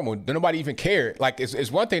like normal. Nobody even cared. Like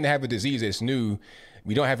it's one thing to have a disease that's new.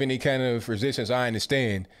 We don't have any kind of resistance. I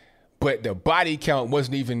understand, but the body count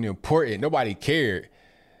wasn't even important. Nobody cared.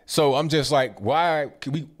 So I'm just like, why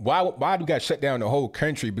do we got to shut down the whole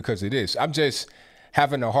country because of this? I'm just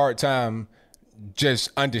having a hard time just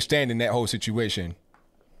understanding that whole situation.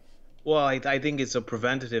 Well, I think it's a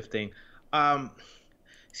preventative thing.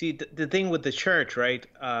 See, the thing with the church, right?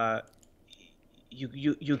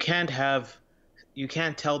 You can't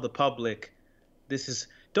tell the public this is.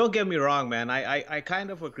 Don't get me wrong, man. I kind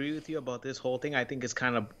of agree with you about this whole thing. I think it's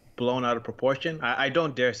kind of blown out of proportion. I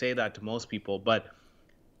don't dare say that to most people, but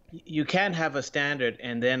you can't have a standard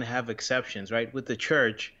and then have exceptions, right? With the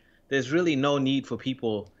church, there's really no need for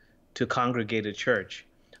people to congregate at church.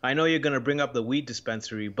 I know you're going to bring up the weed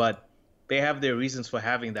dispensary, but they have their reasons for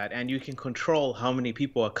having that, and you can control how many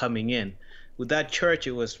people are coming in. With that church,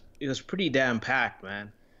 it was pretty damn packed,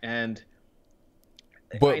 man. And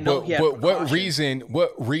but what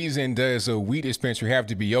reason does a weed dispensary have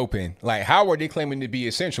to be open? Like, how are they claiming to be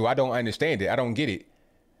essential? I don't understand it. I don't get it.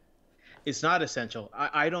 It's not essential.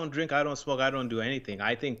 I don't drink, I don't smoke, I don't do anything.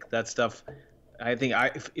 I think that stuff,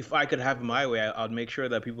 if I could have it my way, I'd make sure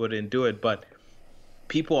that people didn't do it. But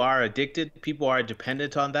people are addicted. People are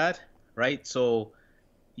dependent on that, right? So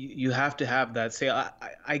you have to have that. Say,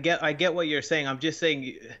 I get what you're saying. I'm just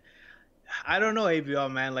saying, I don't know,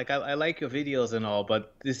 ABL, man. Like, I like your videos and all,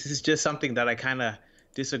 but this is just something that I kind of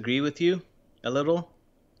disagree with you a little.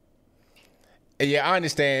 Yeah, I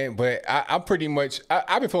understand, but I'm pretty much,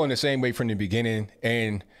 I've been feeling the same way from the beginning.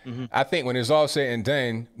 And I think when it's all said and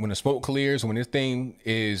done, when the smoke clears, when this thing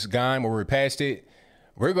is gone or we're past it,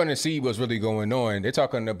 we're going to see what's really going on. They're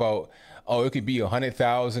talking about, oh, it could be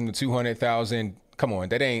 100,000 to 200,000. Come on,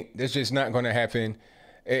 that's just not going to happen.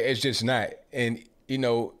 It's just not. And, you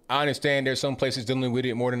know, I understand there's some places dealing with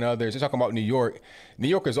it more than others. They're talking about New York. New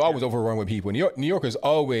York is always overrun with people. New York is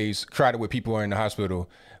always crowded with people in the hospital,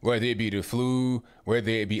 whether it be the flu, whether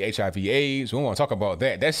it be HIV/AIDS. We don't want to talk about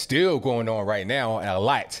that. That's still going on right now and a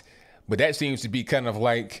lot. But that seems to be kind of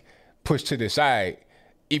like pushed to the side,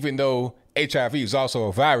 even though HIV is also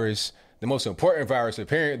a virus. The most important virus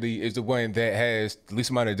apparently is the one that has the least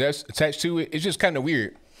amount of deaths attached to it. It's just kind of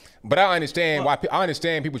weird. But I understand I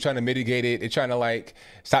understand people trying to mitigate it. They're trying to like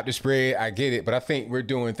stop the spread. I get it. But I think we're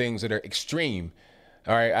doing things that are extreme.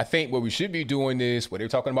 All right. I think what we should be doing is what they were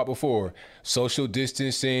talking about before: social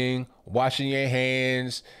distancing, washing your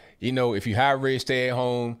hands. You know, if you high risk, stay at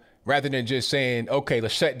home, rather than just saying, OK,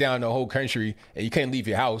 let's shut down the whole country and you can't leave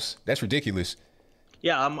your house. That's ridiculous.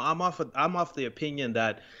 Yeah, I'm off the opinion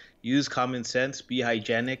that use common sense, be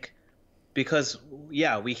hygienic. Because,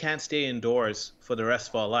 yeah, we can't stay indoors for the rest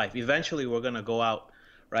of our life. Eventually, we're going to go out,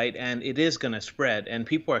 right? And it is going to spread, and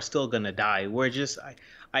people are still going to die.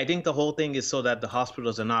 I think the whole thing is so that the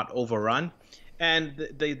hospitals are not overrun. And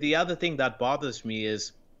the other thing that bothers me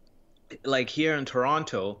is, like here in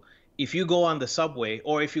Toronto, if you go on the subway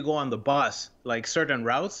or if you go on the bus, like certain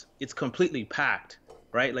routes, it's completely packed,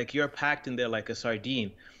 right? Like you're packed in there like a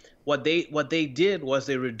sardine. What they did was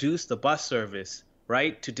they reduced the bus service,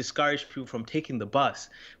 right, to discourage people from taking the bus.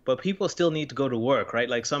 But people still need to go to work, right?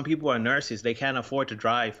 Like some people are nurses. They can't afford to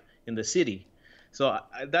drive in the city. So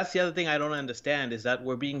that's the other thing I don't understand is that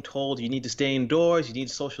we're being told you need to stay indoors, you need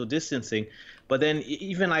social distancing. But then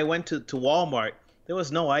even I went to Walmart, there was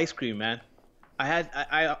no ice cream, man.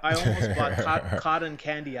 I almost bought cotton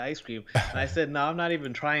candy ice cream. And I said, no, I'm not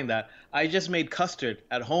even trying that. I just made custard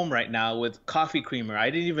at home right now with coffee creamer. I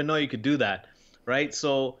didn't even know you could do that, right?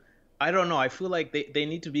 So I don't know. I feel like they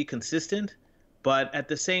need to be consistent, but at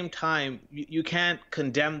the same time, you can't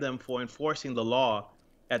condemn them for enforcing the law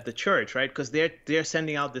at the church, right? Because they're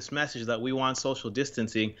sending out this message that we want social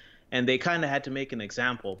distancing, and they kind of had to make an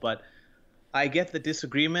example. But I get the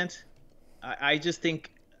disagreement. I just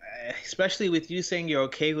think, especially with you saying you're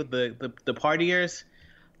okay with the partiers,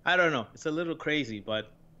 I don't know. It's a little crazy, but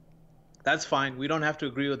that's fine. We don't have to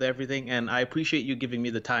agree with everything, and I appreciate you giving me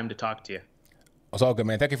the time to talk to you. It's all good,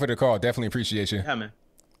 man. Thank you for the call. Definitely appreciate you. Yeah, man.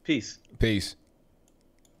 Peace. Peace.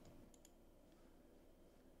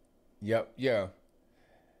 Yep. Yeah.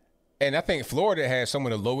 And I think Florida has some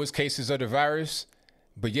of the lowest cases of the virus,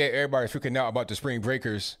 but yet everybody's freaking out about the spring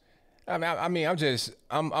breakers.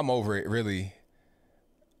 I'm over it, really.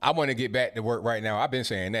 I want to get back to work right now. I've been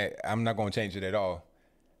saying that. I'm not going to change it at all.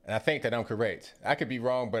 And I think that I'm correct. I could be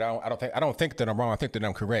wrong, but I don't think that I'm wrong. I think that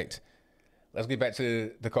I'm correct. Let's get back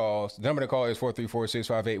to the calls. The number to call is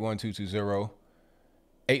 434-658-1220.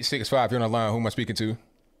 865, you're on the line. Who am I speaking to?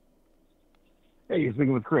 Hey, you're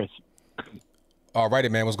speaking with Chris. All righty,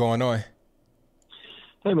 man. What's going on?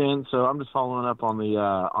 Hey, man. So I'm just following up on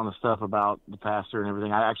the stuff about the pastor and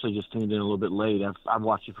everything. I actually just tuned in a little bit late. I've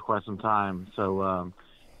watched you for quite some time. So,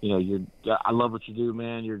 I love what you do,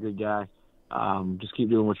 man. You're a good guy. Just keep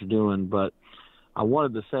doing what you're doing. But I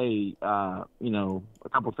wanted to say, a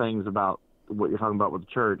couple things about what you're talking about with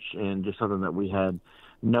the church and just something that we had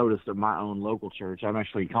noticed at my own local church. I'm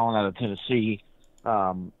actually calling out of Tennessee.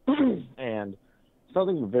 And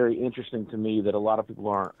something very interesting to me that a lot of people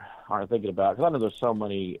aren't thinking about, because I know there's so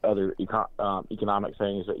many other economic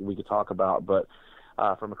things that we could talk about, but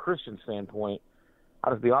from a Christian standpoint,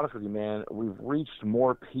 I'll just be honest with you, man, we've reached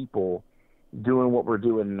more people doing what we're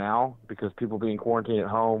doing now because people being quarantined at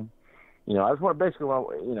home. I just want to basically,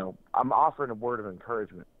 I'm offering a word of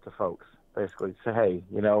encouragement to folks, basically say, hey,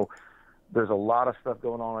 there's a lot of stuff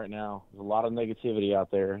going on right now. There's a lot of negativity out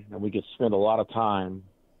there, and we could spend a lot of time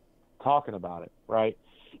talking about it, right?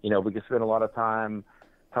 We could spend a lot of time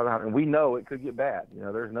talking about it, and we know it could get bad.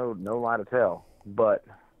 There's no lie to tell. But,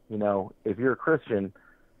 if you're a Christian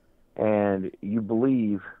and you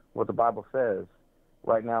believe what the Bible says,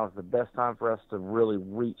 right now is the best time for us to really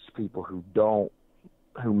reach people who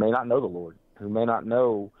may not know the Lord, who may not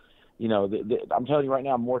know, I'm telling you right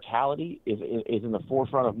now, mortality is in the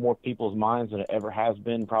forefront of more people's minds than it ever has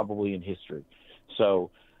been probably in history. So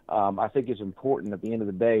I think it's important at the end of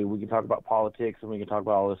the day, we can talk about politics and we can talk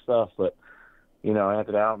about all this stuff, but,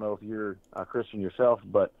 Anthony, I don't know if you're a Christian yourself,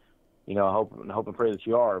 but, I hope and pray that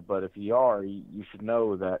you are. But if you are, you should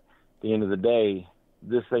know that at the end of the day,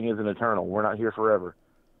 this thing isn't eternal. We're not here forever.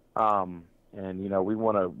 And, we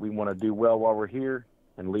want to do well while we're here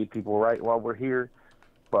and lead people right while we're here,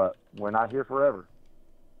 but we're not here forever.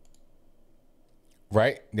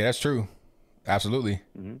 Right. Yeah, that's true. Absolutely.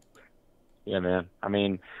 Mm-hmm. Yeah, man. I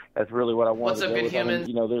mean, that's really what I want. What's up, good human?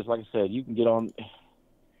 There's, like I said, you can get on.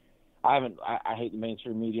 I hate the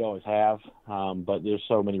mainstream media, always have, but there's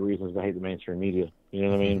so many reasons to hate the mainstream media. You know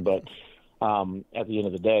what I mean? But at the end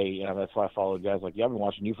of the day, that's why I followed guys like you. I've been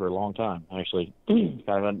watching you for a long time, actually. Kind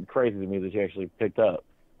of crazy to me that you actually picked up.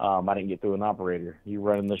 I didn't get through an operator. You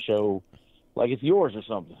running the show like it's yours or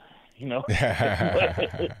something, Yeah,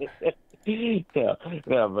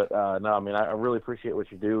 but no, I mean, I really appreciate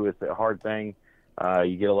what you do. It's a hard thing.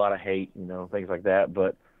 You get a lot of hate, things like that.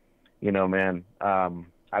 But, man,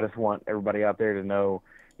 I just want everybody out there to know,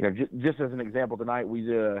 just as an example, tonight we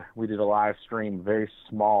did a live stream, very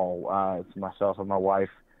small. It's myself and my wife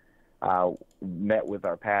met with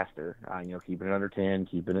our pastor, keeping it under 10,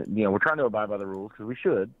 keeping it, we're trying to abide by the rules because we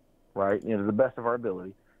should, right? To the best of our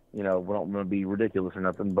ability. We don't want to be ridiculous or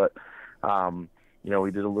nothing, but,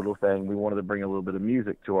 we did a little thing. We wanted to bring a little bit of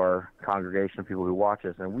music to our congregation, people who watch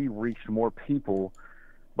us, and we reached more people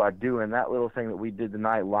by doing that little thing that we did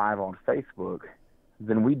tonight live on Facebook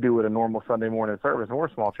than we do at a normal Sunday morning service. And we're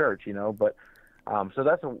a small church, but so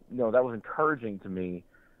that's that was encouraging to me.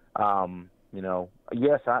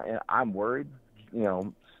 Yes, I'm worried,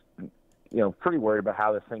 pretty worried about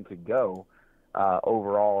how this thing could go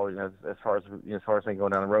overall, as far as things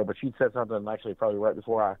going down the road. But she said something actually probably right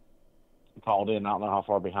before I called in. I don't know how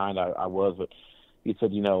far behind I was, but you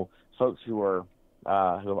said, folks who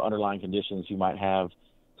have underlying conditions who might have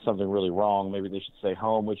something really wrong, maybe they should stay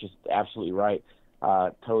home, which is absolutely right.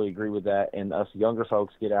 Totally agree with that. And us younger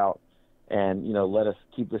folks get out and, let us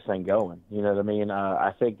keep this thing going. You know what I mean?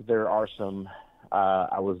 I think there are some,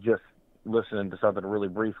 I was just listening to something really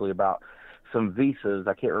briefly about some visas.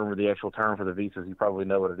 I can't remember the actual term for the visas. You probably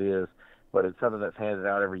know what it is, but it's something that's handed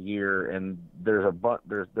out every year. And there's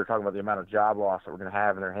they're talking about the amount of job loss that we're going to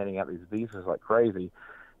have, and they're handing out these visas like crazy,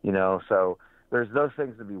 so there's those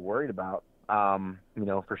things to be worried about,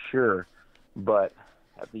 for sure. But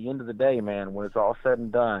at the end of the day, man, when it's all said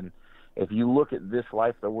and done, if you look at this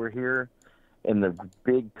life that we're here in the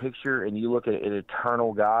big picture and you look at an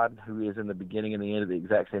eternal God who is in the beginning and the end at the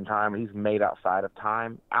exact same time, he's made outside of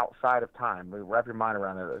time. Wrap your mind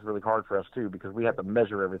around that. It's really hard for us too, because we have to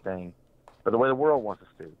measure everything but the way the world wants us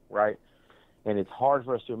to, right? And it's hard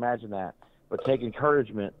for us to imagine that, but take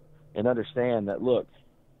encouragement and understand that, look,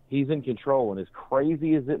 he's in control, and as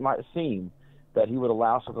crazy as it might seem that he would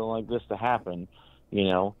allow something like this to happen,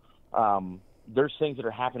 there's things that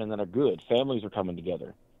are happening that are good. Families are coming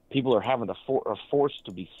together. People are having are forced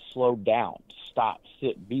to be slowed down, stop,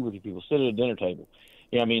 sit, be with your people, sit at a dinner table.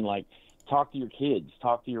 Like talk to your kids,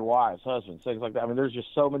 talk to your wives, husbands, things like that. I mean, there's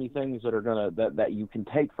just so many things that are that you can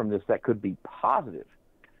take from this that could be positive.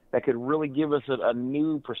 that could really give us a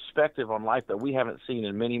new perspective on life that we haven't seen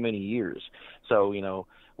in many, many years. So, you know,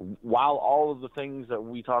 while all of the things that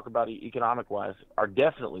we talk about economic-wise are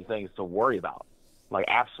definitely things to worry about, like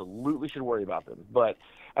absolutely should worry about them. But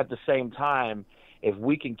at the same time, if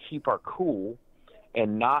we can keep our cool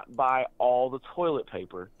and not buy all the toilet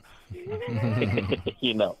paper,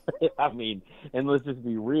 you know, I mean, and let's just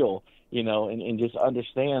be real, you know, and just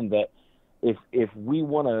understand that if we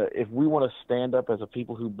want to stand up as a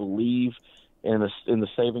people who believe in the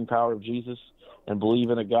saving power of Jesus and believe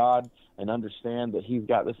in a God and understand that He's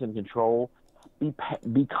got this in control,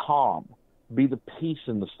 be calm, be the peace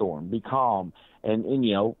in the storm, be calm, and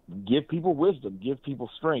you know, give people wisdom, give people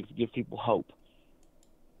strength, give people hope.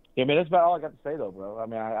 I mean, that's about all I got to say, though, bro. I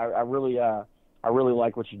mean, I really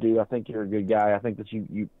like what you do. I think you're a good guy. I think that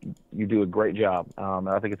you do a great job.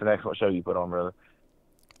 I think it's an excellent show you put on, brother.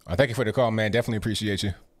 Thank you for the call, man. Definitely appreciate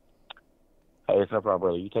you. Hey, it's no problem,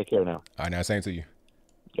 brother. You take care now. All right, now, same to you.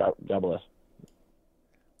 God bless.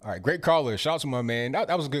 All right, great caller. Shout out to my man. That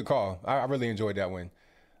was a good call. I really enjoyed that one.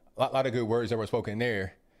 A lot of good words that were spoken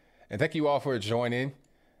there. And thank you all for joining.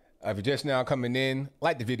 If you're just now coming in,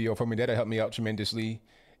 like the video for me. That'll help me out tremendously.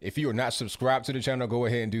 If you are not subscribed to the channel, go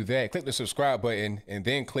ahead and do that. Click the subscribe button and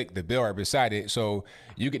then click the bell right beside it so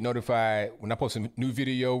you get notified when I post a new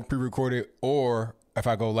video, pre-recorded, or if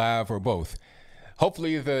I go live, or both.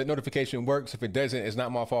 Hopefully the notification works. If it doesn't, it's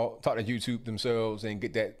not my fault. Talk to YouTube themselves and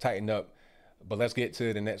get that tightened up. But let's get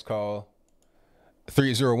to the next call.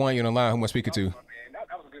 301, you're on the line. Who am I speaking to? That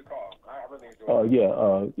was a good call. I really enjoyed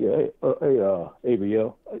it. Hey,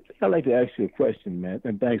 ABL. I'd like to ask you a question, man.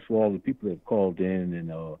 And thanks for all the people that called in and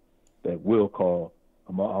that will call.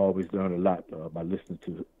 I always learn a lot by listening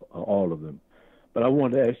to all of them. But I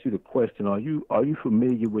wanted to ask you the question: Are you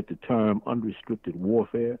familiar with the term unrestricted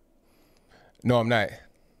warfare? No, I'm not.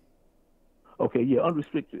 Okay, yeah,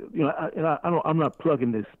 unrestricted. You know, I'm not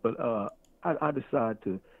plugging this, but I decided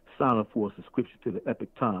to sign up for a subscription to the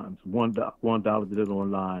Epic Times. $1 did it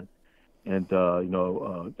online, and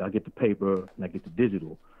I get the paper and I get the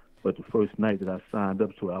digital. But the first night that I signed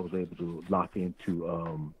up to it, I was able to lock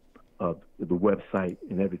into the website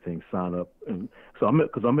and everything, sign up, and so I'm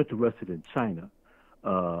interested in China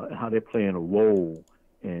and how they're playing a role.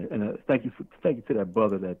 And thank you to that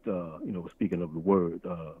brother that was speaking of the word.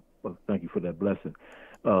 Thank you for that blessing.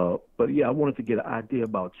 But yeah, I wanted to get an idea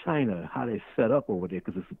about China, how they set up over there,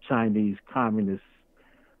 because it's a Chinese Communist,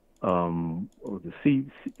 the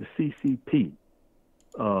CCP,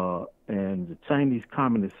 and the Chinese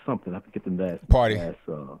Communist something. I forget the last party.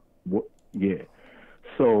 Yeah.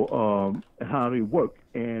 So how they work,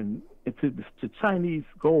 and the Chinese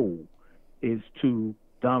goal is to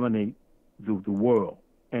dominate the world,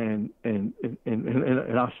 and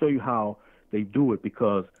I'll show you how they do it,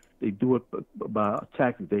 because they do it by a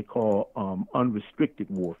tactic they call unrestricted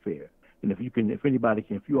warfare. And if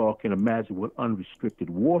you all can imagine what unrestricted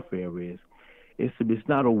warfare is, it's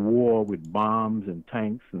not a war with bombs and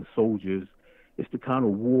tanks and soldiers. It's the kind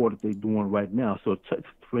of war that they're doing right now. So,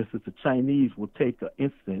 for instance, the Chinese will take an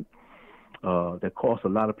incident that costs a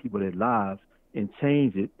lot of people their lives and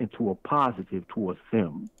change it into a positive towards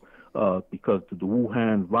them, because the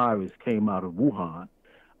Wuhan virus came out of Wuhan,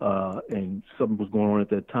 and something was going on at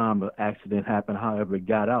that time. An accident happened, however it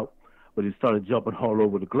got out, but it started jumping all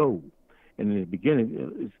over the globe. And in the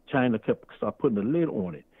beginning, China started putting a lid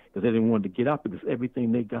on it, because they didn't want to get out, because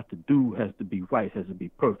everything they got to do has to be right, has to be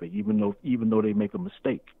perfect, even though they make a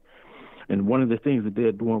mistake. And one of the things that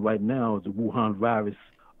they're doing right now is the Wuhan virus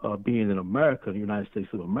being in America, the United States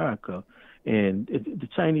of America, and the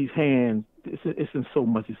Chinese hand, it's in so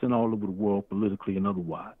much, it's in all over the world, politically and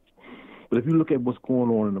otherwise. But if you look at what's going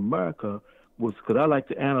on in America, because I like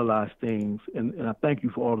to analyze things, and I thank you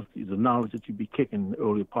for all the knowledge that you be kicking in the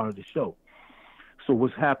earlier part of the show. So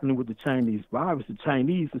what's happening with the Chinese virus, the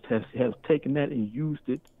Chinese has taken that and used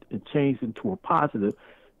it and changed it into a positive.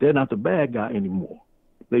 They're not the bad guy anymore.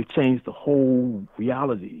 They've changed the whole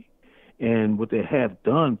reality. And what they have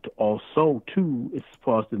done also, too, as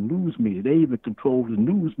far as the news media, they even control the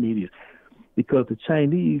news media, because the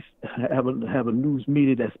Chinese have a news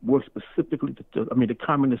media that works specifically, the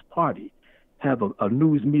Communist Party have a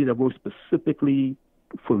news media that works specifically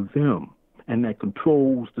for them, and that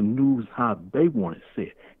controls the news how they want it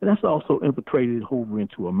said. And that's also infiltrated over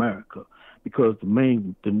into America, because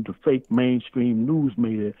the fake mainstream news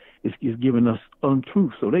media is giving us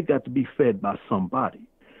untruth. So they got to be fed by somebody.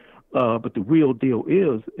 But the real deal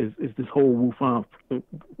is this whole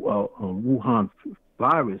Wuhan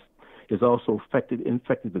virus has also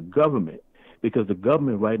infected the government, because the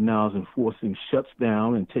government right now is enforcing shuts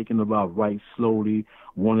down and taking about rights slowly,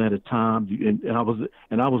 one at a time.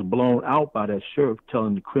 And I was blown out by that sheriff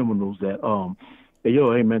telling the criminals that,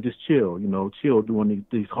 hey man, just chill, chill during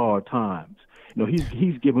these hard times.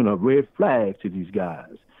 He's giving a red flag to these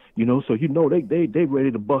guys, so they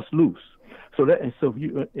ready to bust loose. So if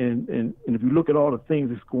you look at all the things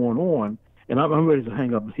that's going on, and I'm ready to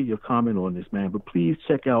hang up and hear your comment on this, man. But please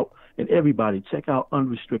check out, and everybody check out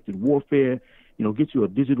Unrestricted Warfare. Get you a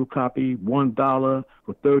digital copy, $1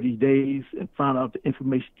 for 30 days, and find out the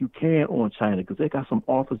information you can on China, because they got some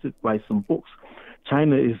authors that write some books.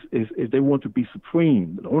 China is they want to be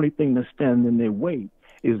supreme. The only thing that's standing in their way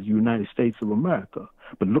is the United States of America.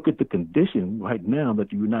 But look at the condition right now that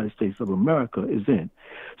the United States of America is in.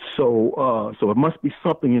 So it must be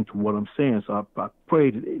something into what I'm saying. So I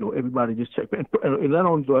pray that everybody just check. And not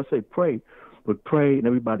only do I say pray, but pray, and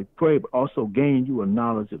everybody pray, but also gain you a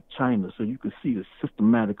knowledge of China so you can see the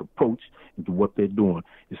systematic approach into what they're doing.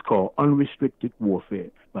 It's called Unrestricted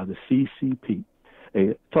Warfare by the CCP.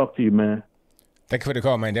 Hey, talk to you, man. Thank you for the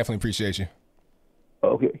call, man. Definitely appreciate you.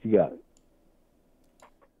 Okay, you got it.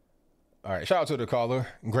 All right, shout out to the caller.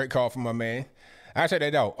 Great call from my man. I check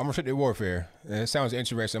that out. Unrestricted Warfare. It sounds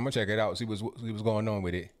interesting. I'm gonna check it out. See what's going on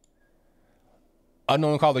with it.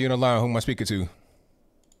 Unknown caller, you're on the line. Who am I speaking to?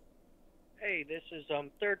 Hey, this is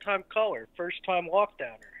third time caller, first time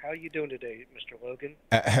lockdowner. How you doing today, Mr. Logan?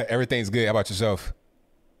 Everything's good. How about yourself?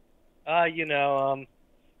 Hey,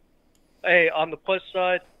 on the plus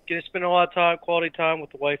side, get to spend a lot of time, quality time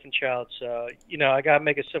with the wife and child. So, I gotta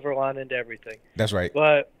make a silver lining into everything. That's right.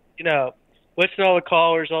 But listen to all the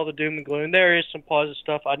callers, all the doom and gloom. There is some positive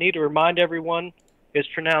stuff. I need to remind everyone, it's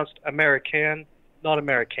pronounced American, not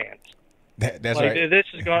Americans. That's right. This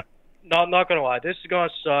is going. Not going to lie. This is going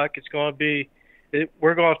to suck. It's going to be.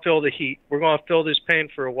 We're going to feel the heat. We're going to feel this pain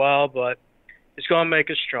for a while, but it's going to make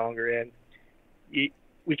us stronger. And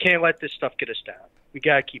we can't let this stuff get us down. We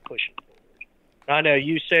got to keep pushing forward. I know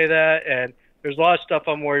you say that, and there's a lot of stuff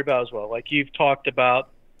I'm worried about as well. Like you've talked about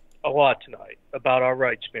a lot tonight about our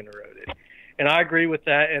rights being eroded, and I agree with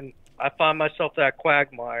that. And I find myself that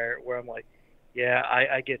quagmire where I'm like, yeah,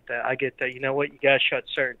 I get that. I get that. You know what? You got to shut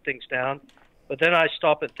certain things down. But then I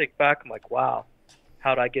stop and think back. I'm like, wow,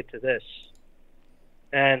 how'd I get to this?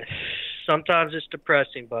 And sometimes it's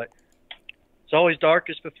depressing, but it's always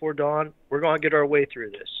darkest before dawn. We're going to get our way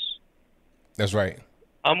through this. That's right.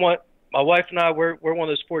 My wife and I, we're one of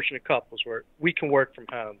those fortunate couples where we can work from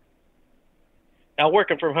home. Now,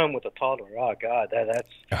 working from home with a toddler, oh, God,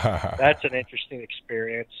 that's an interesting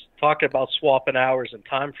experience. Talking about swapping hours and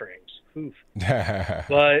time frames. Oof.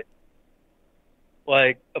 But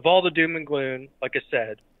of all the doom and gloom, like I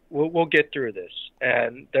said, we'll get through this,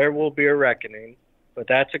 and there will be a reckoning, but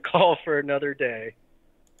that's a call for another day.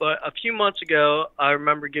 But a few months ago, I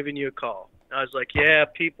remember giving you a call. I was like, yeah,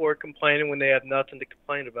 people are complaining when they have nothing to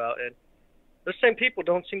complain about, and those same people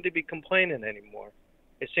don't seem to be complaining anymore.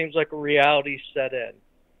 It seems like a reality set in.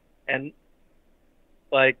 And,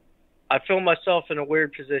 I feel myself in a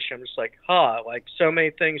weird position. I'm just like, so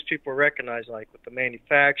many things people recognize, like with the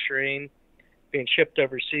manufacturing, being shipped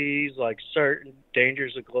overseas, like certain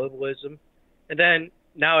dangers of globalism. And then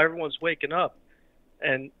now everyone's waking up.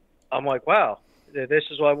 And I'm like, wow, this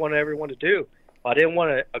is what I wanted everyone to do. I didn't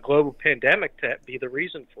want a global pandemic to be the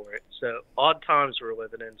reason for it. So odd times we're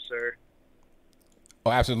living in, sir.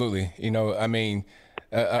 Oh, absolutely.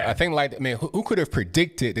 I think who could have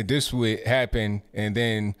predicted that this would happen, and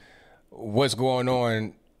then what's going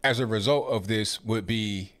on as a result of this would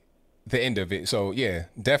be the end of it. So yeah,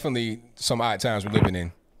 definitely some odd times we're living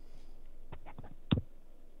in.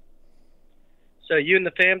 So you and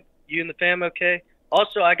the fam okay?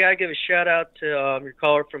 Also, I gotta give a shout out to your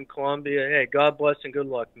caller from Colombia. Hey, God bless and good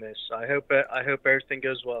luck, miss. I hope everything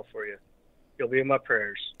goes well for you. You'll be in my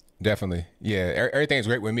prayers. Definitely. Yeah, everything's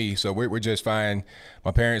great with me. So we're just fine.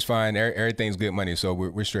 My parents fine. Everything's good money. So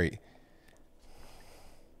we're straight.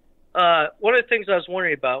 One of the things I was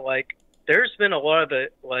wondering about, there's been a lot of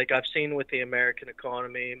it, I've seen with the American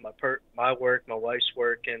economy, my work, my wife's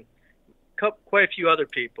work, and quite a few other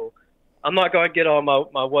people. I'm not going to get on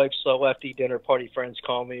my wife's lefty dinner party friends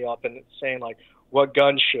calling me up and saying, what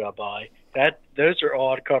gun should I buy? Those are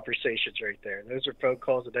odd conversations right there. Those are phone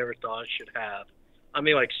calls I never thought I should have.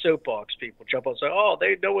 Soapbox people jump on and say, oh,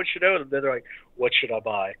 they know what should own them. Then they're like, what should I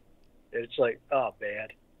buy? And it's like, oh, man,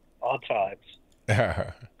 odd times.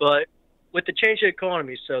 But with the change in the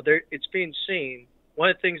economy, it's being seen. One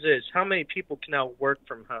of the things is how many people can now work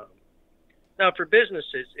from home. Now, for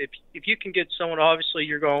businesses, if you can get someone, obviously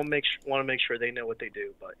you're going to want to make sure they know what they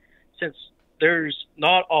do. But since there's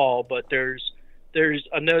not all, but there's there's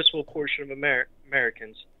a noticeable portion of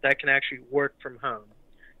Americans that can actually work from home.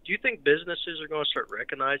 Do you think businesses are going to start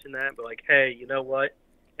recognizing that? But like, hey, you know what?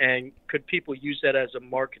 And could people use that as a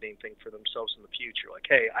marketing thing for themselves in the future? Like,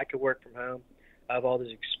 hey, I could work from home. I have all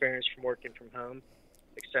this experience from working from home,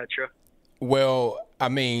 etc. Well, I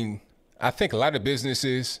mean, I think a lot of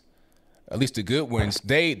businesses, at least the good ones,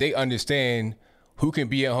 they understand who can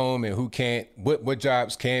be at home and who can't, what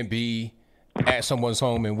jobs can be at someone's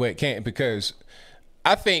home and what can't, because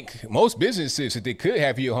I think most businesses, if they could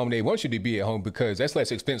have you at home, they want you to be at home because that's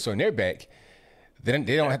less expense on their back. Then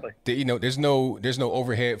they don't have, there's no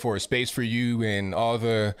overhead for a space for you and all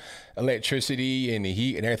the electricity and the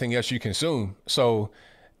heat and everything else you consume. So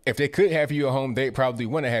if they could have you at home, they probably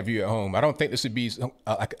want to have you at home. I don't think this would be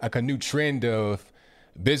like a new trend of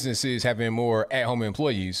businesses having more at-home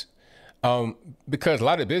employees, because a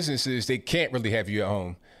lot of businesses, they can't really have you at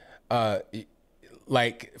home.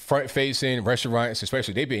 Like front-facing restaurants,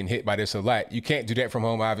 especially, they've been hit by this a lot. You can't do that from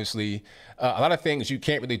home, obviously. A lot of things you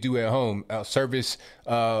can't really do at home. Service,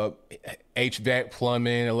 HVAC,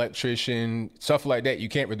 plumbing, electrician, stuff like that, you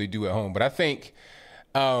can't really do at home. But I think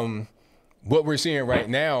what we're seeing right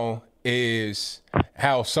now is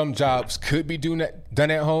how some jobs could be done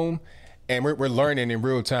at home, and we're learning in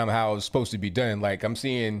real time how it's supposed to be done. Like, I'm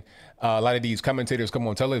seeing a lot of these commentators come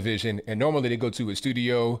on television, and normally they go to a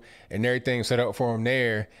studio and everything's set up for them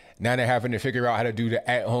there. Now they're having to figure out how to do the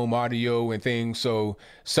at-home audio and things. So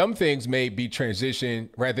some things may be transitioned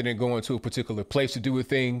rather than going to a particular place to do a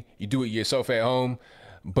thing. You do it yourself at home.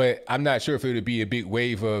 But I'm not sure if it would be a big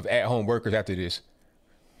wave of at-home workers after this.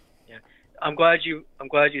 Yeah, I'm glad you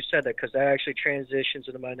said that, because that actually transitions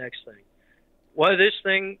into my next thing. One of this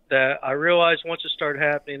thing that I realized once it started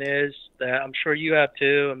happening is that I'm sure you have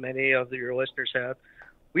too, and many of your listeners have.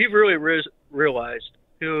 We've really realized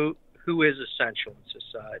who is essential in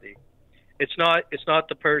society. It's not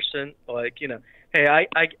the person like, hey,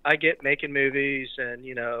 I get making movies and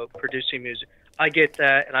producing music. I get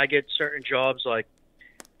that, and I get certain jobs like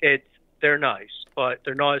they're nice, but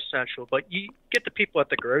they're not essential. But you get the people at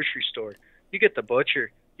the grocery store, you get the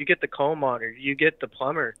butcher, you get the coal miner, you get the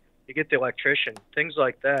plumber, you get the electrician, things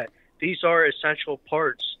like that. These are essential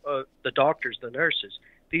parts of the doctors, the nurses.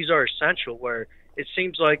 These are essential, where it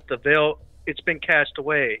seems like the veil, it's been cast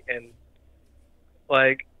away. And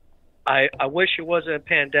like, I wish it wasn't a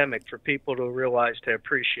pandemic for people to realize, to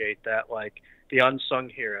appreciate that, like the unsung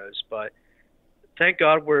heroes. But thank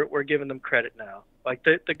God we're giving them credit now. Like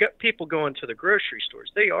the people going to the grocery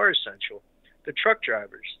stores, they are essential. The truck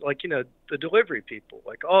drivers, like, the delivery people,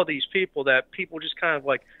 like all these people that people just kind of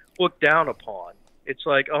like look down upon. It's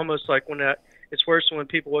like almost like it's worse when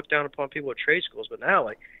people look down upon people at trade schools. But now,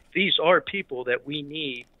 like, these are people that we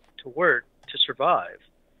need to work to survive.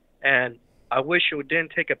 And I wish it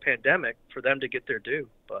didn't take a pandemic for them to get their due.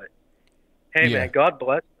 But hey, yeah, man, God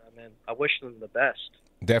bless them, and I wish them the best.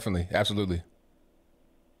 Definitely, absolutely.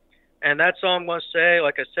 And that's all I'm going to say.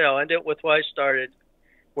 Like I said, I'll end it with what I started.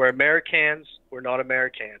 We're Americans. We're not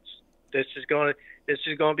Americans. This is going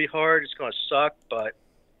to be hard. It's going to suck, but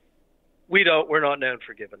we're not known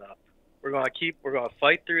for giving up. We're going to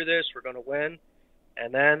fight through this. We're going to win.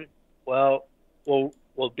 And then, well, we'll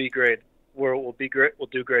be great. We'll be great. We'll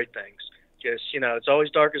do great things. Just, it's always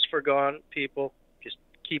darkest for gone, people. Just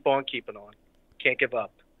keep on keeping on. Can't give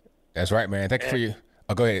up. That's right, man. Thank you for you.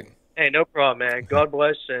 Oh, go ahead. Hey, no problem, man. God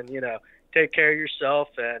bless, and, take care of yourself.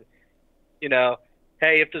 And,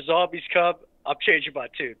 hey, if the zombies come, I'm changing my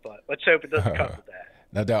tune, but let's hope it doesn't come to that.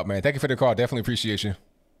 No doubt, man. Thank you for the call. Definitely appreciate you.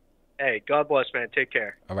 Hey, God bless, man. Take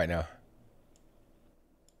care. All right, now.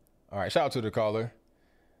 All right, shout out to the caller.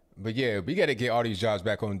 But, yeah, we got to get all these jobs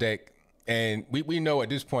back on deck. And we know at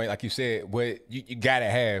this point, like you said, what you got to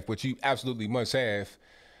have, what you absolutely must have.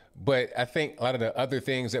 But I think a lot of the other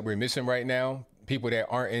things that we're missing right now, people that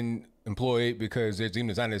aren't employed because they're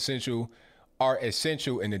deemed as non-essential, are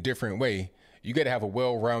essential in a different way. You got to have a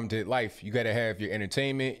well-rounded life. You got to have your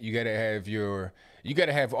entertainment. You got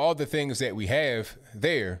to have all the things that we have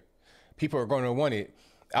there. People are going to want it.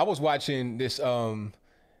 I was watching this,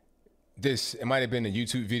 it might have been a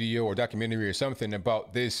YouTube video or documentary or something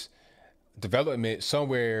about this development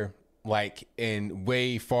somewhere like in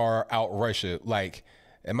way far out Russia. Like,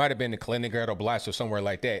 it might have been in Kaliningrad Oblast or somewhere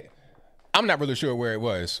like that. I'm not really sure where it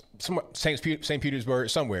was. St. Petersburg,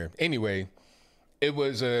 somewhere. Anyway, it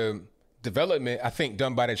was a development, I think,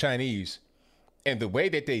 done by the Chinese. And the way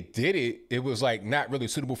that they did it, it was like not really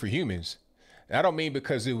suitable for humans. And I don't mean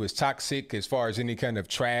because it was toxic as far as any kind of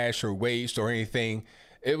trash or waste or anything.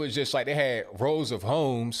 It was just like they had rows of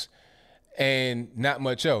homes and not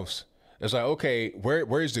much else. It's like, okay,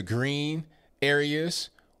 where's the green areas?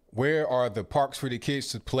 Where are the parks for the kids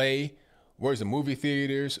to play? Where's the movie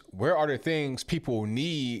theaters? Where are the things people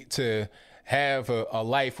need to have a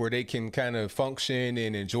life where they can kind of function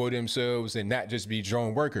and enjoy themselves and not just be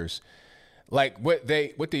drone workers? Like what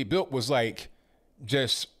they built was like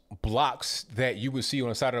just blocks that you would see on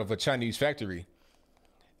the side of a Chinese factory.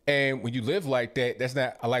 And when you live like that, that's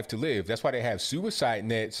not a life to live. That's why they have suicide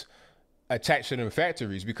nets attached to them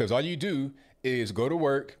factories, because all you do is go to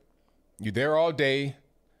work. You're there all day,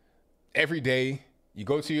 every day. You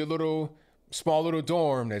go to your small little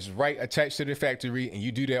dorm that's right attached to the factory, and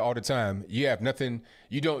you do that all the time. You have nothing.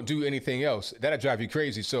 You don't do anything else. That'll drive you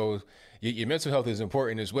crazy. So your mental health is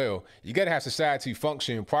important as well. You got to have society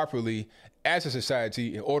function properly as a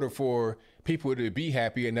society in order for people to be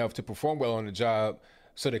happy enough to perform well on the job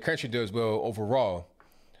so the country does well overall.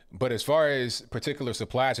 But as far as particular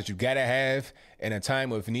supplies that you got to have in a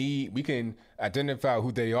time of need, we can identify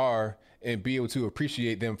who they are and be able to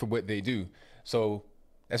appreciate them for what they do. So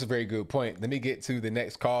that's a very good point. Let me get to the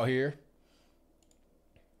next call here.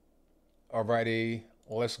 All righty,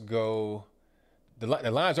 let's go. The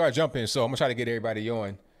lines are jumping, so I'm going to try to get everybody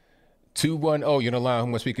on. 210, you're on the line. Who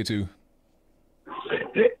am I speaking to?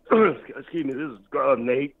 Excuse me, this is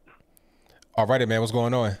Nate. All righty, man. What's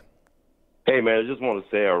going on? Hey, man, I just want to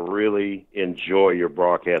say I really enjoy your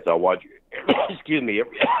broadcast. I watch you. Excuse me,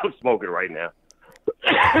 I'm smoking right now.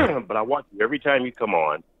 But I watch you every time you come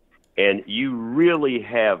on, and you really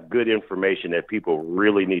have good information that people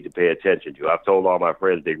really need to pay attention to. I've told all my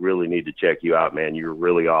friends they really need to check you out, man. You're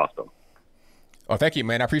really awesome. Oh, thank you,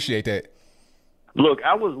 man. I appreciate that. Look,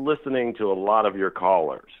 I was listening to a lot of your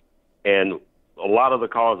callers, and a lot of the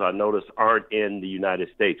callers I noticed aren't in the United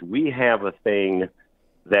States. We have a thing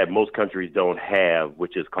that most countries don't have,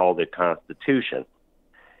 which is called a Constitution.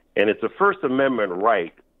 And it's a First Amendment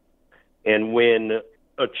right. And when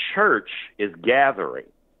a church is gathering,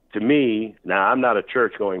 to me, now I'm not a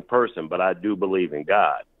church-going person, but I do believe in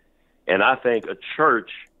God. And I think a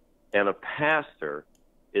church and a pastor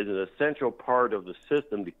is an essential part of the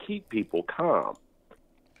system to keep people calm.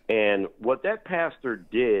 And what that pastor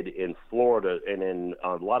did in Florida, and in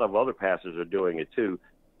a lot of other pastors are doing it too,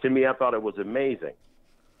 to me, I thought it was amazing,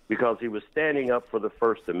 because he was standing up for the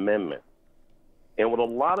First Amendment. And what a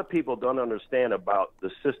lot of people don't understand about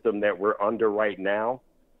the system that we're under right now,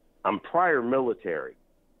 I'm prior military,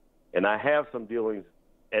 and I have some dealings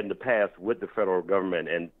in the past with the federal government.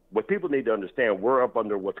 And what people need to understand, we're up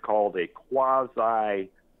under what's called a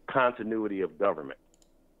quasi-continuity of government,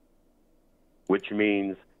 which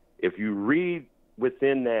means if you read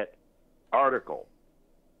within that article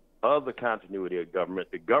of the continuity of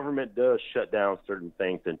government, the government does shut down certain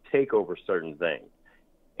things and take over certain things.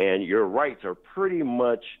 And your rights are pretty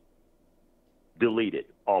much deleted,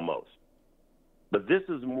 almost. But this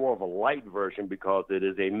is more of a light version because it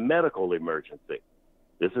is a medical emergency.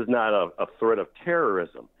 This is not a threat of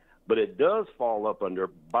terrorism, but it does fall up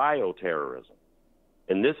under bioterrorism.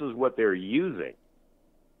 And this is what they're using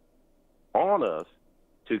on us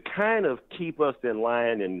to kind of keep us in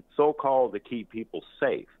line and so-called to keep people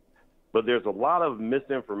safe. But there's a lot of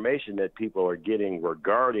misinformation that people are getting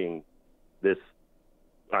regarding this,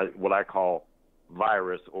 what I call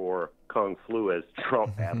virus or Kung flu, as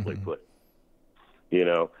Trump aptly put it. You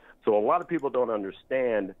know, so a lot of people don't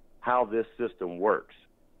understand how this system works.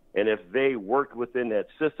 And if they work within that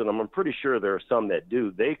system, I'm pretty sure there are some that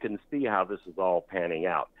do, they can see how this is all panning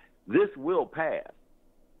out. This will pass.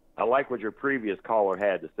 I like what your previous caller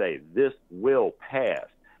had to say. This will pass.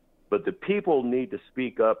 But the people need to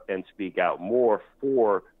speak up and speak out more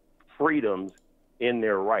for freedoms in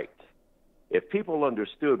their rights. If people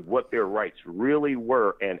understood what their rights really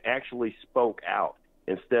were and actually spoke out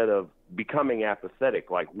instead of becoming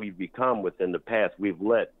apathetic like we've become within the past, we've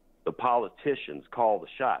let the politicians call the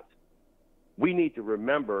shots. We need to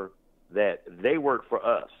remember that they work for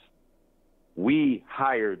us. We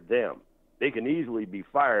hired them. They can easily be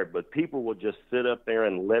fired, but people will just sit up there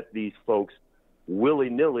and let these folks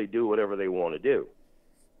willy-nilly do whatever they want to do.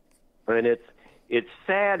 And it's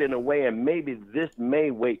sad in a way, and maybe this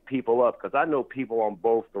may wake people up, because I know people on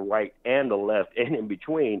both the right and the left and in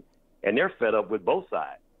between, and they're fed up with both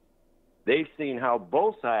sides. They've seen how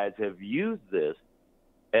both sides have used this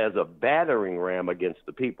as a battering ram against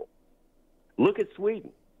the people. Look at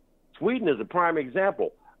Sweden. Sweden is a prime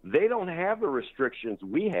example. They don't have the restrictions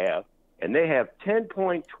we have, and they have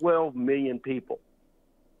 10.12 million people.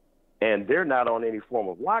 And they're not on any form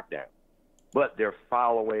of lockdown, but they're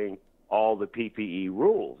following all the PPE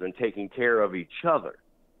rules and taking care of each other.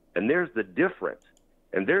 And there's the difference.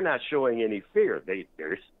 And they're not showing any fear.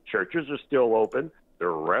 Their churches are still open.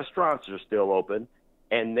 Their restaurants are still open.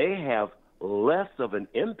 And they have less of an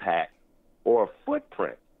impact or a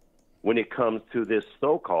footprint when it comes to this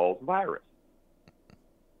so-called virus.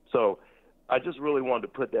 So I just really wanted to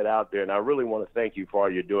put that out there, and I really want to thank you for all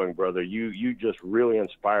you're doing, brother. You just really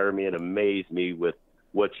inspire me and amaze me with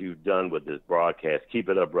what you've done with this broadcast. Keep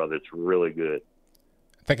it up, brother. It's really good.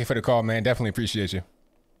 Thank you for the call, man. Definitely appreciate you.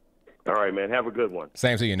 All right, man. Have a good one.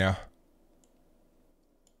 Same to you now.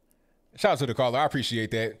 Shout out to the caller. I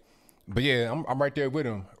appreciate that. But yeah, I'm right there with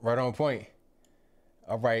him. Right on point.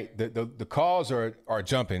 All right. The calls are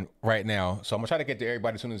jumping right now. So I'm going to try to get to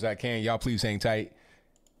everybody as soon as I can. Y'all please hang tight.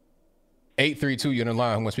 832, you're on the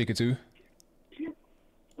line. Who am I speaking to?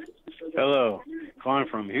 Hello. Calling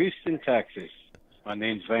from Houston, Texas. My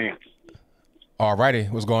name's Vance. All righty.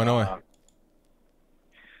 What's going on?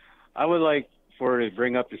 I would like for to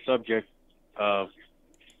bring up the subject of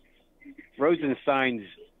Rosenstein's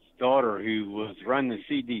daughter who was running the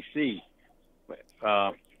CDC.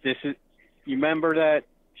 You remember that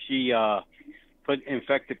she put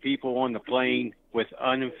infected people on the plane with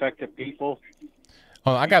uninfected people?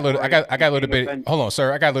 Hold on, I got a little bit. Hold on,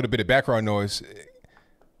 sir. I got a little bit of background noise.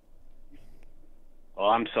 Oh,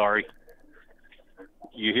 I'm sorry.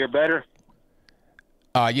 You hear better?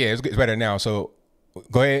 Yeah, it's better now. So,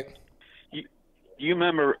 go ahead. You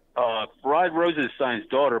remember Rod Rosenstein's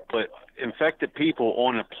daughter put infected people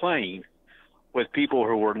on a plane with people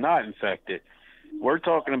who were not infected. We're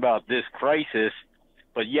talking about this crisis,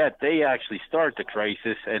 but yet they actually started the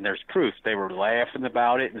crisis, and there's proof. They were laughing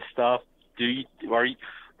about it and stuff.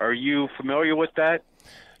 Are you familiar with that?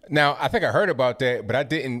 Now, I think I heard about that, but I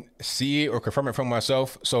didn't see it or confirm it from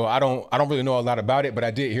myself. So I don't really know a lot about it, but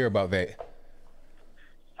I did hear about that.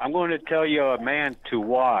 I'm going to tell you a man to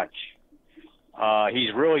watch.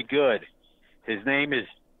 He's really good. His name is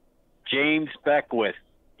James Beckwith.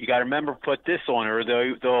 You got to remember, put this on, or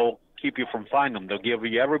they'll keep you from finding them. They'll give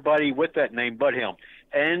you everybody with that name but him.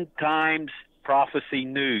 End Times Prophecy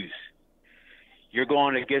News. You're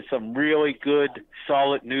going to get some really good,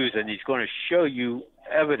 solid news, and he's going to show you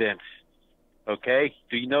evidence. Okay?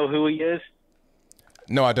 Do you know who he is?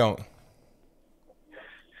 No, I don't.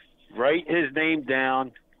 Write his name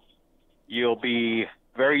down. You'll be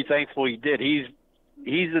very thankful he did. He's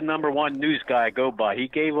the number one news guy I go by. He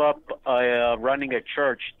gave up running a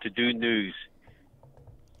church to do news.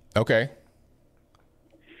 Okay.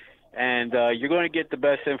 And you're going to get the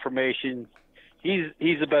best information. He's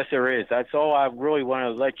the best there is. That's all I really want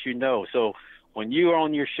to let you know. So when you're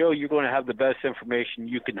on your show, you're going to have the best information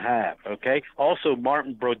you can have, okay? Also,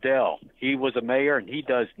 Martin Brodell. He was a mayor, and he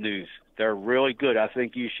does news. They're really good. I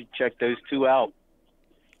think you should check those two out.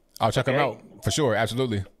 I'll check them out for sure.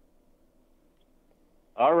 Absolutely.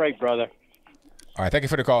 All right, brother. All right. Thank you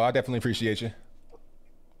for the call. I definitely appreciate you.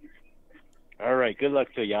 All right. Good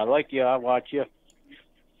luck to you. I like you. I watch you.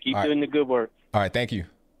 Keep doing the good work. All right. Thank you.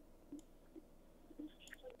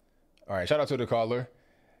 All right. Shout out to the caller.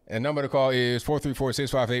 And number to call is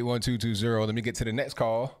 434-658-1220. Let me get to the next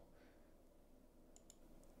call.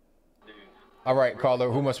 All right,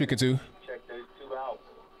 caller. Who am I speaking to? Check those two out.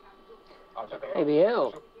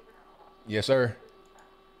 ABL. Yes, sir.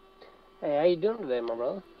 Hey, how you doing today, my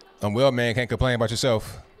brother? I'm well, man. Can't complain about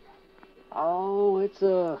yourself. Oh, it's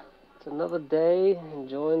another day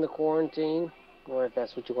enjoying the quarantine, or if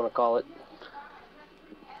that's what you want to call it.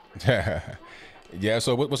 Yeah,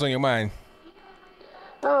 so what's on your mind?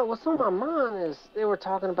 What's on my mind is they were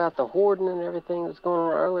talking about the hoarding and everything that's going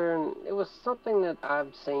on earlier, and it was something that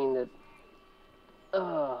I've seen that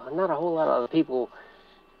not a whole lot of other people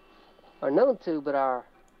are known to, but our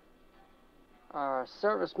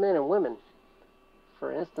servicemen and women.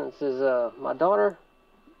 For instance, is my daughter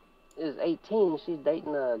is 18. She's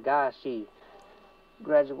dating a guy. She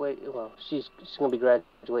graduated. Well, she's going to be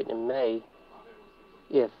graduating in May,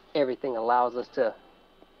 if everything allows us to.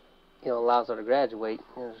 Allows her to graduate.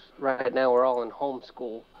 Right now, we're all in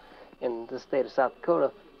homeschool in the state of South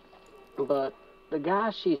Dakota. But the guy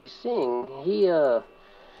she's seeing,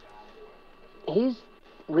 he's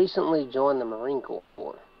recently joined the Marine Corps.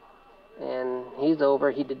 And he's over.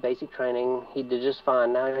 He did basic training. He did just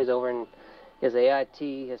fine. Now he's over in his AIT,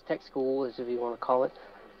 his tech school, as if you want to call it.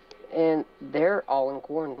 And they're all in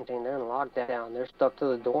quarantine. They're in lockdown. They're stuck to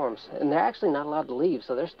the dorms, and they're actually not allowed to leave.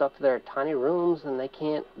 So they're stuck to their tiny rooms, and they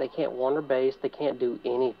can't wander base. They can't do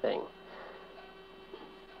anything.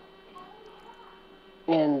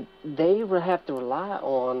 And they have to rely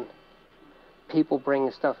on people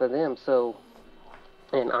bringing stuff to them. So,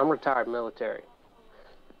 and I'm retired military.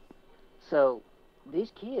 So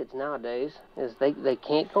these kids nowadays, they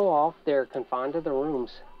can't go off. They're confined to their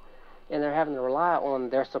rooms. And they're having to rely on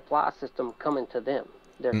their supply system coming to them.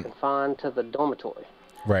 They're confined to the dormitory.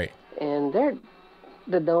 Right. And they're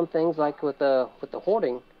the dumb things like with the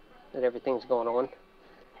hoarding that everything's going on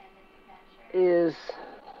is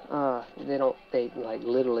they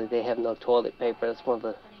literally they have no toilet paper. That's one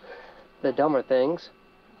of the dumber things.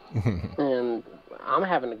 And I'm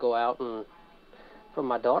having to go out and for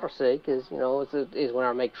my daughter's sake is when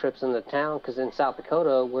I make trips into town, because in South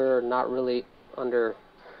Dakota we're not really under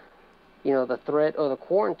the threat or the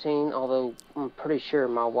quarantine, although I'm pretty sure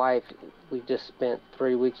my wife, we just spent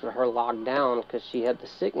 3 weeks with her locked down because she had the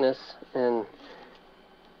sickness, and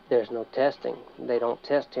there's no testing. They don't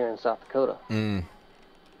test here in South Dakota.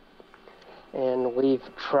 And we've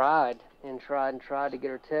tried to get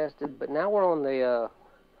her tested, but now we're on the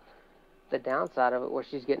downside of it where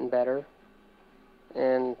she's getting better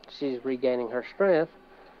and she's regaining her strength.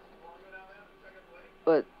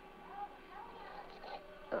 But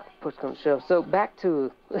push comes to shove. So back to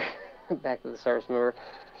the service member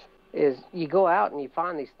is you go out and you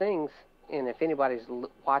find these things, and if anybody's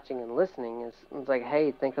watching and listening, it's like,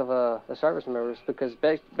 hey, think of the service members, because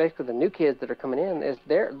basically the new kids that are coming in is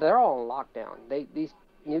they're all in lockdown. These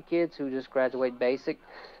new kids who just graduate basic,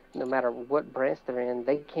 no matter what branch they're in,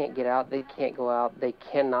 they can't get out, they can't go out, they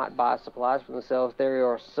cannot buy supplies for themselves. They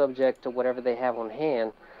are subject to whatever they have on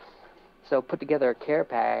hand. So put together a care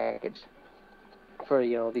package for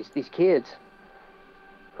these kids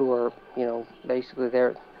who are basically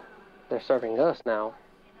they're serving us now,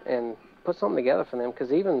 and put something together for them,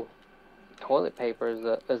 because even toilet paper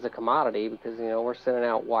is a commodity, because we're sending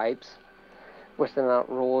out wipes, we're sending out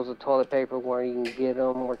rolls of toilet paper where you can get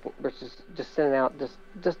them. We're just sending out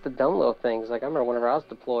just the dumb little things. Like I remember whenever I was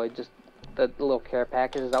deployed, just the little care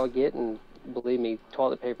packages I would get, and believe me,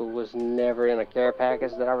 toilet paper was never in a care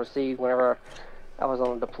package that I received whenever I was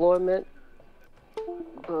on a deployment.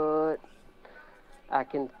 But I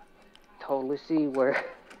can totally see where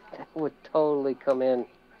that would totally come in.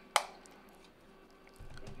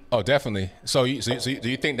 Oh, definitely. So do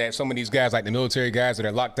you think that some of these guys, like the military guys that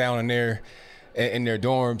are locked down in their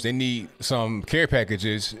dorms, they need some care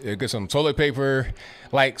packages, get some toilet paper,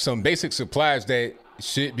 like some basic supplies that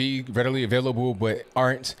should be readily available but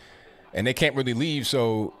aren't, and they can't really leave,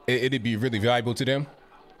 so it'd be really valuable to them?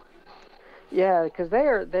 Yeah, because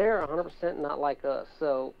they're 100% not like us.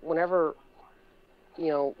 So whenever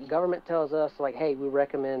government tells us, like, hey, we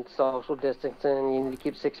recommend social distancing, you need to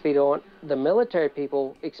keep 6 feet on, the military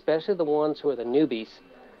people, especially the ones who are the newbies,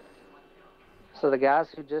 so the guys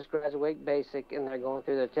who just graduate basic and they're going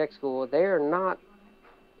through their tech school, they are not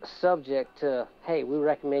subject to, hey, we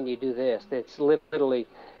recommend you do this. It's literally,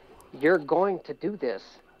 you're going to do this,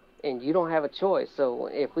 and you don't have a choice. So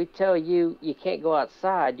if we tell you you can't go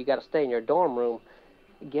outside, you got to stay in your dorm room,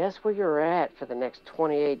 guess where you're at for the next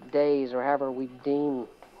 28 days or however we deem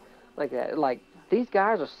like that. Like, these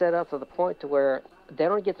guys are set up to the point to where they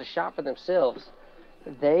don't get to shop for themselves.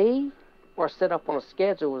 They are set up on a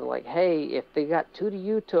schedule like, hey, if they got 2 of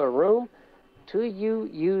you to a room, 2 of you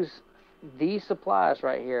use these supplies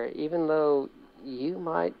right here, even though you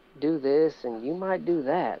might do this and you might do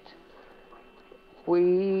that,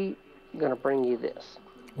 we gonna bring you this.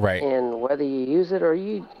 Right. And whether you use it or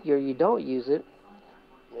you don't use it,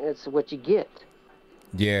 it's what you get.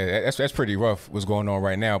 Yeah, that's pretty rough what's going on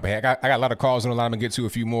right now. But hey, I got a lot of calls on the line. I'm gonna get to a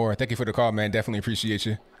few more. Thank you for the call, man. Definitely appreciate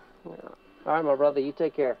you. Yeah. All right, my brother. You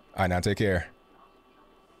take care. All right, now take care.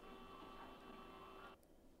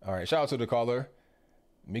 All right, shout out to the caller.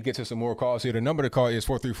 Let me get to some more calls here. The number to call is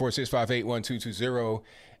 434-658-1220.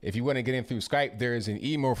 If you want to get in through Skype, there is an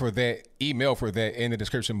email for that in the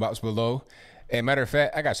description box below. And matter of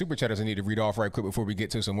fact, I got super chatters I need to read off right quick before we get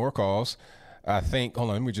to some more calls. I think, hold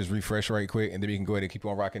on, let me just refresh right quick, and then we can go ahead and keep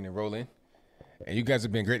on rocking and rolling. And you guys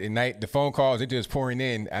have been great tonight. The phone calls, they're just pouring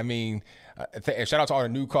in. I mean, shout out to all the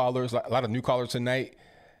new callers, a lot of new callers tonight.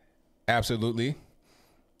 Absolutely.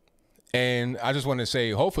 And I just want to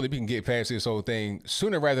say, hopefully we can get past this whole thing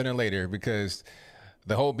sooner rather than later, because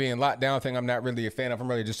the whole being locked down thing, I'm not really a fan of. I'm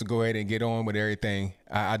ready just to go ahead and get on with everything.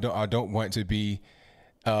 I don't want to be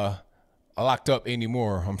locked up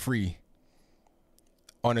anymore. I'm free.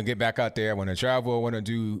 I want to get back out there. I want to travel. I want to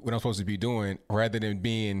do what I'm supposed to be doing rather than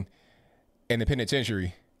being in the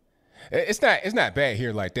penitentiary. It's not bad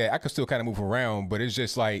here like that. I could still kind of move around, but it's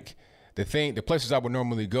just like the places I would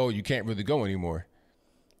normally go, you can't really go anymore.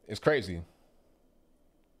 It's crazy.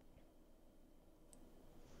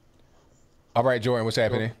 All right, Jordan, what's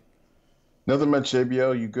happening? Nothing much,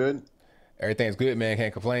 ABL. You good? Everything's good, man.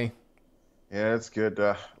 Can't complain. Yeah, it's good.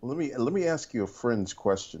 Let me ask you a friend's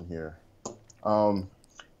question here.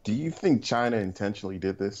 Do you think China intentionally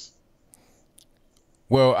did this?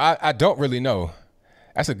 Well, I don't really know.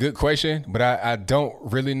 That's a good question, but I don't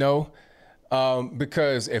really know.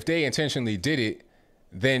 Because if they intentionally did it,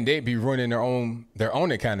 then they'd be ruining their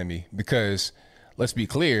own economy. Because let's be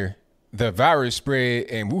clear, the virus spread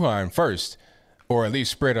in Wuhan first, or at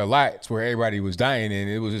least spread a lot to where everybody was dying, and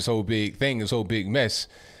it was this whole big thing, this whole big mess.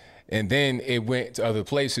 And then it went to other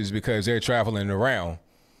places because they're traveling around.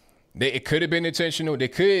 It could have been intentional. They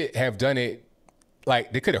could have done it,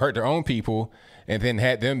 like they could have hurt their own people and then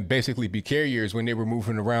had them basically be carriers when they were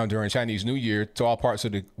moving around during Chinese New Year to all parts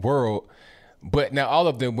of the world. But now all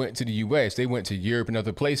of them went to the U.S. They went to Europe and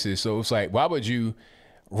other places. So it's like, why would you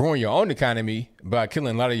ruin your own economy by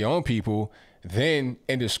killing a lot of your own people, then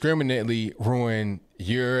indiscriminately ruin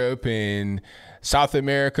Europe and South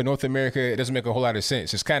America, North America? It doesn't make a whole lot of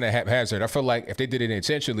sense. It's kind of haphazard. I feel like if they did it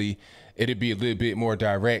intentionally, it'd be a little bit more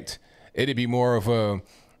direct. It'd be more of a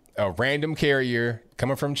random carrier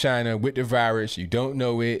coming from China with the virus. You don't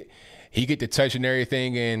know it. He get to touching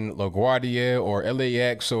everything in LaGuardia or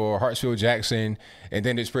LAX or Hartsfield-Jackson, and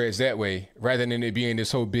then it spreads that way, rather than it being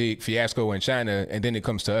this whole big fiasco in China, and then it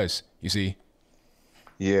comes to us, you see?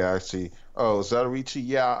 Yeah, I see. Oh, Zalarichi,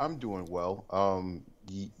 yeah, I'm doing well.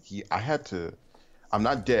 I had to, I'm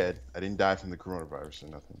not dead. I didn't die from the coronavirus or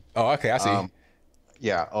nothing. Oh, okay, I see.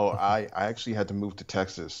 Yeah, I actually had to move to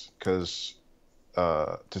Texas to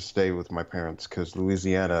stay with my parents because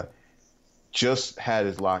Louisiana just had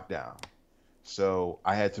its lockdown. So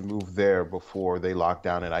I had to move there before they locked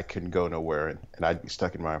down, and I couldn't go nowhere, and I'd be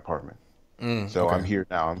stuck in my apartment. So okay. I'm here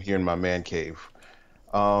now. I'm here in my man cave.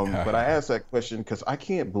 But I asked that question because I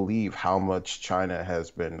can't believe how much China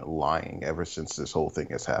has been lying ever since this whole thing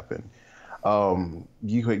has happened.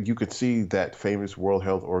 You could see that famous World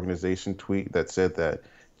Health Organization tweet that said that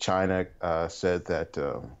China said that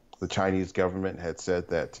the Chinese government had said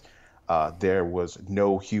that there was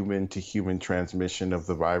no human-to-human transmission of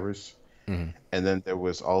the virus. And then there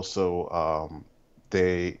was also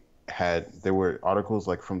there were articles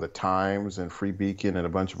like from the Times and Free Beacon and a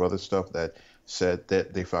bunch of other stuff that said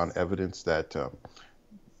that they found evidence that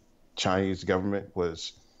Chinese government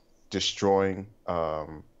was destroying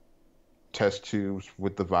test tubes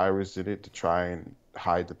with the virus in it to try and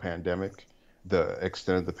hide the pandemic, the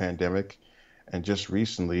extent of the pandemic. And just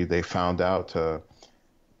recently they found out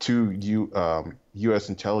two U.S.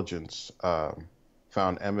 intelligence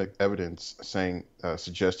found evidence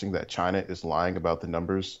suggesting that China is lying about the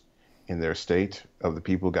numbers in their state of the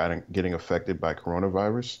people getting affected by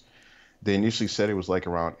coronavirus. They initially said it was like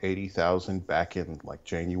around 80,000 back in like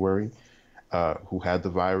January who had the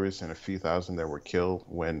virus, and a few thousand that were killed,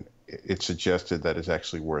 when it suggested that it's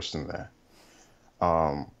actually worse than that.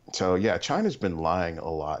 So yeah, China's been lying a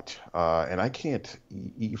lot, and I can't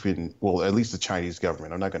even, well, at least the Chinese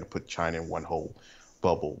government, I'm not going to put China in one whole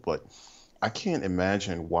bubble, but I can't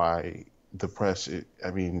imagine why the press,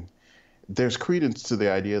 I mean, there's credence to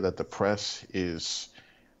the idea that the press is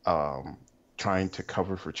trying to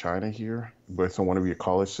cover for China here, but one of your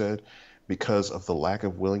callers said, because of the lack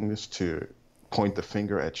of willingness to point the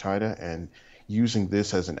finger at China and using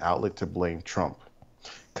this as an outlet to blame Trump.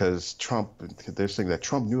 Because Trump, they're saying that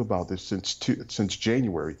Trump knew about this since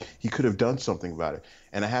January. He could have done something about it.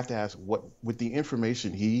 And I have to ask, what, with the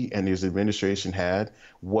information he and his administration had,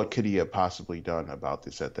 what could he have possibly done about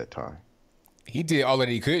this at that time? He did all that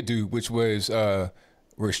he could do, which was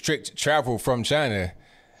restrict travel from China.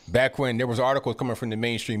 Back when there was articles coming from the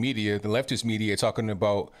mainstream media, the leftist media, talking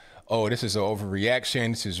about, oh, this is an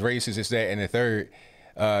overreaction, this is racist, this, that, and the third.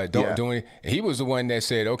 Doing it. He was the one that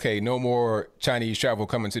said, okay, no more Chinese travel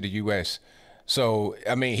coming to the U.S. So,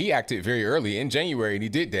 I mean, he acted very early in January, and he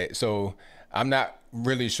did that. So I'm not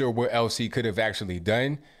really sure what else he could have actually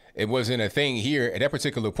done. It wasn't a thing here at that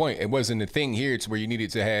particular point. It wasn't a thing here to where you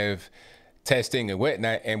needed to have testing and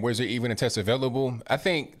whatnot. And was there even a test available? I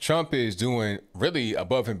think Trump is doing really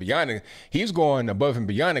above and beyond. He's going above and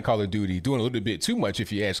beyond the Call of Duty, doing a little bit too much,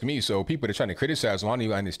 if you ask me. So people that are trying to criticize him, I don't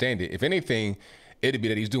even understand it. If anything, it'd be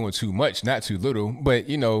that he's doing too much, not too little. But,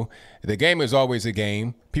 you know, the game is always a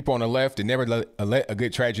game. People on the left, they never let a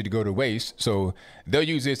good tragedy go to waste. So they'll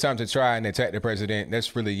use this time to try and attack the president.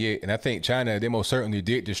 That's really it. And I think China, they most certainly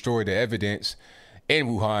did destroy the evidence in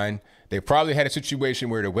Wuhan. They probably had a situation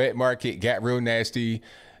where the wet market got real nasty.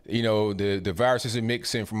 You know, the viruses are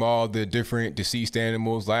mixing from all the different deceased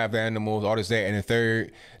animals, live animals, all this, that, and the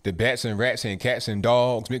third. The bats and rats and cats and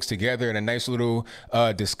dogs mixed together in a nice little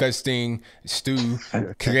disgusting stew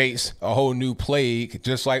creates a whole new plague,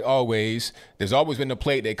 just like always. There's always been a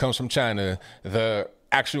plague that comes from China. The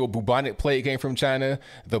actual bubonic plague came from China.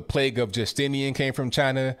 The plague of Justinian came from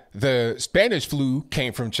China. The Spanish flu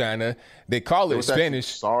came from China. They call it Spanish.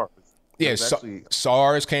 SARS. Yeah,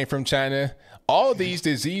 SARS came from China. all these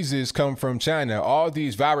diseases come from China. All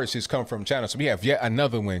these viruses come from China. So we have yet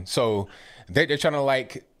another one. So they're trying to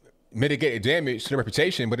like mitigate the damage to the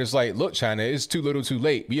reputation. But it's like, look, China, it's too little too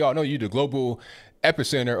late. We all know you're the global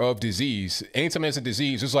epicenter of disease. Anytime there's a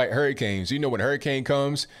disease, it's like hurricanes. You know, when a hurricane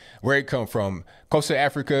comes, where it come from? Coastal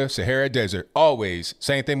Africa, Sahara Desert. Always.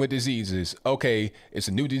 Same thing with diseases. Okay, it's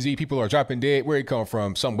a new disease. People are dropping dead. Where it come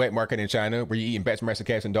from? Some wet market in China where you're eating bats, mice,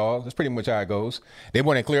 cats, and dogs. That's pretty much how it goes. They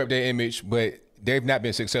want to clear up their image, but they've not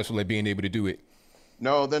been successful at being able to do it.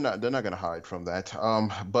 No, they're not. They're not going to hide from that.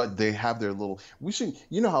 But they have their little. We should.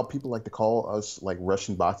 You know how people like to call us like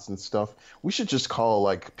Russian bots and stuff. We should just call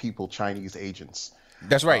like people Chinese agents.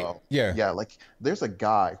 That's right. Yeah. Yeah. Like there's a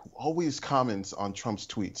guy who always comments on Trump's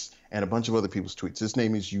tweets and a bunch of other people's tweets. His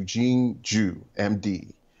name is Eugene Ju,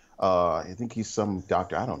 MD. I think he's some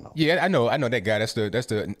doctor. I don't know. Yeah, I know that guy. That's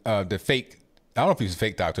the fake. I don't know if he's a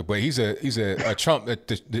fake doctor, but he's a Trump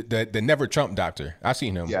the never Trump doctor. I've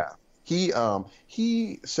seen him. Yeah.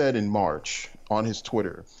 He said in March on his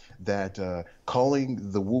Twitter that calling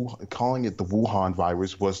it the Wuhan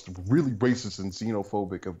virus was really racist and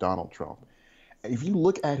xenophobic of Donald Trump. If you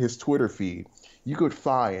look at his Twitter feed, you could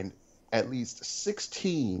find at least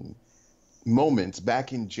 16 moments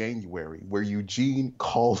back in January where Eugene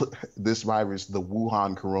called this virus the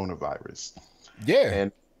Wuhan coronavirus. Yeah.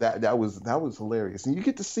 And that was hilarious. And you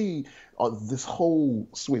get to see this whole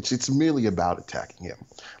switch. It's merely about attacking him.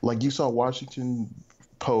 Like you saw Washington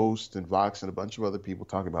Post and Vox and a bunch of other people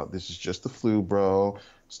talk about this is just the flu, bro.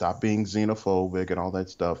 Stop being xenophobic and all that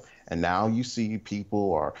stuff. And now you see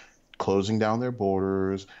people are closing down their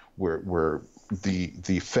borders, where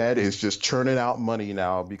the Fed is just churning out money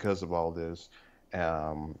now because of all this.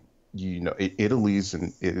 Italy's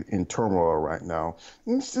in turmoil right now.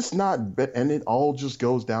 And it's just not, and it all just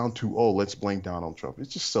goes down to, let's blame Donald Trump.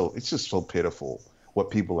 It's just so pitiful what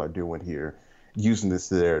people are doing here, using this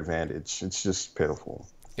to their advantage. It's just pitiful.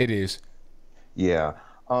 It is. Yeah.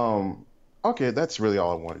 Okay, that's really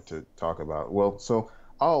all I wanted to talk about. Well, so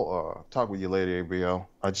I'll talk with you later, ABL.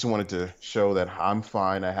 I just wanted to show that I'm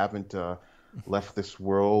fine. I haven't left this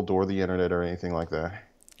world or the internet or anything like that.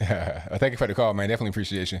 Thank you for the call, man. Definitely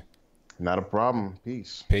appreciate you. Not a problem.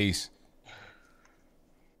 Peace. Peace.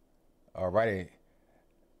 All righty.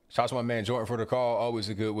 Shout out to my man Jordan for the call. Always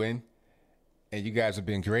a good win. And you guys have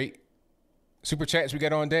been great. Super chats we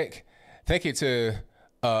got on deck. Thank you to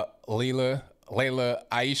Layla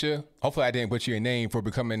Aisha. Hopefully I didn't butcher your name, for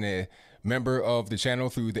becoming a member of the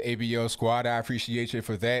channel through the ABL squad. I appreciate you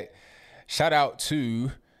for that. Shout out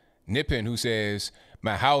to Nippon, who says,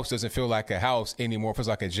 my house doesn't feel like a house anymore. It feels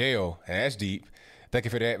like a jail. And that's deep. Thank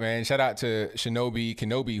you for that, man. Shout out to Shinobi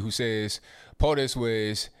Kenobi, who says, POTUS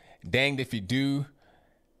was danged if you do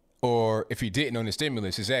or if you didn't on the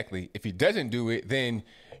stimulus. Exactly. If he doesn't do it, then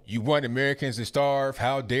you want Americans to starve.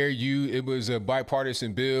 How dare you? It was a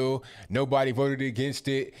bipartisan bill. Nobody voted against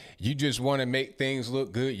it. You just want to make things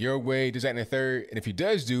look good your way, this, that, and the third. And if he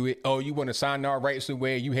does do it, you want to sign our rights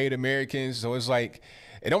away. You hate Americans. So it's like,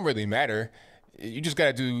 it don't really matter. You just got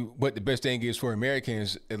to do what the best thing is for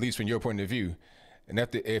Americans, at least from your point of view. And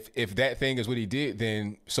if that thing is what he did,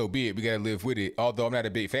 then so be it. We got to live with it. Although I'm not a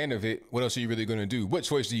big fan of it, what else are you really going to do? What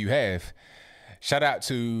choice do you have? Shout out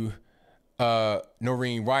to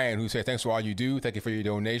Noreen Ryan, who said, thanks for all you do. Thank you for your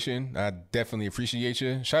donation. I definitely appreciate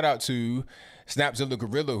you. Shout out to Snapzilla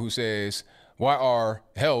Gorilla, who says, why are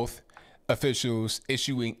health officials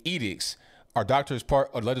issuing edicts? Are doctors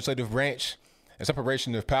part of the legislative branch? And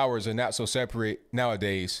separation of powers are not so separate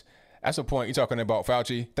nowadays. That's the point. You're talking about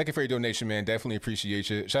Fauci. Thank you for your donation, man. Definitely appreciate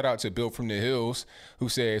you. Shout out to Bill from the Hills, who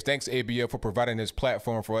says, thanks, ABL, for providing this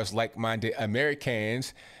platform for us like-minded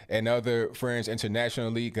Americans and other friends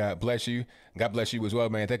internationally. God bless you. God bless you as well,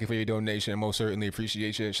 man. Thank you for your donation. I most certainly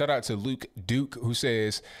appreciate you. Shout out to Luke Duke, who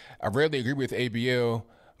says, I rarely agree with ABL,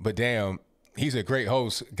 but damn, he's a great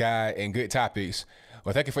host, guy, and good topics.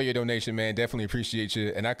 Well, thank you for your donation, man. Definitely appreciate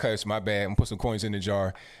you. And I cussed, my bad. I'm going to put some coins in the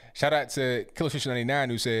jar. Shout out to Killerfish99,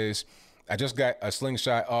 who says, I just got a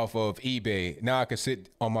slingshot off of eBay. Now I can sit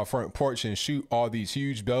on my front porch and shoot all these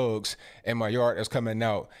huge bugs in my yard that's coming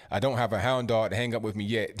out. I don't have a hound dog to hang up with me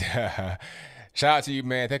yet. Shout out to you,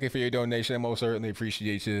 man. Thank you for your donation. I most certainly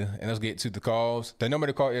appreciate you. And let's get to the calls. The number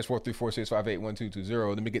to call is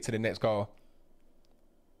 434-658-1220. Let me get to the next call.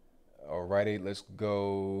 All righty, let's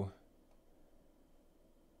go.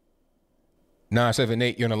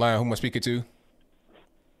 978, you're on the line. Who am I speaking to?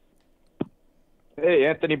 Hey,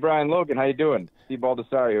 Anthony Brian Logan. How you doing? Steve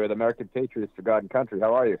Baldessari here with American Patriots for God and Country.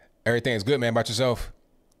 How are you? Everything's good, man. About yourself?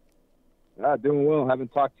 Doing well.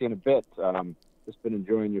 Haven't talked to you in a bit. Just been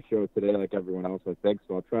enjoying your show today, like everyone else, I think.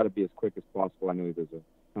 So I'll try to be as quick as possible. I know there's a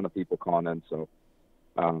ton of people calling in. So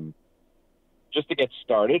just to get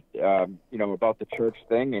started, about the church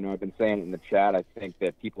thing, I've been saying it in the chat. I think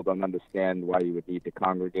that people don't understand why you would need to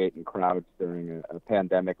congregate in crowds during a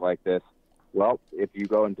pandemic like this. Well, if you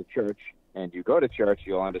go into church and you go to church,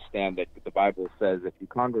 you'll understand that the Bible says if you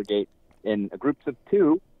congregate in groups of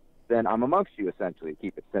 2, then I'm amongst you, essentially.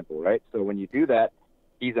 Keep it simple, right? So when you do that,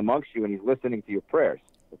 he's amongst you and he's listening to your prayers,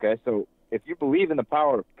 okay? So if you believe in the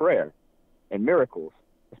power of prayer and miracles,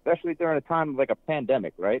 especially during a time like a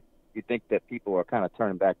pandemic, right? You think that people are kind of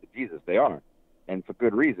turning back to Jesus. They are, and for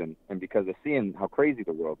good reason, and because they're seeing how crazy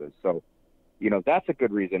the world is. So, that's a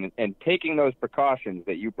good reason. And taking those precautions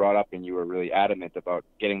that you brought up, and you were really adamant about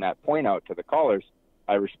getting that point out to the callers,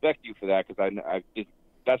 I respect you for that, because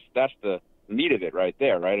that's the meat of it right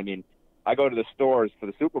there, right? I mean, I go to the stores for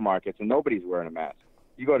the supermarkets, and nobody's wearing a mask.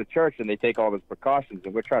 You go to church, and they take all those precautions,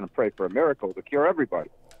 and we're trying to pray for a miracle to cure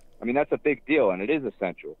everybody. I mean, that's a big deal, and it is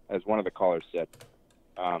essential, as one of the callers said.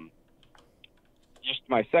 Just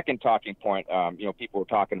my second talking point, people were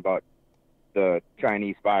talking about the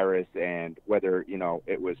Chinese virus and whether,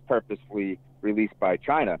 it was purposefully released by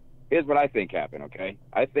China. Here's what I think happened, okay?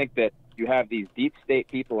 I think that you have these deep state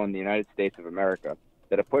people in the United States of America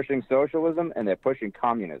that are pushing socialism and they're pushing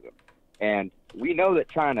communism. And we know that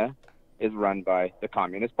China is run by the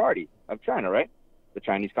Communist Party of China, right? The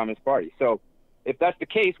Chinese Communist Party. So if that's the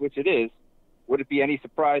case, which it is, would it be any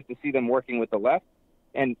surprise to see them working with the left?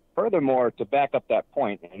 And furthermore, to back up that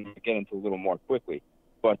point and get into a little more quickly,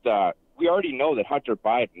 but we already know that Hunter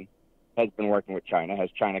Biden has been working with China,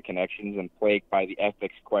 has China connections, and plagued by the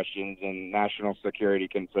ethics questions and national security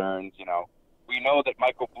concerns. We know that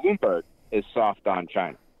Michael Bloomberg is soft on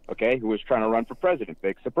China, okay, who was trying to run for president.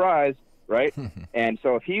 Big surprise, right? And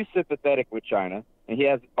so if he's sympathetic with China and he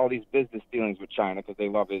has all these business dealings with China because they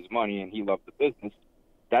love his money and he loves the business,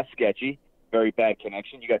 that's sketchy. Very bad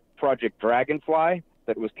connection. You got Project Dragonfly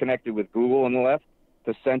that was connected with Google on the left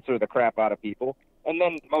to censor the crap out of people. And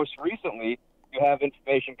then most recently, you have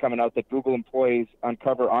information coming out that Google employees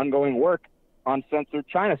uncover ongoing work on censored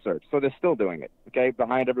China search. So they're still doing it, okay,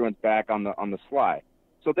 behind everyone's back on the sly.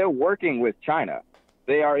 So they're working with China.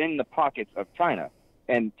 They are in the pockets of China.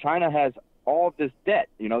 And China has all of this debt.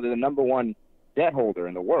 They're the number one debt holder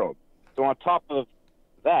in the world. So on top of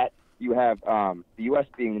that, you have the U.S.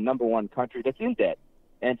 being the number one country that's in debt.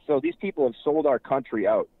 And so these people have sold our country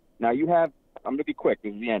out. Now you have, I'm going to be quick,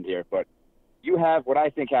 this is the end here, but you have what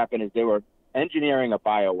I think happened is they were engineering a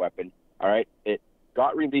bioweapon, all right? It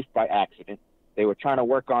got released by accident. They were trying to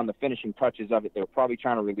work on the finishing touches of it. They were probably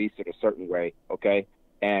trying to release it a certain way, okay?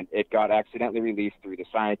 And it got accidentally released through the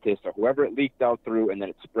scientists or whoever it leaked out through, and then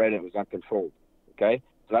it spread and it was uncontrolled, okay?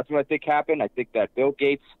 So that's what I think happened. I think that Bill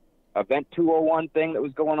Gates' Event 201 thing that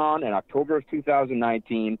was going on in October of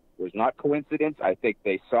 2019 was not coincidence. I think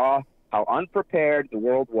they saw how unprepared the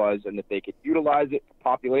world was and that they could utilize it for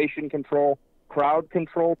population control, crowd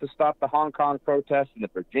control to stop the Hong Kong protests and the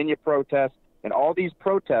Virginia protests and all these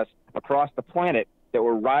protests across the planet that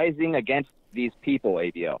were rising against these people,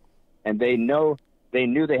 ABL. And they knew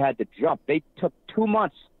they had to jump. They took 2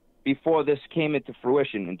 months before this came into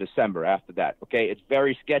fruition in December after that, okay? It's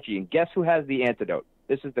very sketchy. And guess who has the antidote?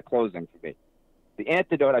 This is the closing for me. The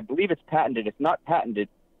antidote, I believe it's patented. If not patented,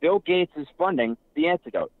 Bill Gates is funding the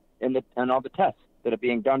antidote and all the tests that are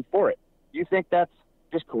being done for it. You think that's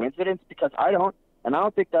just coincidence? Because I don't. And I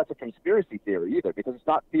don't think that's a conspiracy theory either, because it's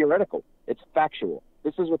not theoretical. It's factual.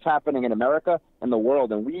 This is what's happening in America and the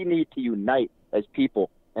world, and we need to unite as people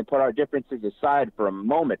and put our differences aside for a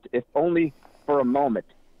moment, if only for a moment,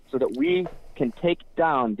 so that we can take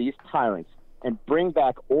down these tyrants and bring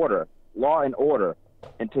back order, law and order,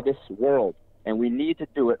 into this world. And we need to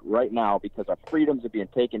do it right now because our freedoms are being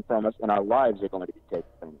taken from us and our lives are going to be taken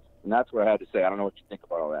from us. And that's what I had to say. I don't know what you think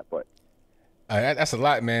about all that, but that's a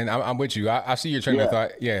lot, man. I'm with you. I see your train of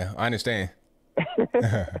thought. Yeah, I understand.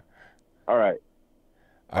 All right,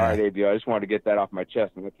 AB. I just wanted to get that off my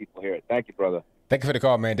chest and let people hear it. Thank you, brother. Thank you for the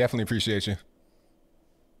call, man. Definitely appreciate you.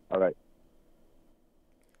 All right.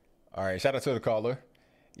 Shout out to the caller.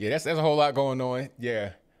 Yeah, that's a whole lot going on.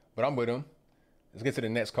 Yeah, but I'm with him. Let's get to the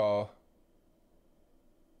next call.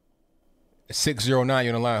 609,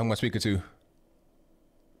 you're on the line. Who am I speaking to?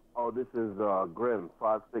 Oh, this is Grim,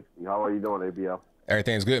 560. How are you doing, ABL?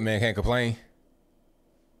 Everything's good, man. Can't complain.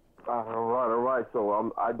 All right.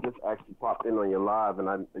 So I just actually popped in on your live,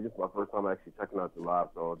 and this is my first time actually checking out your live,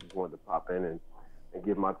 so I just wanted to pop in and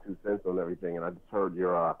give my 2 cents on everything. And I just heard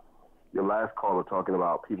your last caller talking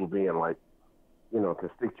about people being like,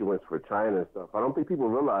 constituents for China and stuff. I don't think people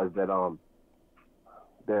realize that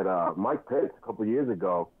that Mike Pence a couple years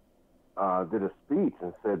ago did a speech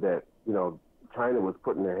and said that China was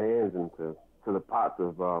putting their hands into the pots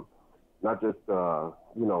of not just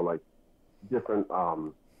like different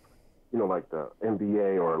like the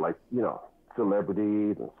NBA or like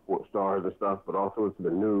celebrities and sports stars and stuff, but also into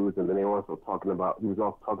the news. And then he was also talking about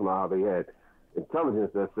how they had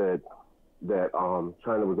intelligence that said that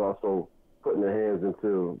China was also putting their hands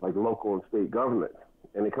into like local and state governments.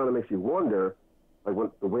 And it kind of makes you wonder, like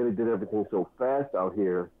the way they did everything so fast out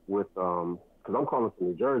here with, because I'm calling from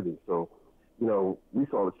New Jersey, so we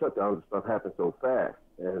saw the shutdowns and stuff happen so fast,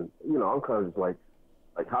 and I'm kind of just like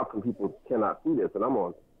how come people cannot see this? And I'm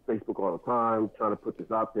on Facebook all the time trying to put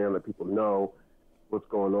this out there and let people know what's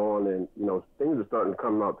going on, and things are starting to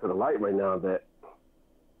come out to the light right now that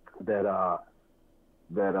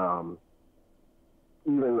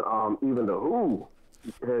even the WHO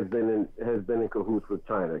has been in cahoots with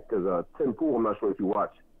China, because Tim Pool, I'm not sure if you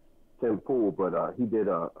watch Tim Pool, but he did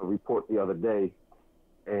a report the other day,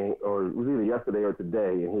 or it was either yesterday or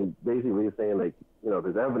today, and he basically is saying like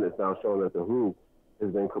there's evidence now showing that the WHO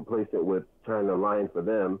has been complacent with China lying for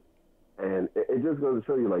them, and it just goes to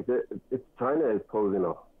show you like China is posing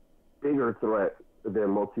a bigger threat than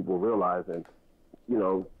most people realize, and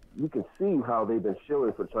you can see how they've been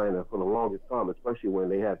shilling for China for the longest time, especially when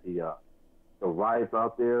they had the riots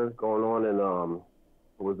out there going on in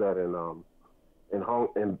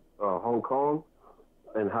Hong Kong,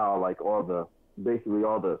 and how like basically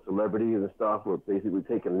all the celebrities and stuff were basically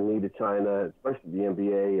taking a knee to China, especially the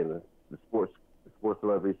NBA and the sports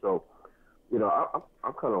celebrities. So,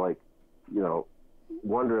 I'm kind of like,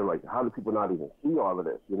 wondering like how do people not even see all of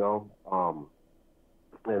this, And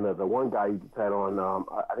the one guy you just had on,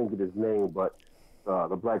 I didn't get his name, but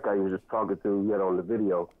the black guy you were just talking to, he had on the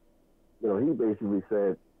video, he basically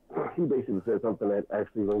said something that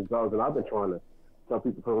actually rings bells, and I've been trying to tell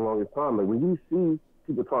people for the longest time. Like when you see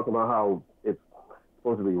people talking about how it's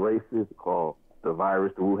supposed to be racist, called the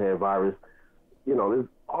virus, the Wuhan virus, there's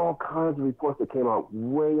all kinds of reports that came out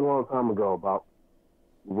way long time ago about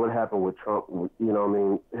what happened with Trump. Him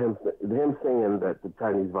saying that the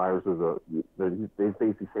Chinese virus was they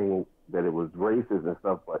basically saying that it was racist and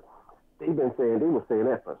stuff, but they were saying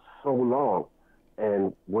that for so long.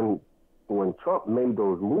 And when Trump made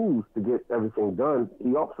those moves to get everything done,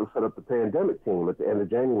 he also set up the pandemic team at the end of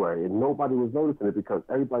January, and nobody was noticing it because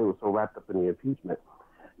everybody was so wrapped up in the impeachment,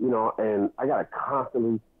 and I got to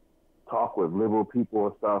constantly talk with liberal people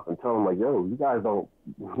and stuff and tell them like, yo, you guys don't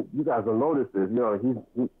notice this.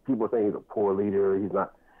 People saying he's a poor leader. He's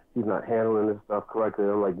not handling this stuff correctly.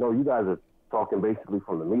 And I'm like, no, you guys are talking basically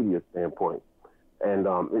from the media standpoint. And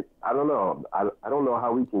I don't know. I don't know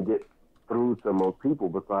how we can get through to most people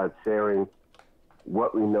besides sharing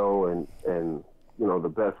what we know and the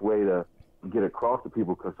best way to get across to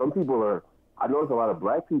people. Because some people I notice a lot of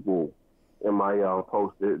black people in my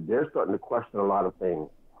post. They're starting to question a lot of things,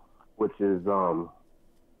 which is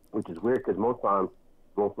weird because most times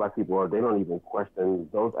most black people they don't even question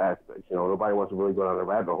those aspects. Nobody wants to really go down the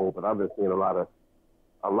rabbit hole. But I've been seeing a lot of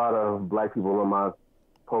black people on my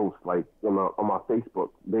posts, like on my Facebook,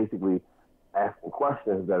 basically asking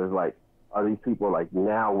questions that is like, are these people like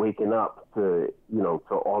now waking up to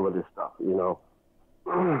to all of this stuff?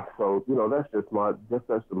 So that's just my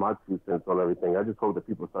 2 cents on everything. I just hope that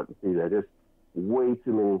people start to see that there's way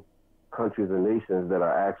too many countries and nations that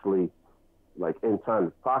are actually like in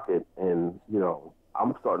China's pocket, and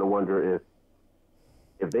I'm starting to wonder if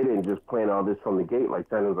they didn't just plan all this from the gate. Like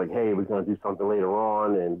China was like, hey, we're going to do something later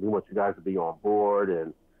on, and we want you guys to be on board.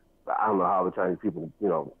 And I don't know how the Chinese people,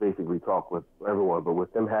 basically talk with everyone, but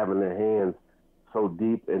with them having their hands so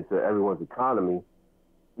deep into everyone's economy,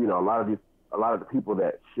 a lot of the people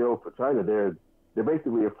that shill for China, they're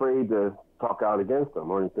basically afraid to talk out against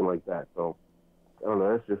them or anything like that. So I don't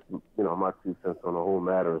know. That's just my 2 cents on the whole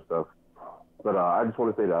matter and stuff. But I just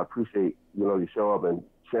want to say that I appreciate you show up and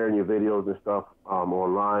sharing your videos and stuff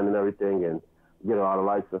online and everything, and get a lot of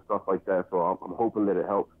likes and stuff like that. So I'm hoping that it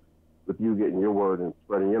helps with you getting your word and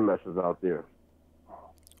spreading your message out there.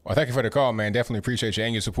 Well, thank you for the call, man. Definitely appreciate you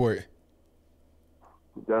and your support.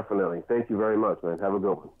 Definitely. Thank you very much, man. Have a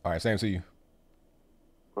good one. All right, same to you.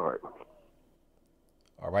 All right.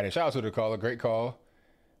 All right, and shout out to the caller. Great call.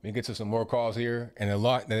 We can get to some more calls here, and the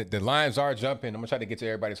lines are jumping. I'm gonna try to get to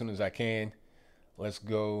everybody as soon as I can. Let's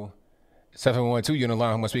go. 712, you on the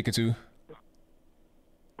line. Who am I speaking to?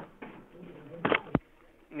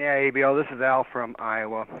 Yeah, ABL, this is Al from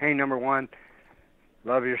Iowa. Hey, number one,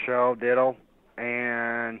 love your show, ditto.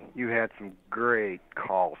 And you had some great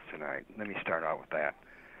calls tonight. Let me start out with that.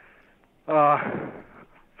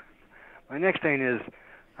 My next thing is,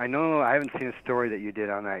 I know I haven't seen a story that you did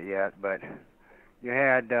on that yet, but you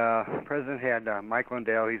had President had Mike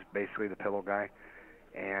Lindell. He's basically the pillow guy,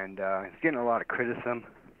 and he's getting a lot of criticism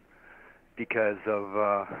because of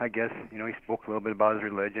I guess he spoke a little bit about his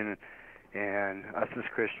religion, and us as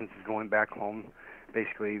Christians is going back home,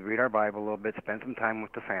 basically read our Bible a little bit, spend some time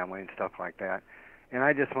with the family and stuff like that. And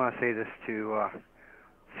I just want to say this to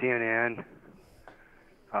CNN,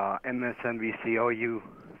 MSNBC, all you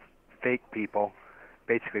fake people.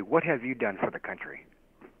 Basically, what have you done for the country?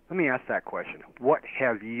 Let me ask that question. What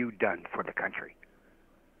have you done for the country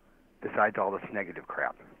besides all this negative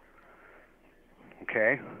crap?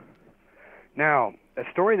 Okay? Now, a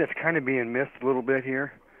story that's kind of being missed a little bit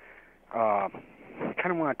here, I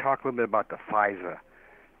kind of want to talk a little bit about the FISA.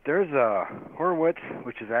 There's Horowitz,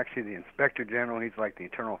 which is actually the Inspector General. He's like the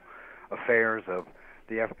internal affairs of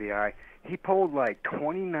the FBI. He pulled like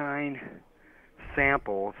 29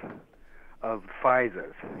 samples of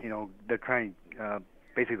FISAs, the kind of,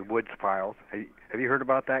 basically the Woods files. Have you heard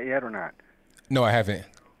about that yet or not? No, I haven't.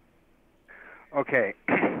 Okay,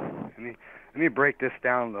 let me break this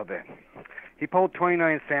down a little bit. He pulled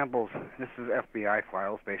 29 samples. This is FBI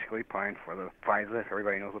files, basically, applying for the FISA.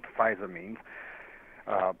 Everybody knows what the FISA means.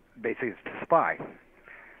 Basically, it's to spy.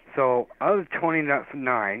 So, out of the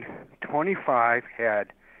 29, 25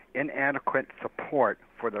 had inadequate support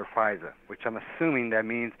for their FISA, which I'm assuming that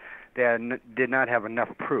means they did not have enough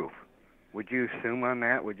proof. Would you assume on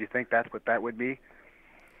that? Would you think that's what that would be?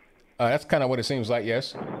 That's kind of what it seems like,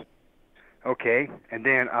 yes. Okay, and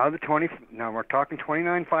then out of the 20, now we're talking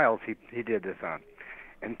 29 files he did this on.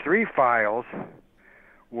 And 3 files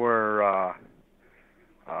were,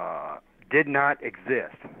 did not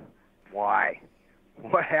exist. Why?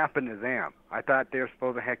 What happened to them? I thought they were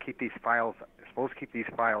supposed to keep these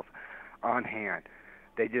files on hand.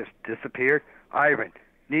 They just disappeared. Ivan,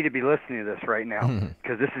 need to be listening to this right now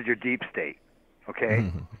because this is your deep state, okay?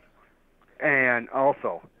 And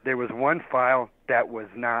also, there was one file that was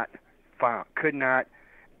not found, that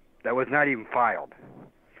was not even filed,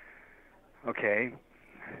 okay?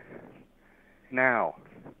 Now,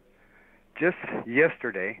 just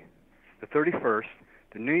yesterday, the 31st,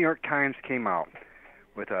 the New York Times came out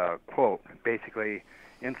with a quote, basically,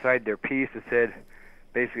 inside their piece that said,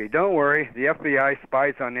 basically, don't worry, the FBI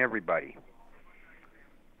spies on everybody.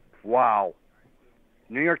 Wow.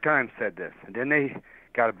 New York Times said this, and then they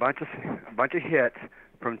got a bunch of hits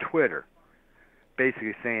from Twitter,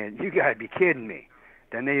 basically saying, "You gotta be kidding me."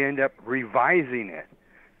 Then they end up revising it.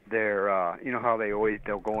 Their, how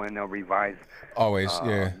they'll go in, they'll revise. Always,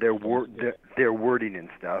 yeah. Their wording and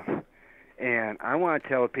stuff. And I want to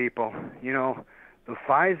tell people, the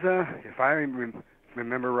FISA, if I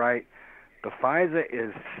remember right, the FISA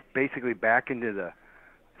is basically back into the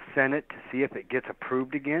Senate to see if it gets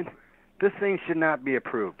approved again. This thing should not be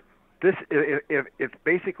approved. If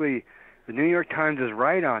basically the New York Times is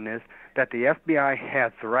right on this, that the FBI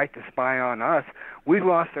has the right to spy on us, we've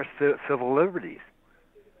lost our civil liberties.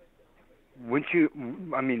 Wouldn't you?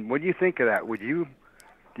 I mean, what do you think of that? Do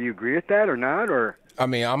you agree with that or not? Or I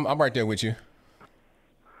mean, I'm right there with you.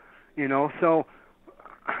 So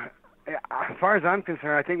as far as I'm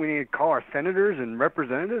concerned, I think we need to call our senators and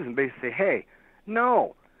representatives and basically say, hey,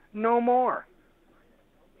 no more.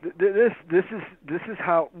 This is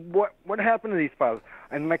how what happened to these files.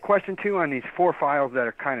 And my question too on these 4 files that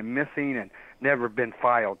are kind of missing and never been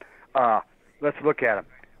filed. Let's look at them.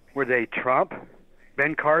 Were they Trump,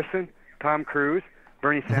 Ben Carson, Tom Cruise,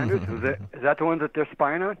 Bernie Sanders? Is that the ones that they're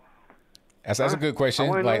spying on? That's a good question.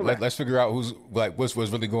 Let's figure out what's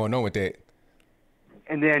really going on with that.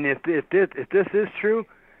 And then if this is true,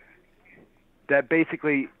 that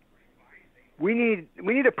basically we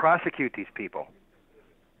need to prosecute these people.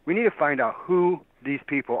 We need to find out who these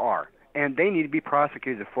people are, and they need to be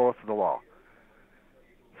prosecuted full to the law.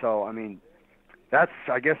 So I mean,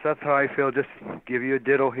 I guess that's how I feel. Just give you a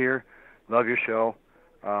diddle here. Love your show.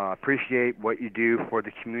 Appreciate what you do for the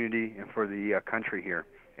community and for the country here,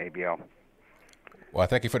 ABL. Well,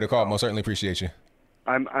 thank you for the call. Most certainly appreciate you.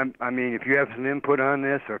 I mean, if you have some input on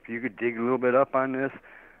this, or if you could dig a little bit up on this,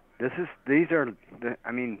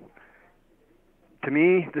 I mean, to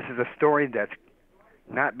me, this is a story that's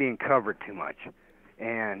not being covered too much,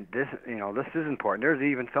 and this is important. There's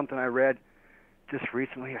even something I read just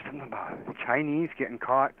recently, or something about Chinese getting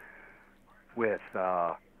caught with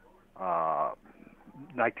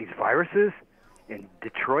like these viruses in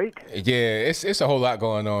Detroit. Yeah, it's a whole lot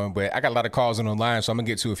going on, but I got a lot of calls on the line, so I'm gonna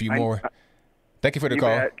get to a few more. Thank you for the call.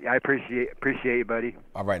 I appreciate you, buddy.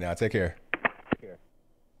 All right, now take care.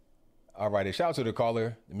 All right, shout out to the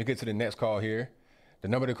caller. Let me get to the next call here. The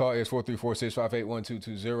number to call is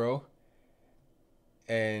 434-658-1220.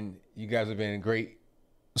 and you guys have been a great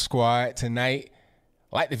squad tonight.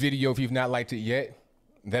 Like the video if you've not liked it yet.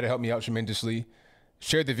 That'll help me out tremendously.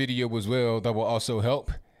 Share the video as well. That will also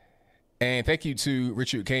help. And thank you to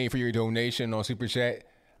Richard Kane for your donation on Super Chat.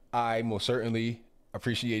 I most certainly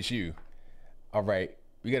appreciate you. All right.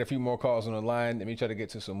 We got a few more calls on the line. Let me try to get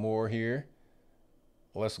to some more here.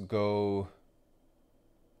 Let's go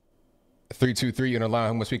 323 on the line.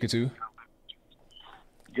 Who am I speaking to?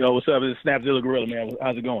 Yo, what's up? It's Snapzilla Gorilla, man.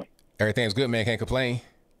 How's it going? Everything's good, man. Can't complain.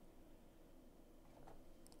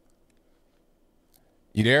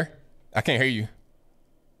 You there? I can't hear you.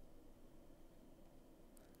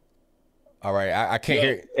 All right. I can't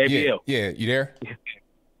hear. ABL. Yeah, you there?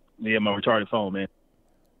 Yeah, my retarded phone, man.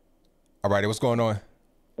 All right. What's going on?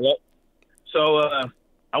 Hello? So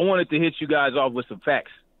I wanted to hit you guys off with some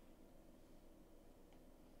facts.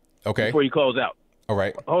 Okay. Before you close out. All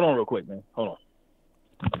right. Hold on real quick, man. Hold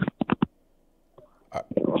on.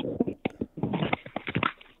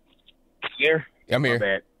 Here? I'm here. My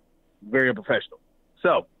bad. Very unprofessional.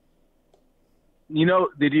 So, you know,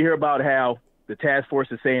 did you hear about how the task force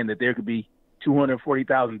is saying that there could be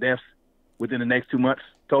 240,000 deaths within the next 2 months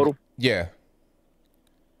total? Yeah.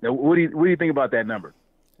 Now, what do you think about that number?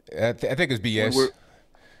 I think it's BS.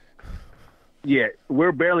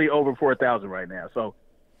 We're barely over 4,000 right now. So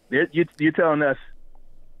you're telling us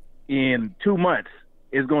in 2 months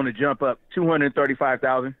it's going to jump up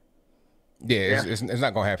 235,000? Yeah, it's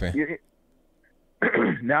not going to happen.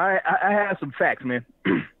 Now, I have some facts, man,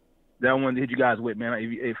 that I wanted to hit you guys with, man,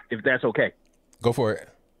 if that's okay. Go for it.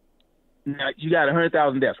 Now, you got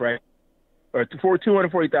 100,000 deaths, right? Or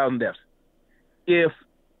 240,000 deaths. If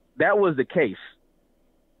that was the case,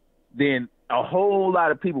 then a whole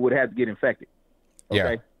lot of people would have to get infected.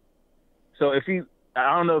 Okay? Yeah. So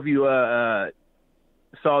I don't know if you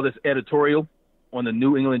saw this editorial on the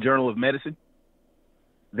New England Journal of Medicine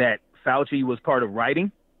that Fauci was part of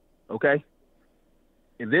writing, okay?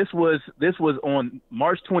 And this was on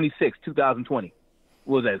March 26, 2020.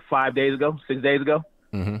 What was that, 6 days ago?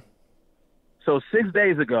 Mm-hmm. So 6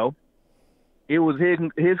 days ago, it was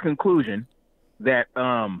his conclusion that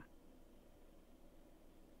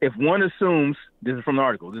if one assumes, this is from the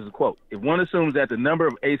article, this is a quote, if one assumes that the number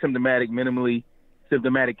of asymptomatic, minimally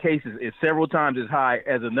symptomatic cases is several times as high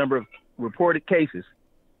as the number of reported cases,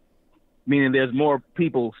 meaning there's more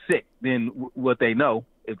people sick than what they know,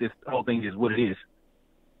 if this whole thing is what it is,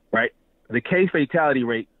 right? The case fatality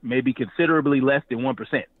rate may be considerably less than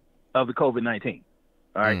 1% of the COVID-19,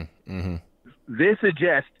 all right? Mm-hmm. This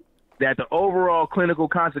suggests that the overall clinical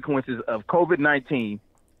consequences of COVID-19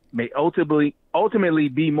 may ultimately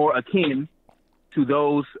be more akin to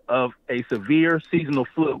those of a severe seasonal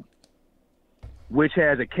flu, which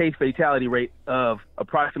has a case fatality rate of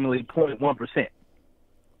approximately 0.1%.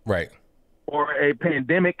 Right. Or a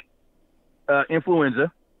pandemic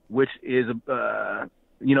influenza, which is,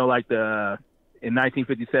 like in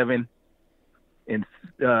 1957 and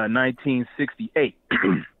 1968,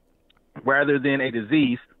 rather than a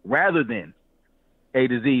disease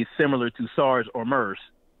similar to SARS or MERS,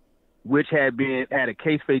 which had a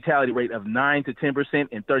case fatality rate of 9 to 10%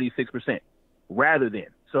 and 36%, rather than.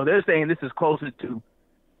 So they're saying this is closer to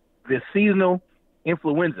the seasonal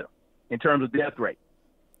influenza in terms of death rate.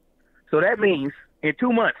 So that means in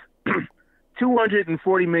 2 months,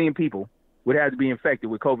 240 million people would have to be infected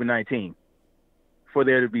with COVID-19 for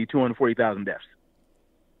there to be 240,000 deaths.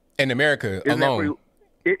 In America alone.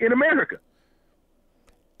 In America.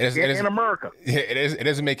 In America. It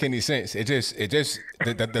doesn't make any sense.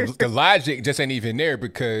 The logic just ain't even there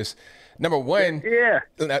because number one,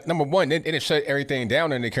 they didn't shut everything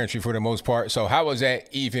down in the country for the most part. So how is that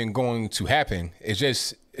even going to happen?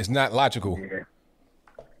 It's not logical. Yeah.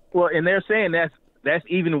 Well, and they're saying that's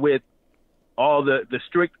even with all the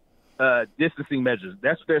strict distancing measures.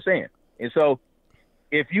 That's what they're saying. And so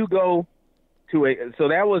if you go to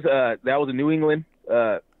that was a New England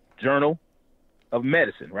Journal of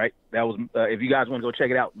Medicine, right? That was if you guys want to go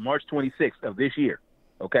check it out, March 26th of this year.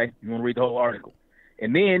 Okay, you want to read the whole article,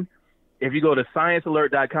 and then if you go to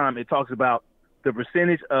ScienceAlert.com, it talks about the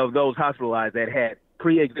percentage of those hospitalized that had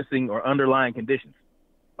pre-existing or underlying conditions.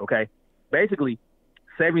 Okay, basically,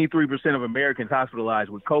 73% of Americans hospitalized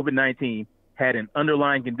with COVID-19 had an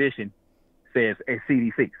underlying condition, says a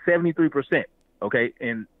CDC. 73%. Okay,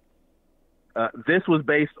 and this was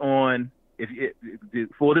based on,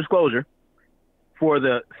 full disclosure, for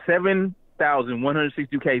the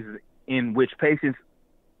 7,162 cases in which patients'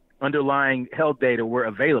 underlying health data were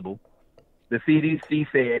available, the CDC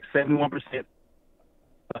said 71%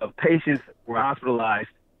 of patients were hospitalized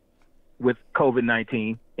with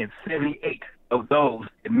COVID-19 and 78 of those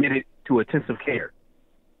admitted to intensive care.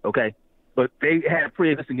 okay? But they have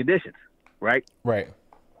pre-existing conditions, right? Right.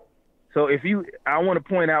 So I want to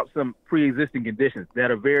point out some pre-existing conditions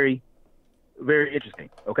that are very, very interesting.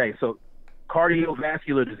 Okay, so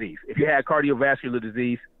cardiovascular disease. If you had cardiovascular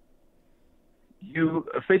disease,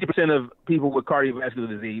 50% of people with cardiovascular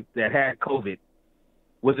disease that had COVID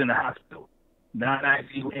was in the hospital,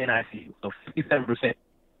 non-ICU and ICU. So 57%,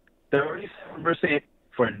 37%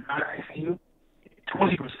 for non-ICU,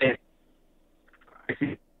 20%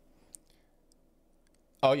 ICU.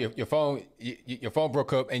 Oh, your phone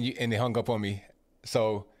broke up and it hung up on me.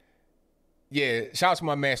 So, yeah, shout out to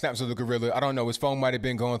my man Snaps of the Gorilla. I don't know, his phone might have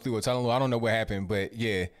been going through a tunnel. I don't know what happened, but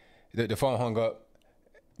yeah, the phone hung up.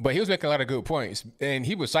 But he was making a lot of good points, and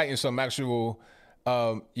he was citing some actual,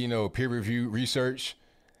 peer-reviewed research.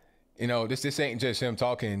 This ain't just him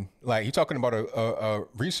talking. Like, he's talking about a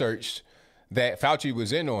research that Fauci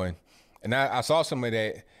was in on, and I saw some of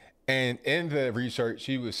that. And in the research,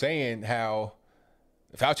 he was saying how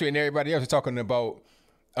Fauci and everybody else are talking about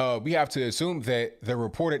we have to assume that the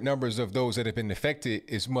reported numbers of those that have been affected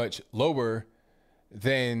is much lower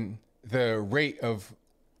than the rate of.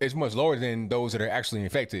 It's much lower than those that are actually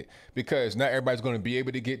infected, because not everybody's going to be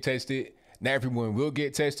able to get tested. Not everyone will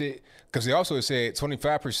get tested, because they also said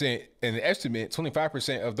 25% in the estimate,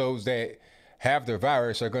 25% of those that have the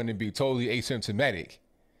virus are going to be totally asymptomatic.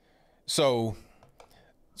 So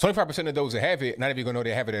 25% of those that have it, not even going to know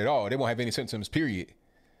they have it at all. They won't have any symptoms, period.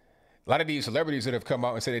 A lot of these celebrities that have come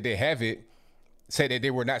out and said that they have it, said that they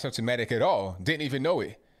were not symptomatic at all, didn't even know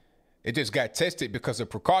it. It just got tested because of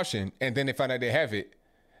precaution, and then they find out they have it.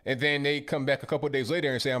 And then they come back a couple of days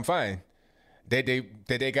later and say, I'm fine. That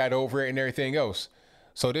they got over it and everything else.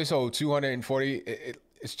 So this whole 240,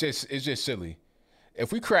 it's just silly.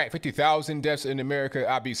 If we crack 50,000 deaths in America,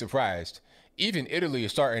 I'd be surprised. Even Italy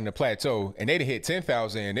is starting to plateau, and they'd hit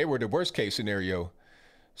 10,000, and they were the worst case scenario.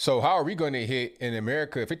 So how are we going to hit in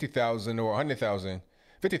America 50,000 or 100,000?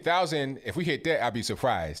 50,000, if we hit that, I'd be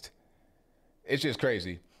surprised. It's just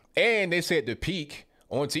crazy. And they said the peak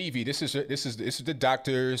on TV, this is the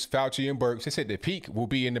doctors, Fauci and Birx. They said the peak will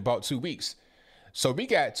be in about 2 weeks. So we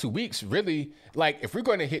got 2 weeks, really. Like, if we're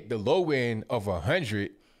going to hit the low end of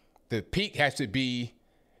 100, the peak has to be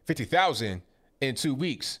 50,000 in 2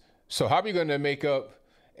 weeks. So how are we going to make up,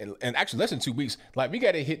 and actually less than 2 weeks, like we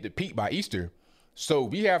got to hit the peak by Easter. So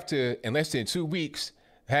we have to, in less than 2 weeks,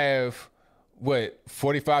 have,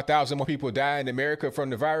 45,000 more people die in America from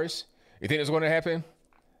the virus? You think that's going to happen?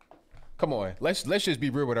 Come on, let's just be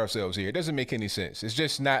real with ourselves here. It doesn't make any sense. It's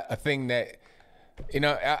just not a thing that,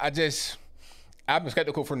 I've been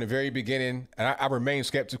skeptical from the very beginning, and I remain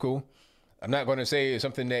skeptical. I'm not going to say it's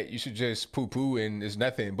something that you should just poo-poo and it's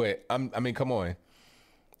nothing, but I mean, come on.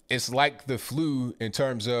 It's like the flu in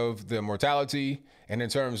terms of the mortality and in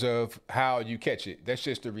terms of how you catch it. That's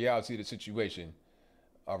just the reality of the situation.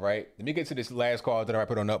 All right, let me get to this last call that I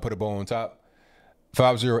put a bow on top.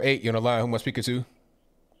 508, you're on the line. Who am I speaking to?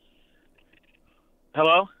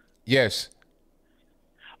 Hello? Yes.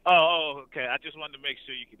 Oh, okay. I just wanted to make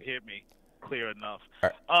sure you could hear me clear enough.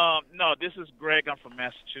 Right. No, this is Greg. I'm from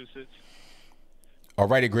Massachusetts. All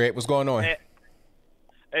righty, Greg. What's going on?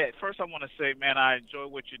 First, I want to say, man, I enjoy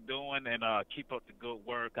what you're doing, and keep up the good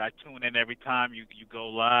work. I tune in every time you go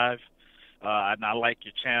live, and I like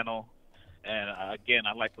your channel. And, again,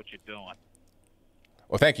 I like what you're doing.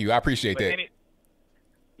 Well, thank you. I appreciate that.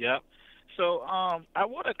 Yep. So I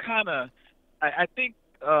want to kind of – I think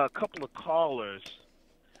a couple of callers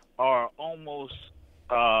are almost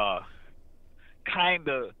kind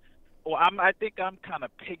of – well, I think I'm kind of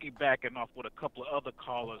piggybacking off what a couple of other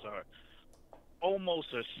callers are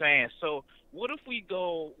saying. So what if we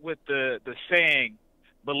go with the saying,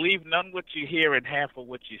 believe none what you hear and half of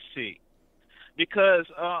what you see? Because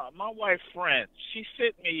my wife, friend, she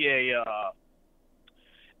sent me a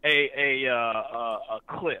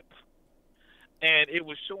clip, and it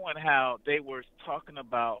was showing how they were talking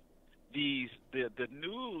about the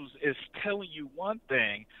news is telling you one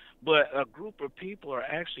thing, but a group of people are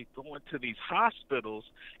actually going to these hospitals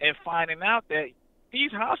and finding out that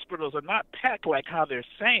these hospitals are not packed like how they're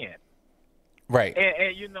saying. Right.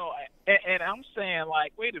 And I'm saying,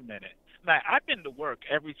 like, wait a minute. Now, I've been to work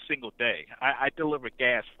every single day. I deliver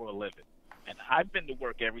gas for a living, and I've been to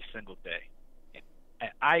work every single day.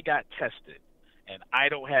 And I got tested, and I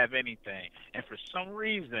don't have anything. And for some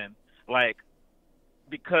reason,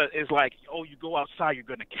 because it's like, oh, you go outside, you're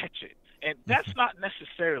going to catch it. And that's not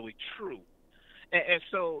necessarily true. And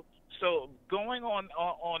so going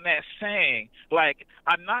on that saying,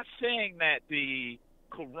 I'm not saying that the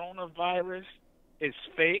coronavirus is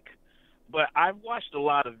fake, But I've watched a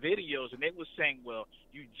lot of videos, and they were saying, well,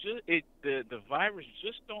 the virus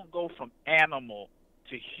just don't go from animal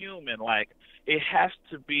to human. Like it has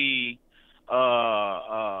to be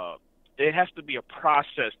a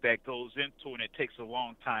process that goes into it, and it takes a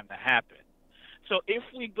long time to happen. So if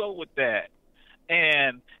we go with that,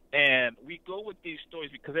 and we go with these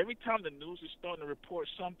stories, because every time the news is starting to report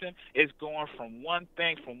something, it's going from one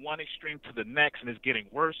thing, from one extreme to the next, and it's getting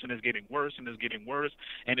worse, and it's getting worse, and it's getting worse,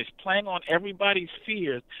 and it's playing on everybody's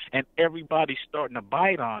fears, and everybody's starting to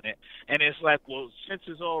bite on it. And it's like, well, since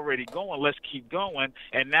it's already going, let's keep going.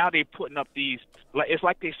 And now they're putting up these, it's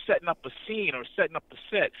like they're setting up a scene or setting up a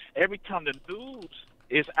set. Every time the news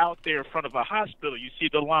is out there in front of a hospital, you see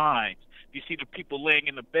the lines. You see the people laying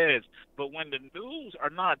in the beds. But when the news are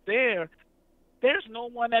not there, there's no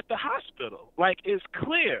one at the hospital. Like, it's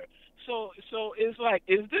clear. So it's like,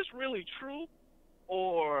 is this really true?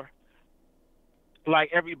 Or,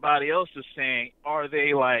 like everybody else is saying, are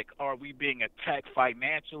we being attacked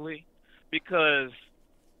financially? Because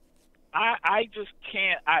I just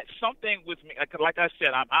can't, something with me, like I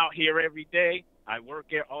said, I'm out here every day. I work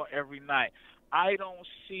here every night. I don't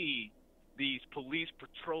see these police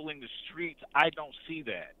patrolling the streets. I don't see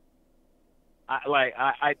that.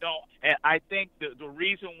 I don't, and I think the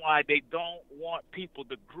reason why they don't want people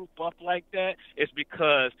to group up like that is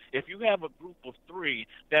because if you have a group of 3,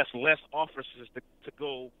 that's less officers to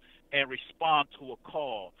go and respond to a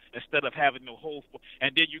call instead of having the whole,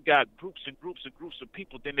 and then you got groups and groups and groups of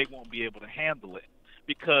people, then they won't be able to handle it.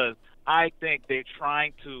 Because I think they're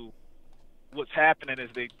trying to, what's happening is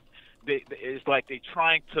it's like they're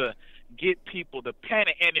trying to get people to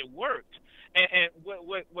panic, and it worked. And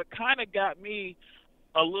what kind of got me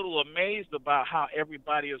a little amazed about how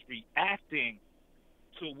everybody is reacting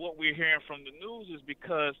to what we're hearing from the news is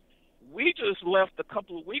because we just left a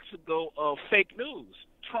couple of weeks ago of fake news.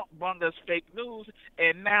 Trump brought us fake news,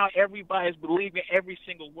 and now everybody's believing every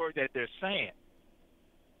single word that they're saying.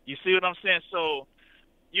 You see what I'm saying? So,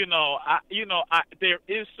 there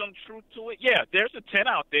is some truth to it. Yeah, there's a tent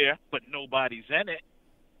out there, but nobody's in it.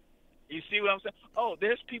 You see what I'm saying? Oh,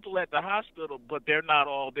 there's people at the hospital, but they're not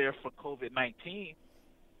all there for COVID-19.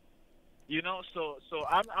 So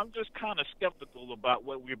I'm just kind of skeptical about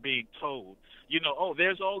what we're being told.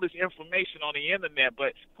 There's all this information on the internet,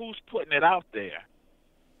 but who's putting it out there?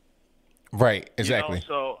 Right, exactly.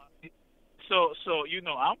 So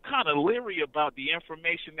I'm kind of leery about the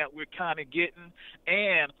information that we're kind of getting,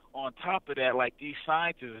 and on top of that, like these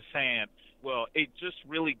scientists are saying, well, it just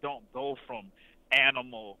really don't go from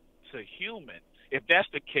animal to human. If that's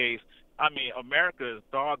the case, I mean, America is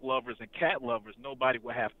dog lovers and cat lovers. Nobody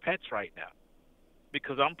would have pets right now,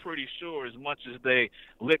 because I'm pretty sure as much as they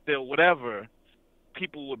lick their whatever,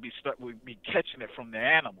 people would be catching it from their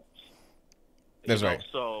animals. That's right.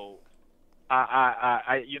 So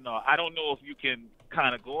I don't know if you can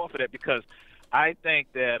kind of go off of that, because I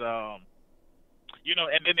think that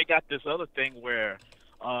and then they got this other thing where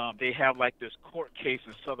they have like this court case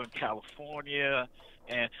in Southern California.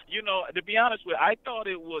 And, to be honest with you, I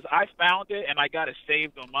found it and I got it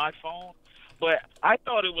saved on my phone, but I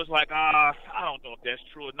thought it was like, I don't know if that's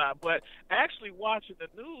true or not. But actually watching the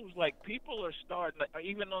news, like people are starting to,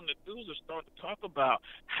 even on the news, are starting to talk about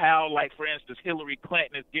how, like, for instance, Hillary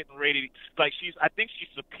Clinton is getting ready, I think she's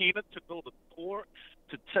subpoenaed to go to court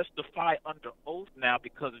to testify under oath now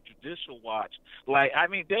because of Judicial Watch. Like, I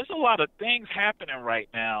mean, there's a lot of things happening right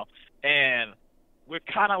now, and we're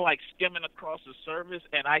kind of like skimming across the surface,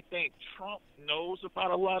 and I think Trump knows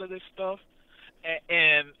about a lot of this stuff,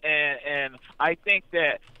 and I think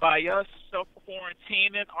that by us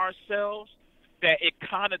self-quarantining ourselves, that it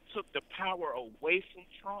kind of took the power away from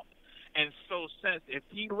Trump. And so since if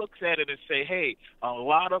he looks at it and say, hey, a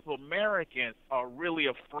lot of Americans are really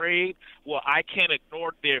afraid, well, I can't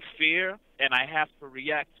ignore their fear, and I have to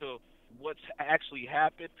react to what's actually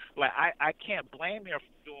happened. Like, I can't blame him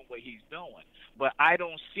for doing what he's doing. But I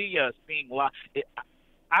don't see us being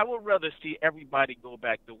I would rather see everybody go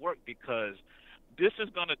back to work, because this is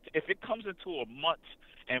going to, if it comes into a months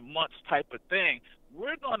and months type of thing,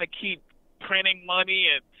 we're going to keep printing money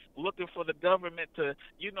and looking for the government to,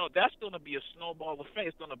 that's going to be a snowball effect.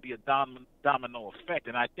 It's going to be a domino effect.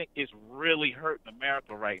 And I think it's really hurting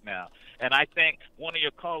America right now. And I think one of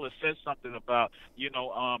your callers said something about,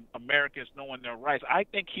 Americans knowing their rights. I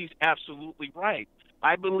think he's absolutely right.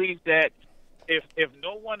 I believe that if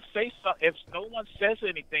no one says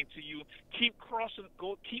anything to you, keep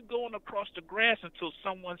going across the grass until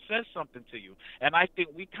someone says something to you. And I think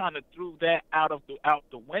we kind of threw that out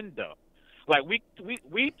the window. Like we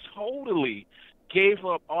totally gave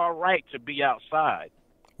up our right to be outside.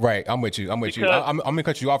 Right, I'm with you. I'm with you. Because- I'm gonna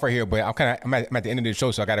cut you off right here, but I'm at the end of the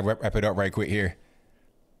show, so I gotta wrap it up right quick here.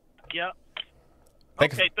 Yeah.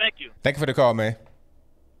 Thank Okay, thank you. Thank you for the call, man.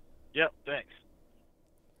 Yep, thanks.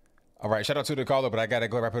 All right, shout out to the caller, but I gotta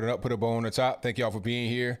go wrap it up, put a bow on the top. Thank y'all for being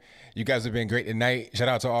here. You guys have been great tonight. Shout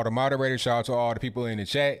out to all the moderators. Shout out to all the people in the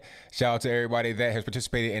chat. Shout out to everybody that has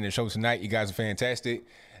participated in the show tonight. You guys are fantastic.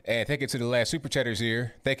 And thank you to the last super chatters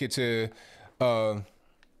here. Thank you to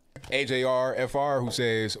AJRFR, who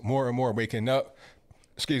says more and more waking up.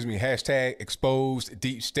 Excuse me, hashtag exposed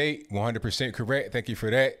deep state. 100% correct. Thank you for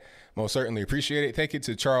that. Most certainly appreciate it. Thank you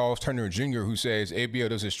to Charles Turner Jr., who says, ABL,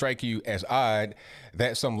 does it strike you as odd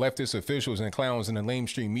that some leftist officials and clowns in the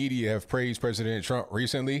mainstream media have praised President Trump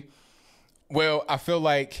recently? Well, I feel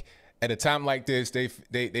like at a time like this, they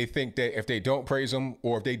think that if they don't praise him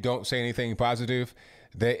or if they don't say anything positive,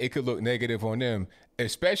 that it could look negative on them,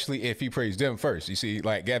 especially if he praised them first. You see,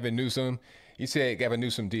 like Gavin Newsom, he said Gavin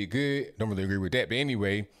Newsom did good. Don't really agree with that. But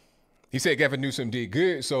anyway, he said Gavin Newsom did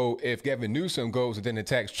good. So if Gavin Newsom goes and then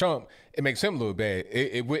attacks Trump, it makes him look bad.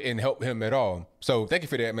 It wouldn't help him at all. So thank you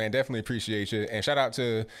for that, man. Definitely appreciate you. And shout out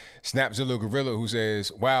to Snapzilla Gorilla, who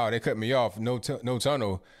says, wow, they cut me off. No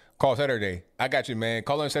tunnel. Call Saturday. I got you, man.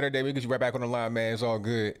 Call on Saturday. We'll get you right back on the line, man. It's all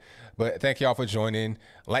good. But thank y'all for joining.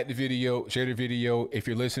 Like the video, share the video. If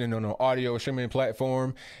you're listening on an audio streaming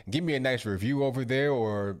platform, give me a nice review over there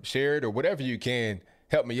or share it or whatever you can.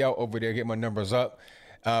 Help me out over there. Get my numbers up.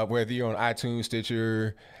 Whether you're on iTunes,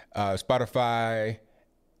 Stitcher, Spotify,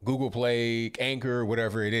 Google Play, Anchor,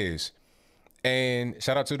 whatever it is. And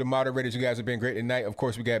shout out to the moderators. You guys have been great tonight. Of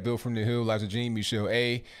course, we got Bill from the Hill, Liza Jean, Michelle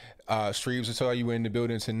A. Streves will tell you in the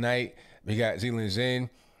building tonight. We got Zealand Zen.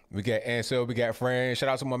 We got Ansel. We got Fran. Shout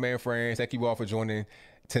out to my man Fran. Thank you all for joining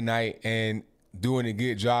tonight and doing a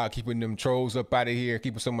good job keeping them trolls up out of here,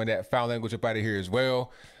 keeping some of that foul language up out of here as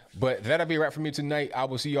well. But that'll be a wrap for me tonight. I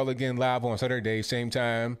will see y'all again live on Saturday, same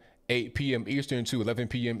time, 8 p.m. Eastern to 11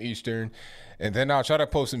 p.m. Eastern. And then I'll try to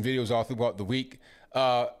post some videos all throughout the week.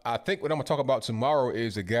 I think what I'm going to talk about tomorrow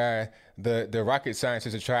is the guy, the rocket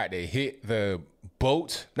scientist that tried to hit the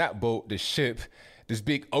the ship, this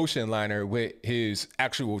big ocean liner with his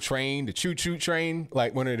actual train, the choo-choo train,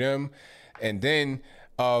 like one of them. And then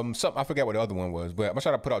something, I forgot what the other one was, but I'm going to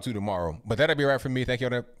try to put out 2 tomorrow. But that'll be right for me. Thank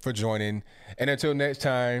y'all for joining. And until next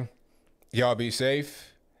time, y'all be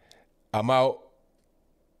safe. I'm out.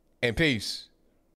 And peace.